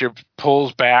creature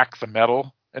pulls back the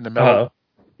metal, and the metal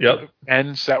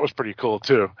ends. That was pretty cool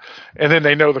too. And then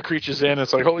they know the creature's in.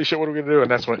 It's like, holy shit, what are we gonna do? And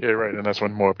that's when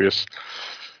Morbius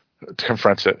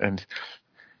confronts it, and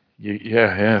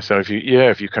So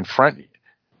if you confront,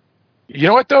 you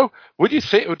know what though? Would you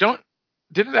say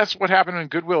didn't that's what happened in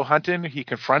Good Will Hunting? He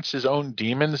confronts his own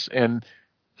demons and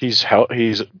he's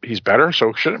better.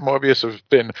 So shouldn't Morbius have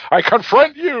been? I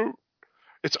confront you.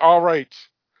 It's all right.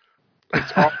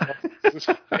 It's all.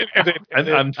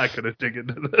 I'm not going to dig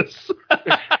into this.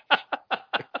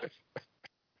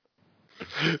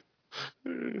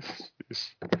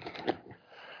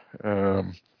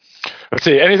 Let's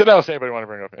see. Anything else anybody want to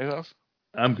bring up? Anything else?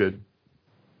 I'm good.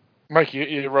 Mike,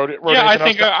 you wrote it. Yeah,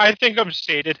 I think I'm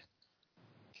stated.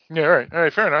 Yeah, all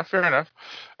right. Fair enough.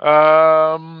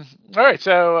 All right.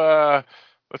 So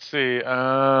let's see.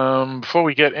 Before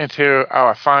we get into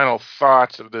our final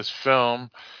thoughts of this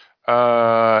film,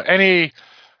 any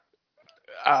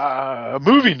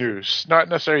movie news, not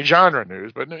necessarily genre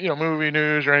news, but movie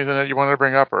news or anything that you wanted to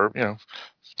bring up, or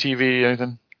TV,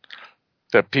 anything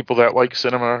that people that like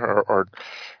cinema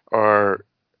or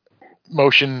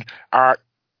motion art,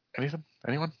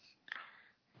 anyone?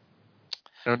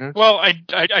 No news? Well,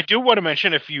 I do want to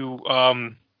mention if you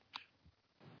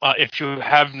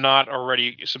have not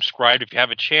already subscribed, if you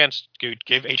have a chance,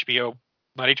 give HBO,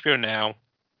 not HBO Now,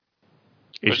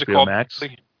 HBO Max.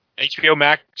 HBO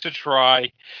Max a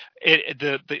try.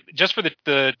 Just for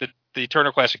the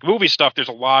Turner Classic Movie stuff, there's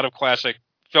a lot of classic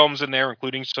films in there,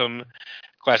 including some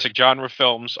classic genre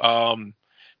films. I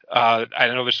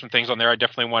know there's some things on there I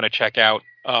definitely want to check out.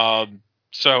 And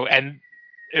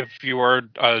if you are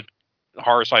a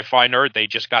horror sci-fi nerd, they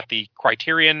just got the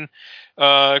Criterion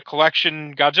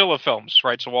collection Godzilla films,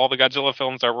 right? So all the Godzilla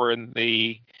films that were in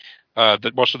the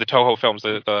most of the Toho films,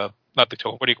 not the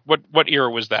Toho. What era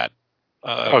was that?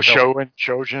 Shojin.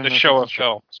 The Showa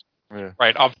films. Yeah.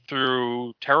 Right, up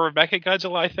through Terror of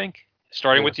Mechagodzilla, I think,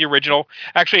 starting with the original.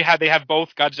 Actually, they have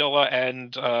both Godzilla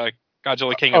and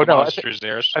Godzilla King of the Monsters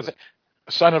there. So.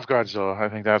 Son of Godzilla, I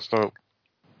think that's the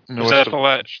newest. Is that the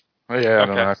last? Yeah, okay. I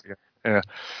don't know.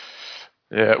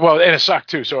 Yeah. Well, and it sucked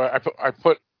too. So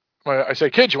I say,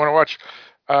 kids, you want to watch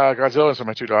Godzilla? So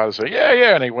my two daughters say,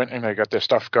 yeah. And they went and they got their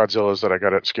stuffed Godzillas that I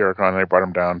got at Scaricon, and they brought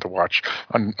them down to watch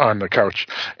on the couch.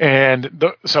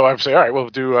 And so I would say, all right, we'll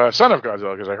do Son of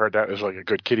Godzilla, because I heard that is like a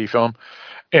good kiddie film,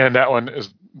 and that one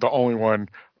is the only one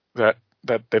that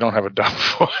they don't have a dub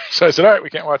for. So I said, all right, we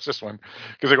can't watch this one,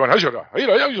 because they're going, and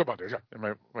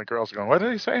my girls are going, what are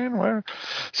they saying? What?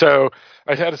 So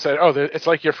I had to say, it's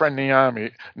like your friend Naomi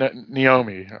at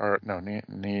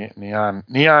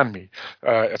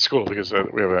school, because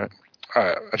we have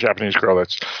a Japanese girl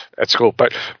that's at school.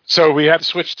 But so we had to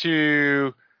switch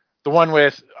to the one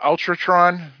with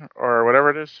Ultratron, or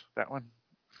whatever it is. That one,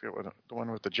 I forget what the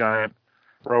one with the giant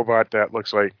robot that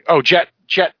looks like Jet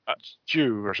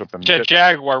Jew or something. Jet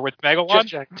Jaguar with Megalon.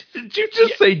 Did you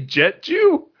just say Jet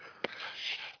Jew?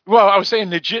 Well, I was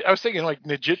saying I was thinking like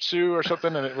Nijitsu or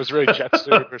something, and it was really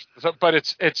Jetsu. But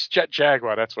it's Jet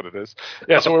Jaguar. That's what it is.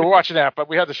 Yeah. So we were watching that, but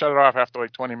we had to shut it off after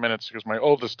like 20 minutes because my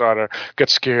oldest daughter got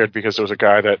scared because there was a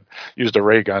guy that used a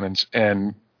ray gun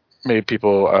and made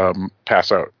people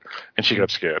pass out, and she got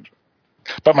scared.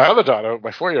 But my other daughter,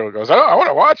 my 4-year-old, goes, I want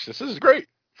to watch this. This is great.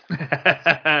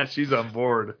 She's on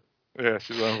board. Yeah,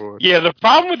 she's on board. Yeah, the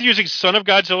problem with using Son of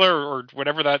Godzilla or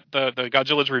whatever that the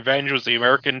Godzilla's Revenge was the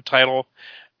American title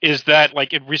is that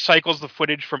like it recycles the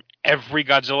footage from every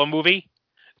Godzilla movie.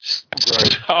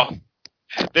 Right. So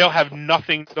they'll have no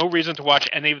reason to watch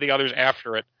any of the others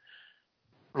after it.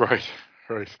 Right.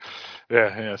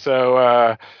 Yeah.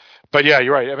 So, but yeah,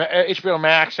 you're right. I mean, HBO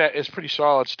Max is pretty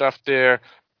solid stuff there.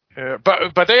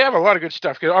 But they have a lot of good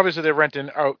stuff, because obviously they're renting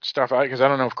out stuff, because I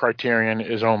don't know if Criterion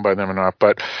is owned by them or not,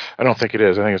 but I don't think it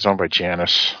is. I think it's owned by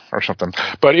Janus or something.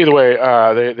 But either way,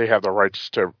 they have the rights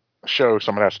to show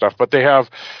some of that stuff. But they have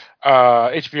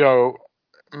HBO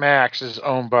Max is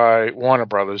owned by Warner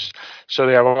Brothers, so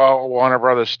they have all Warner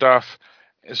Brothers stuff.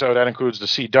 So that includes the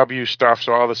CW stuff.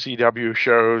 So all the CW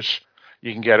shows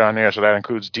you can get on there. So that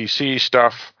includes DC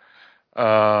stuff.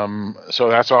 So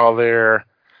that's all there.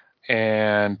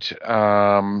 And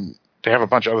they have a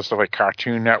bunch of other stuff like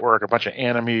Cartoon Network, a bunch of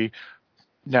anime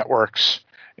networks,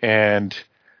 and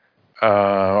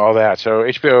all that. So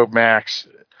HBO Max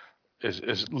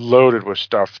is loaded with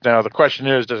stuff. Now the question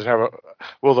is,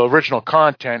 will the original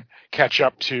content catch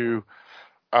up to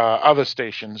other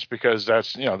stations? Because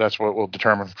that's what will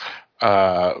determine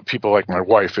people like my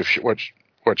wife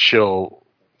what she'll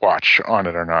watch on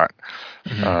it or not.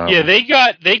 Yeah, they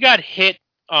got hit.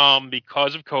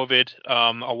 Because of COVID,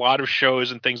 a lot of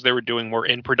shows and things they were doing were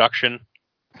in production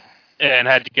and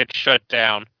had to get shut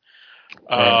down.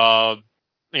 No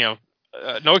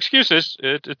excuses.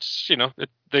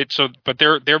 But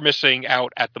they're missing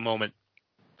out at the moment.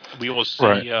 We will see.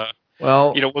 Right.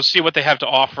 Well, we'll see what they have to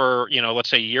offer. Let's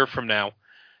say a year from now.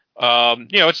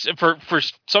 It's for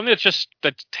something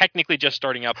that's technically just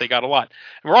starting out. They got a lot,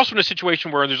 and we're also in a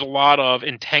situation where there's a lot of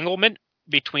entanglement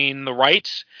between the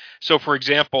rights. So, for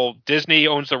example, Disney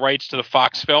owns the rights to the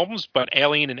Fox films, but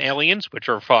Alien and Aliens, which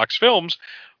are Fox films,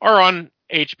 are on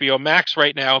HBO Max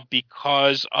right now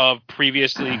because of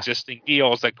previously existing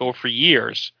deals that go for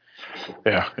years.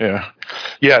 Yeah.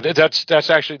 That's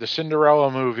actually the Cinderella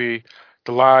movie,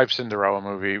 the live Cinderella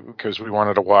movie, because we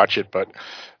wanted to watch it, but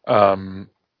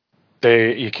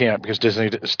you can't because Disney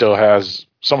still has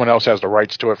someone else has the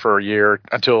rights to it for a year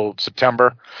until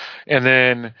September, and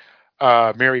then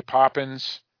Mary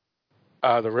Poppins,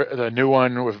 the new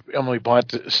one with Emily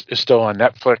Blunt is still on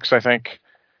Netflix, I think.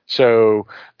 So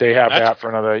they have that for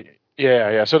another.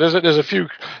 Yeah. So there's a few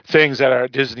things that are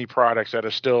Disney products that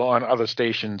are still on other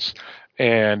stations,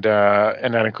 and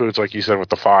that includes, like you said, with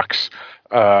the Fox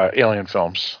Alien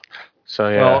films. So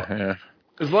yeah.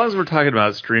 As long as we're talking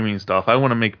about streaming stuff, I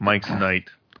want to make Mike's night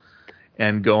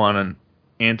and go on an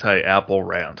anti-Apple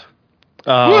rant.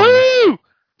 Woohoo!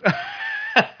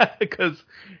 Because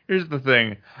here's the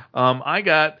thing, I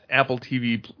got the Apple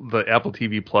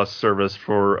TV Plus service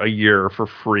for a year for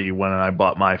free when I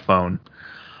bought my phone.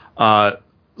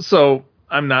 So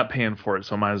I'm not paying for it,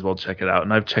 so I might as well check it out.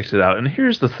 And I've checked it out. And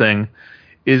here's the thing,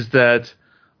 is that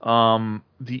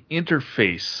the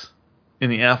interface in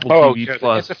the Apple TV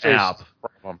Plus app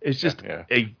is just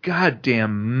a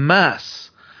goddamn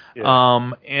mess.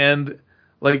 Yeah. And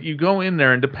like you go in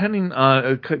there, and depending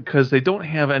on because they don't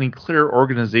have any clear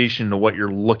organization to what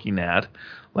you're looking at.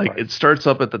 Like it starts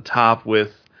up at the top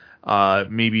with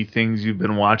maybe things you've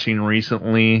been watching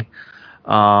recently,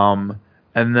 and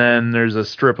then there's a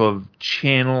strip of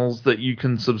channels that you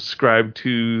can subscribe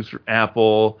to through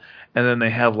Apple, and then they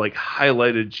have like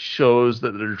highlighted shows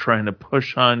that they're trying to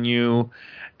push on you,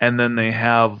 and then they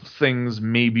have things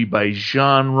maybe by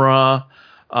genre,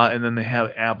 and then they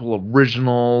have Apple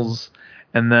Originals.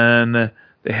 And then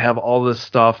they have all this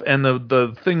stuff. And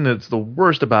the thing that's the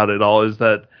worst about it all is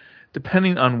that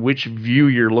depending on which view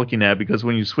you're looking at, because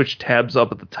when you switch tabs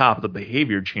up at the top, the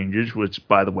behavior changes, which,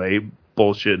 by the way,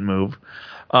 bullshit move.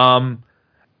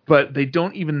 But they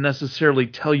don't even necessarily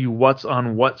tell you what's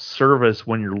on what service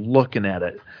when you're looking at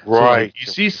it. Right. So, like, you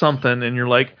see something and you're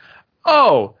like,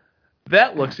 oh,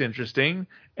 that looks interesting.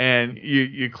 And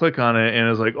you click on it and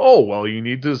it's like, oh, well, you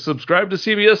need to subscribe to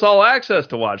CBS All Access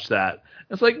to watch that.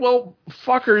 It's like, well,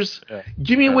 fuckers,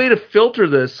 give me a way to filter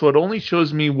this so it only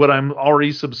shows me what I'm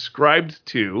already subscribed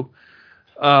to.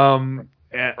 And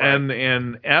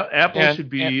Apple should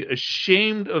be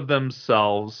ashamed of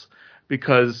themselves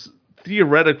because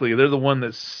theoretically they're the one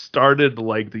that started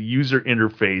like the user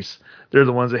interface. They're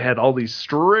the ones that had all these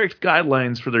strict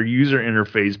guidelines for their user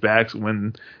interface back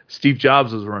when Steve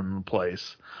Jobs was running the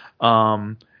place.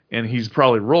 And he's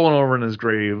probably rolling over in his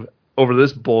grave over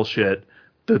this bullshit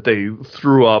that they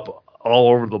threw up all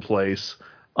over the place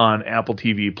on Apple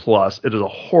TV Plus. It is a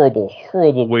horrible,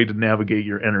 horrible way to navigate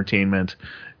your entertainment,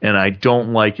 and I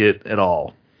don't like it at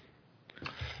all.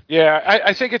 Yeah,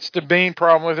 I think it's the main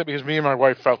problem with it because me and my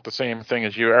wife felt the same thing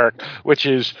as you, Eric, which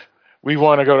is we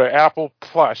want to go to Apple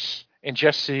Plus and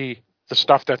just see the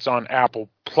stuff that's on Apple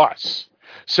Plus.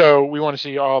 So we want to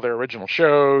see all their original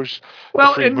shows,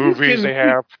 the free movies they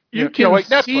have. You can like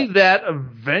see that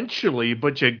eventually,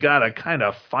 but you gotta kind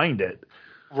of find it.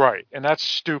 Right, and that's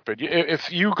stupid.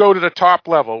 If you go to the top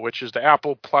level, which is the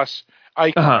Apple Plus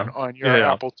icon on your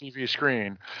Apple TV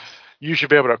screen, you should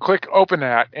be able to open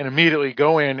that, and immediately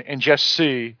go in and just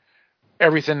see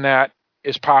everything that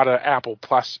is part of Apple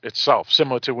Plus itself,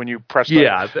 similar to when you press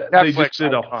Netflix. They just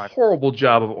did a horrible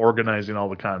job of organizing all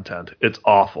the content. It's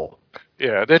awful.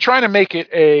 Yeah, they're trying to make it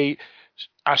a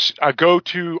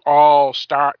go-to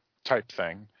all-start type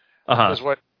thing. Is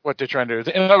what they're trying to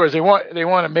do. In other words, they want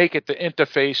to make it the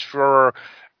interface for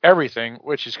everything,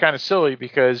 which is kind of silly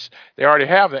because they already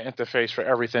have the interface for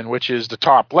everything, which is the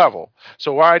top level.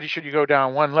 So why should you go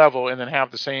down one level and then have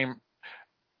the same,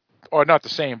 or not the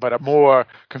same, but a more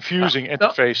confusing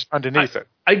interface underneath it?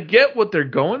 I get what they're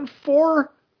going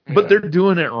for, but they're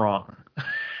doing it wrong.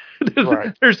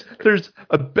 Right. There's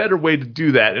a better way to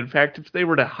do that. In fact, if they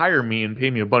were to hire me and pay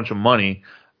me a bunch of money,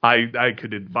 I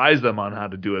could advise them on how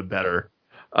to do it better.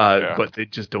 But they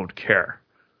just don't care.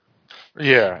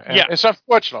 Yeah, it's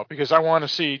unfortunate because I want to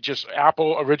see just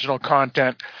Apple original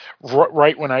content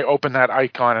right when I open that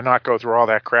icon and not go through all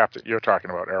that crap that you're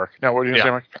talking about, Eric. Now, what are you going to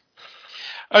say, Mike?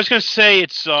 I was going to say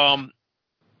it's I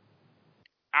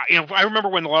remember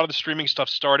when a lot of the streaming stuff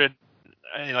started,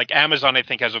 like Amazon, I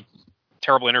think has a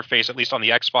terrible interface, at least on the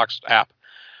Xbox app.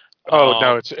 Oh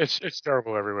no, it's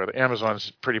terrible everywhere. The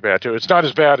Amazon's pretty bad too. It's not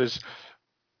as bad as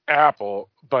Apple,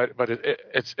 but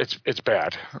it's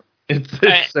bad.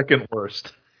 It's second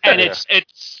worst. And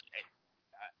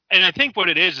and I think what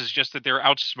it is just that they're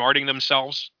outsmarting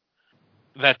themselves.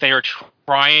 That they are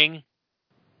trying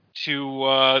to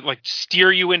like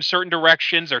steer you in certain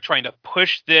directions. They're trying to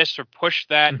push this or push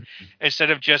that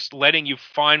instead of just letting you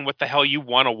find what the hell you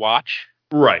want to watch.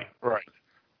 Right.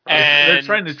 And they're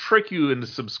trying to trick you into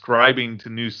subscribing to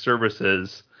new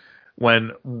services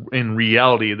when in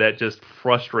reality that just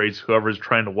frustrates whoever's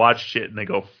trying to watch shit and they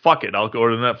go, fuck it, I'll go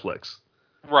to Netflix.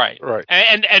 Right.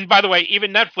 And by the way,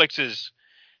 even Netflix's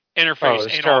interface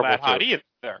ain't all that hot either.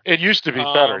 It used to be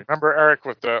better. Remember, Eric,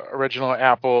 with the original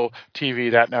Apple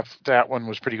TV, that one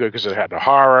was pretty good because it had the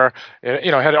horror.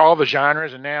 It had all the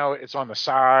genres, and now it's on the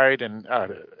side, and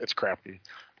it's crappy.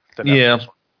 Yeah.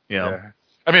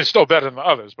 I mean, it's still better than the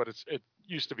others, but it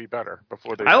used to be better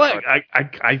before they.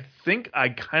 I think I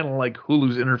kind of like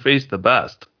Hulu's interface the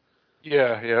best.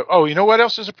 Yeah. Oh, you know what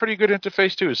else is a pretty good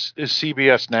interface too? Is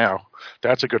CBS Now.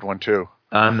 That's a good one too.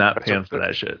 I'm not paying for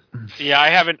that shit. Yeah, I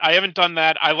haven't done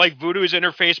that. I like Vudu's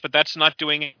interface, but that's not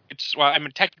doing it.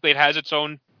 Technically it has its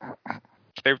own.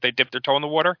 They dip their toe in the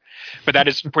water, but that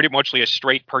is pretty muchly a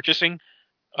straight purchasing.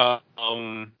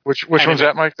 Which one's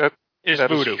that, Mike? That is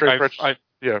Vudu.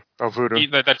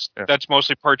 Vudu. That's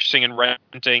mostly purchasing and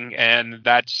renting, and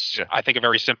that's I think a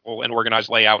very simple and organized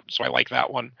layout. So I like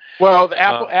that one. Well, the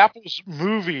Apple's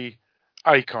movie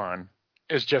icon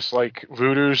is just like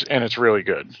Vudu's, and it's really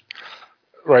good.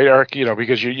 Right, Eric?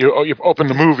 Because you open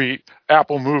the movie,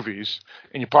 Apple Movies,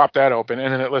 and you pop that open,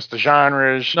 and then it lists the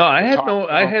genres. No, I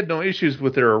had no issues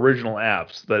with their original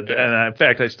apps, and in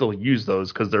fact, I still use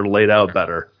those because they're laid out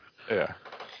better. Yeah,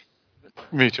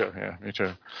 me too. Yeah, me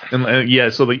too.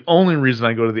 And so the only reason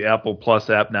I go to the Apple Plus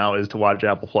app now is to watch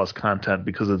Apple Plus content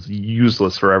because it's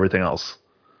useless for everything else.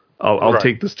 I'll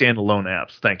take the standalone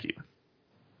apps. Thank you.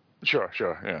 Sure,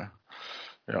 yeah.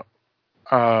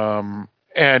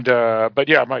 But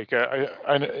yeah, Mike,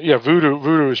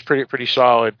 Vudu is pretty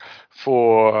solid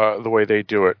for the way they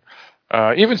do it.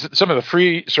 Even some of the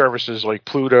free services like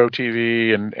Pluto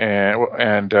TV and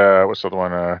what's the other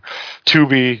one,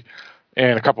 Tubi,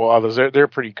 and a couple others, they're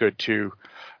pretty good too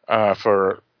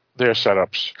for their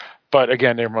setups. But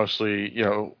again, they're mostly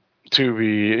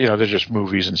Tubi, they're just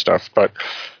movies and stuff. But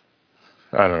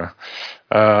I don't know.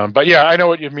 But yeah, I know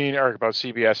what you mean, Eric, about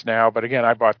CBS Now. But again,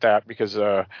 I bought that because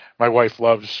my wife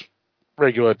loves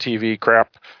regular TV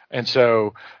crap, and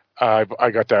so I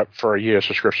got that for a year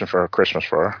subscription for Christmas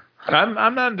for her.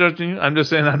 I'm not judging you. I'm just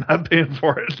saying I'm not paying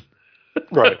for it.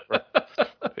 Right.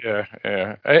 Yeah.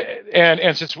 And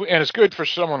it's good for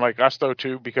someone like us though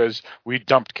too, because we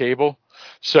dumped cable.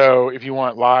 So if you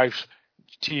want live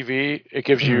TV, it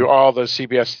gives you all the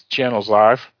CBS channels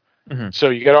live. Mm-hmm. So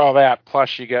you get all that,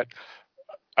 plus you get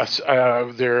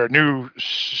their new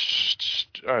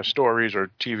stories or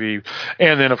TV,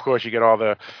 and then of course you get all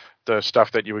the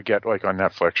stuff that you would get like on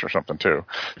Netflix or something too.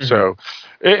 Mm-hmm. So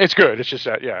it's good. It's just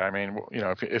that I mean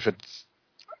if it's,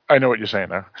 I know what you're saying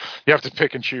now. You have to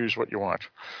pick and choose what you want.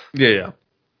 Yeah.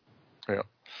 So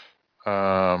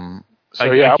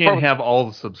I can't have all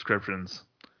the subscriptions.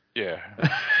 Yeah.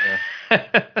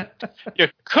 You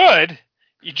could.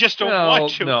 You just don't want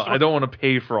to. No, I don't want to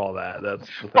pay for all that. That's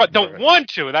the thing. But don't want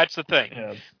to. That's the thing.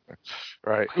 Yeah.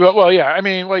 Right. Well, yeah. I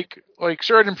mean, like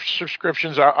certain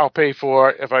subscriptions, I'll pay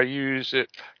for if I use it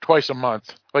twice a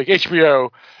month. Like HBO,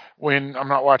 when I'm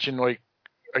not watching like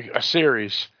a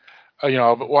series,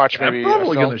 I'll watch maybe. I'm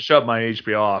probably going to shut my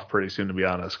HBO off pretty soon, to be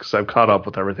honest, because I've caught up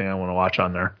with everything I want to watch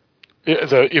on there.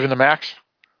 Even the Max.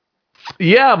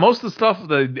 Yeah, most of the stuff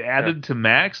they added to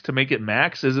Max to make it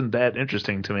Max isn't that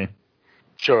interesting to me.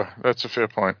 Sure, that's a fair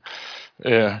point.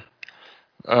 Yeah.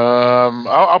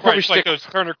 I'll probably stick like those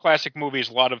Turner Classic Movies.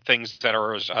 A lot of things that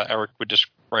are, as Eric would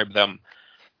describe them,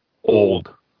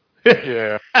 old.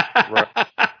 Yeah.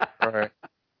 Right.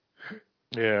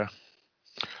 Yeah.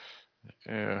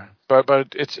 Yeah.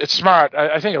 But it's smart.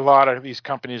 I think a lot of these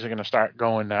companies are going to start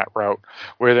going that route,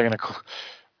 where they're going to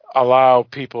allow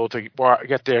people to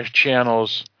get their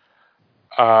channels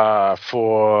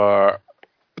through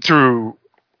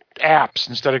apps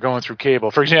instead of going through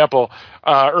cable. For example,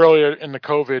 earlier in the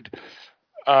COVID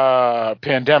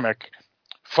pandemic,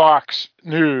 Fox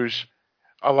News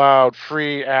allowed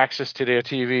free access to their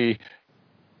TV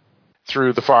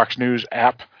through the Fox News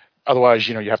app. Otherwise,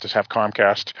 you have to have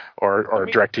Comcast or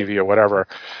DirecTV or whatever.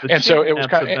 And so it was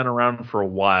kind of been around for a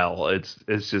while. It's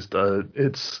just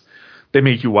they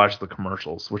make you watch the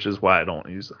commercials, which is why I don't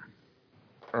use them.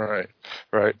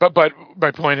 Right. But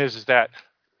my point is that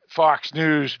Fox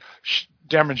News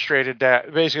demonstrated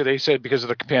that basically they said because of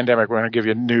the pandemic we're going to give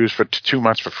you news for 2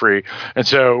 months for free, and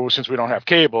so since we don't have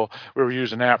cable, we were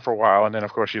using that for a while, and then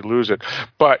of course you lose it.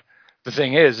 But the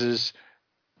thing is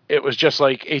it was just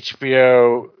like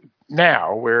HBO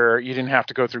now, where you didn't have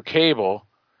to go through cable,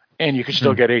 and you could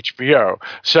still get HBO.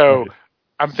 So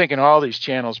I'm thinking all these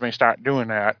channels may start doing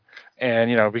that,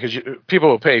 and because people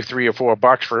will pay $3 or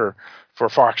 $4 for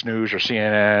Fox News or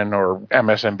CNN or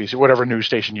MSNBC, whatever news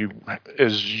station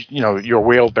is your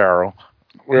wheelbarrow.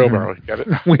 Wheelbarrow, you get it?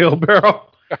 Wheelbarrow.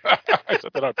 I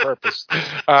said that on purpose.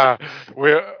 But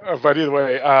either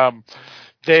way,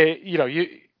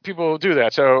 people will do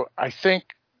that. So I think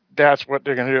that's what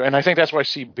they're going to do, and I think that's why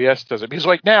CBS does it, because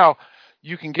like now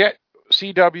you can get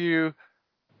CW,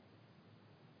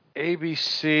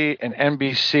 ABC, and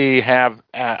NBC have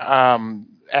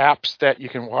apps that you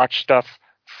can watch stuff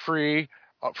free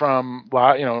from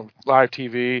live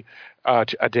TV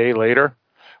a day later,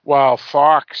 while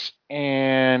Fox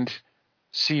and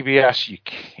CBS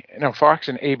Fox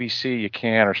and ABC you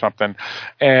can or something,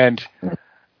 and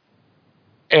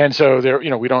so there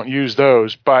we don't use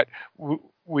those, but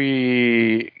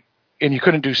and you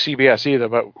couldn't do CBS either,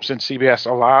 but since CBS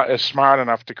is smart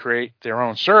enough to create their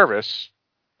own service,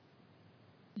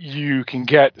 you can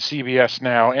get CBS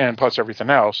now and plus everything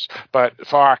else. But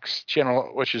Fox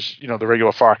channel, which is the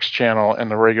regular Fox channel,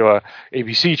 and the regular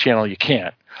ABC channel, you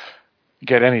can't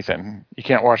get anything. You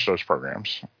can't watch those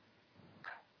programs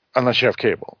unless you have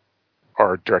cable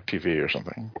or DirecTV or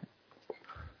something.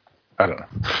 I don't know.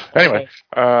 Anyway,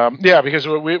 because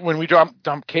when we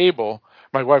dump cable,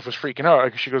 my wife was freaking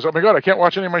out. She goes, "Oh my God, I can't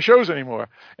watch any of my shows anymore."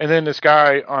 And then this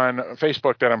guy on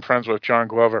Facebook that I'm friends with, John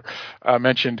Glover,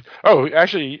 mentioned,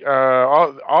 actually,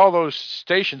 all those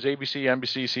stations, ABC,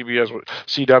 NBC, CBS,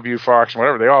 CW, Fox, and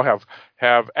whatever, they all have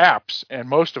apps, and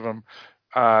most of them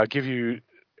give you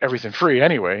everything free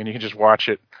anyway, and you can just watch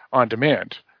it on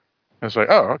demand. And it's like,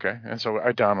 oh, okay. And so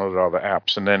I downloaded all the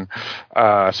apps, and then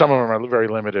some of them are very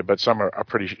limited, but some are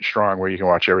pretty strong where you can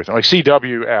watch everything. Like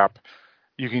CW app,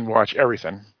 you can watch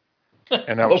everything.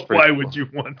 And that was why cool. Would you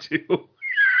want to?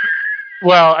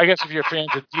 Well, I guess if you're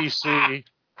fans of DC,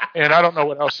 and I don't know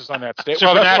what else is on that stage.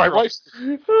 Well, that's what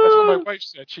my wife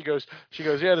said. She goes,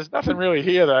 yeah, there's nothing really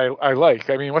here that I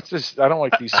like. I mean, what's this? I don't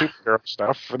like these superhero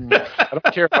stuff, and I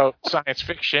don't care about science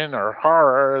fiction or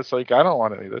horror. It's like, I don't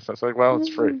want any of this. I was like, well, it's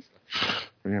free.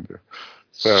 What are you gonna do?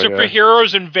 So,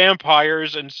 superheroes and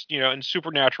vampires and and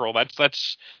supernatural.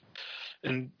 That's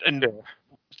and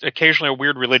occasionally a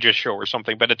weird religious show or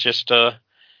something, but it's just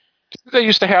they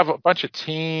used to have a bunch of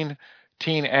teen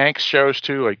angst shows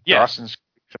too, like Dawson's,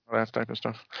 all that type of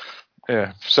stuff.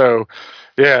 So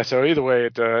either way,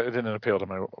 it didn't appeal to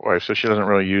my wife, so she doesn't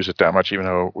really use it that much, even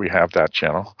though we have that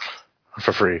channel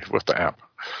for free with the app.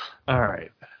 All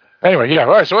right. Anyway, all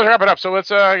right, so let's wrap it up. So let's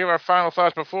give our final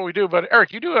thoughts before we do. But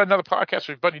Eric, you do another podcast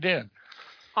with Buddy Dan.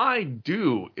 I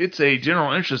do. It's a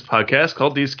general interest podcast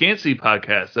called the Ascancity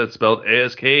Podcast. That's spelled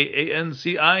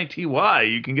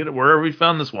ASKANCITY. You can get it wherever we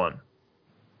found this one.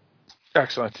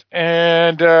 Excellent.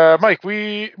 And Mike,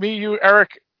 me, you,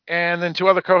 Eric, and then 2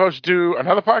 other co-hosts do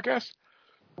another podcast?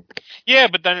 Yeah,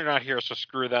 but then they're not here, so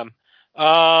screw them.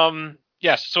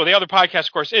 Yes, so the other podcast,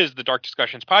 of course, is the Dark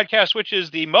Discussions Podcast, which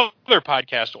is the mother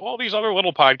podcast to all these other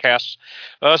little podcasts,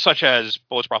 such as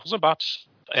Bullets, Brothels, and Bots,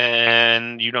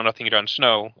 and You Know Nothing, You Don't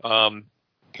Snow,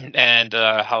 and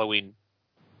Halloween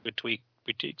Boutique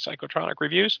Psychotronic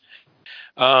Reviews.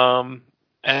 And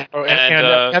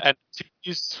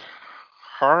Anthony's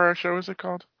Horror Show, is it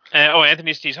called?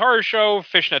 Anthony's T's Horror Show,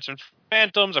 Fishnets and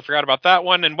Phantoms. I forgot about that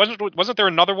one. And wasn't there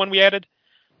another one we added?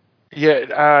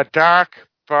 Yeah, Dark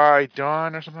by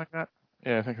Dawn or something like that.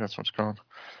 Yeah, I think that's what it's called.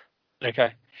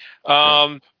 Okay.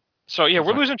 So yeah,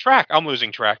 we're losing track. I'm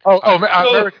losing track. Phil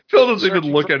doesn't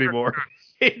even look anymore.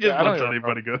 He just lets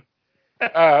anybody go.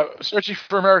 Searching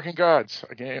for American Gods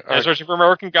again. Searching for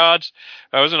American Gods.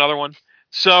 That was another one.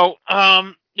 So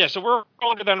so we're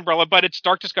all under that umbrella, but it's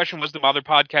Dark Discussion was the mother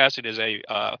podcast. It is a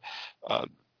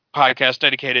podcast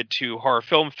dedicated to horror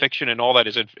film, fiction, and all that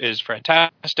is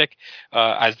fantastic,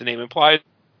 as the name implies.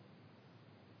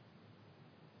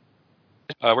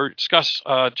 We discuss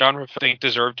genre I think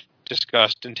deserved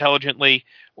discussed intelligently,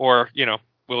 or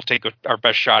we'll take our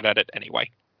best shot at it anyway.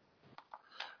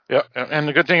 Yeah, and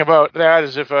the good thing about that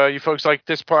is if you folks like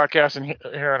this podcast and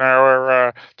hearing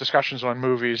our discussions on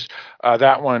movies,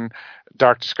 that one,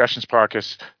 Dark Discussions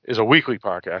Podcast, is a weekly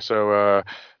podcast. So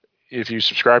if you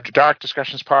subscribe to Dark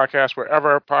Discussions Podcast,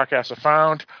 wherever podcasts are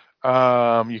found,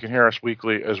 you can hear us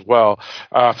weekly as well.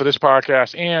 For this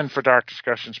podcast and for Dark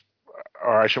Discussions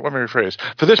let me rephrase.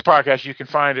 For this podcast, you can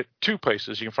find it two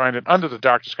places. You can find it under the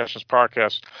Dark Discussions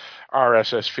Podcast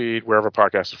RSS feed, wherever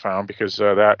podcasts are found, because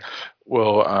that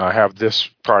will have this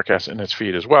podcast in its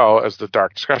feed as well as the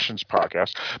Dark Discussions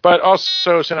Podcast. But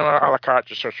also Cinema a la carte,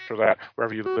 just search for that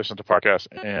wherever you listen to podcasts,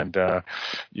 and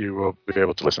you will be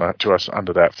able to listen to us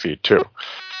under that feed too.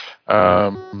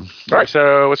 All right,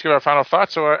 so let's give our final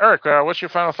thoughts. So, Eric, what's your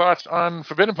final thoughts on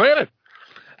Forbidden Planet?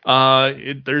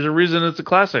 There's a reason it's a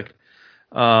classic.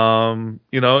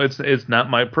 It's not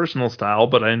my personal style,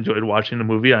 but I enjoyed watching the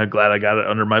movie. I'm glad I got it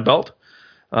under my belt.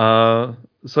 So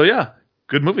yeah,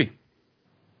 good movie.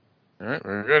 All right,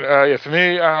 very good. For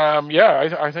me,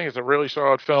 I think it's a really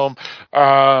solid film.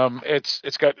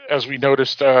 It's got, as we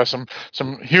noticed, some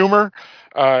humor.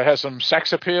 It has some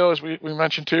sex appeal, as we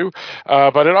mentioned too,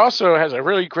 but it also has a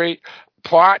really great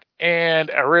plot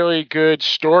and a really good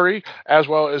story, as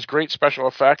well as great special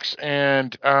effects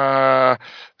and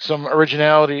some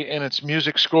originality in its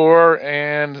music score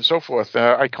and so forth.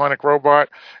 Iconic robot,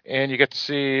 and you get to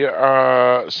see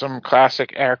some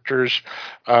classic actors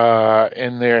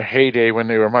in their heyday when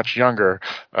they were much younger,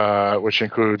 which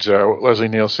includes Leslie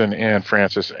Nielsen and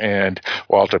Francis and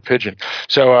Walter Pidgeon.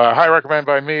 So high recommend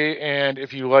by me, and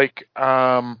if you like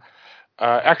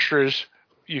extras,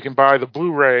 you can buy the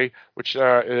Blu-ray, which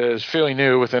is fairly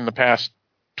new within the past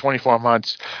 24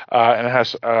 months, and it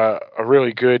has a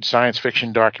really good science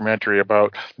fiction documentary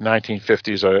about the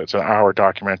 1950s. It's an hour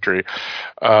documentary,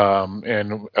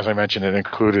 and as I mentioned, it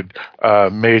included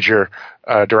major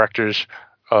directors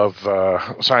of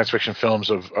science fiction films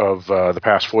of the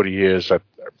past 40 years that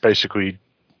basically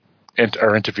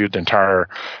are interviewed the entire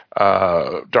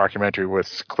documentary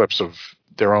with clips of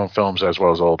their own films as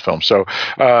well as old films. So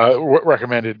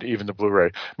recommended, even the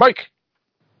Blu-ray. Mike?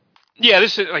 Yeah,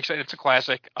 this is, like I said, it's a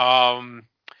classic. I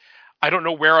don't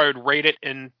know where I would rate it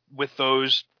in with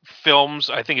those films.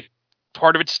 I think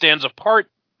part of it stands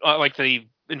apart, like the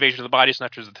Invasion of the Body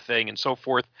Snatchers of the Thing and so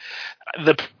forth.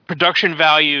 The production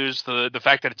values, the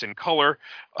fact that it's in color,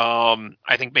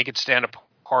 I think make it stand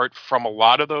apart from a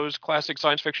lot of those classic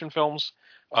science fiction films.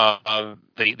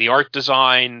 The art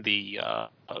design,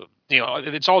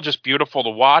 it's all just beautiful to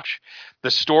watch.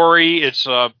 The story, it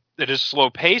is slow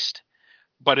paced,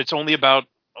 but it's only about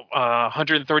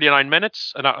 139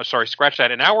 minutes. Scratch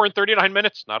that. An hour and 39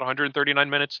 minutes, not 139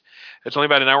 minutes. It's only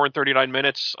about an hour and 39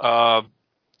 minutes.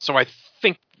 So I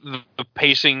think the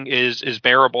pacing is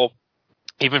bearable,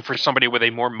 even for somebody with a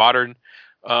more modern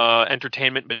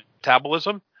entertainment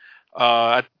metabolism.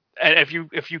 And if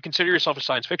you consider yourself a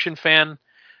science fiction fan,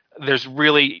 there's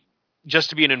really, just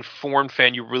to be an informed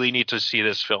fan, you really need to see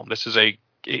this film. This is a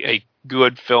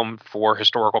good film for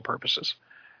historical purposes.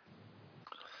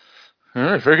 All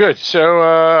right, very good.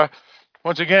 So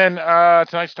once again,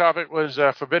 tonight's topic was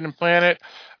Forbidden Planet.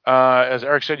 As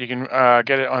Eric said, you can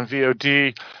get it on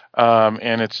VOD,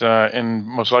 and it's in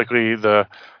most likely the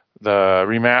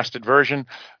remastered version.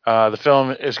 The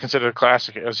film is considered a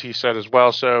classic, as he said as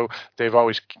well, so they've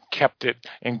always kept it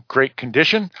in great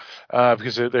condition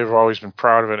because they've always been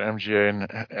proud of it.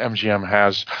 MGM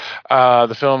has.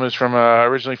 The film is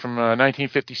originally from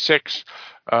 1956,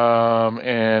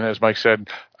 and as Mike said,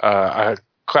 a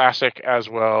classic as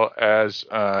well as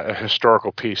a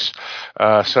historical piece.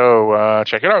 So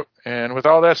check it out. And with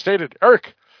all that stated,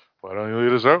 Eric, why don't you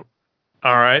lead us out?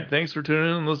 All right, thanks for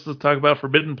tuning in. Let's talk about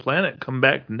Forbidden Planet. Come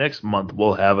back next month.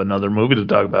 We'll have another movie to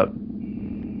talk about.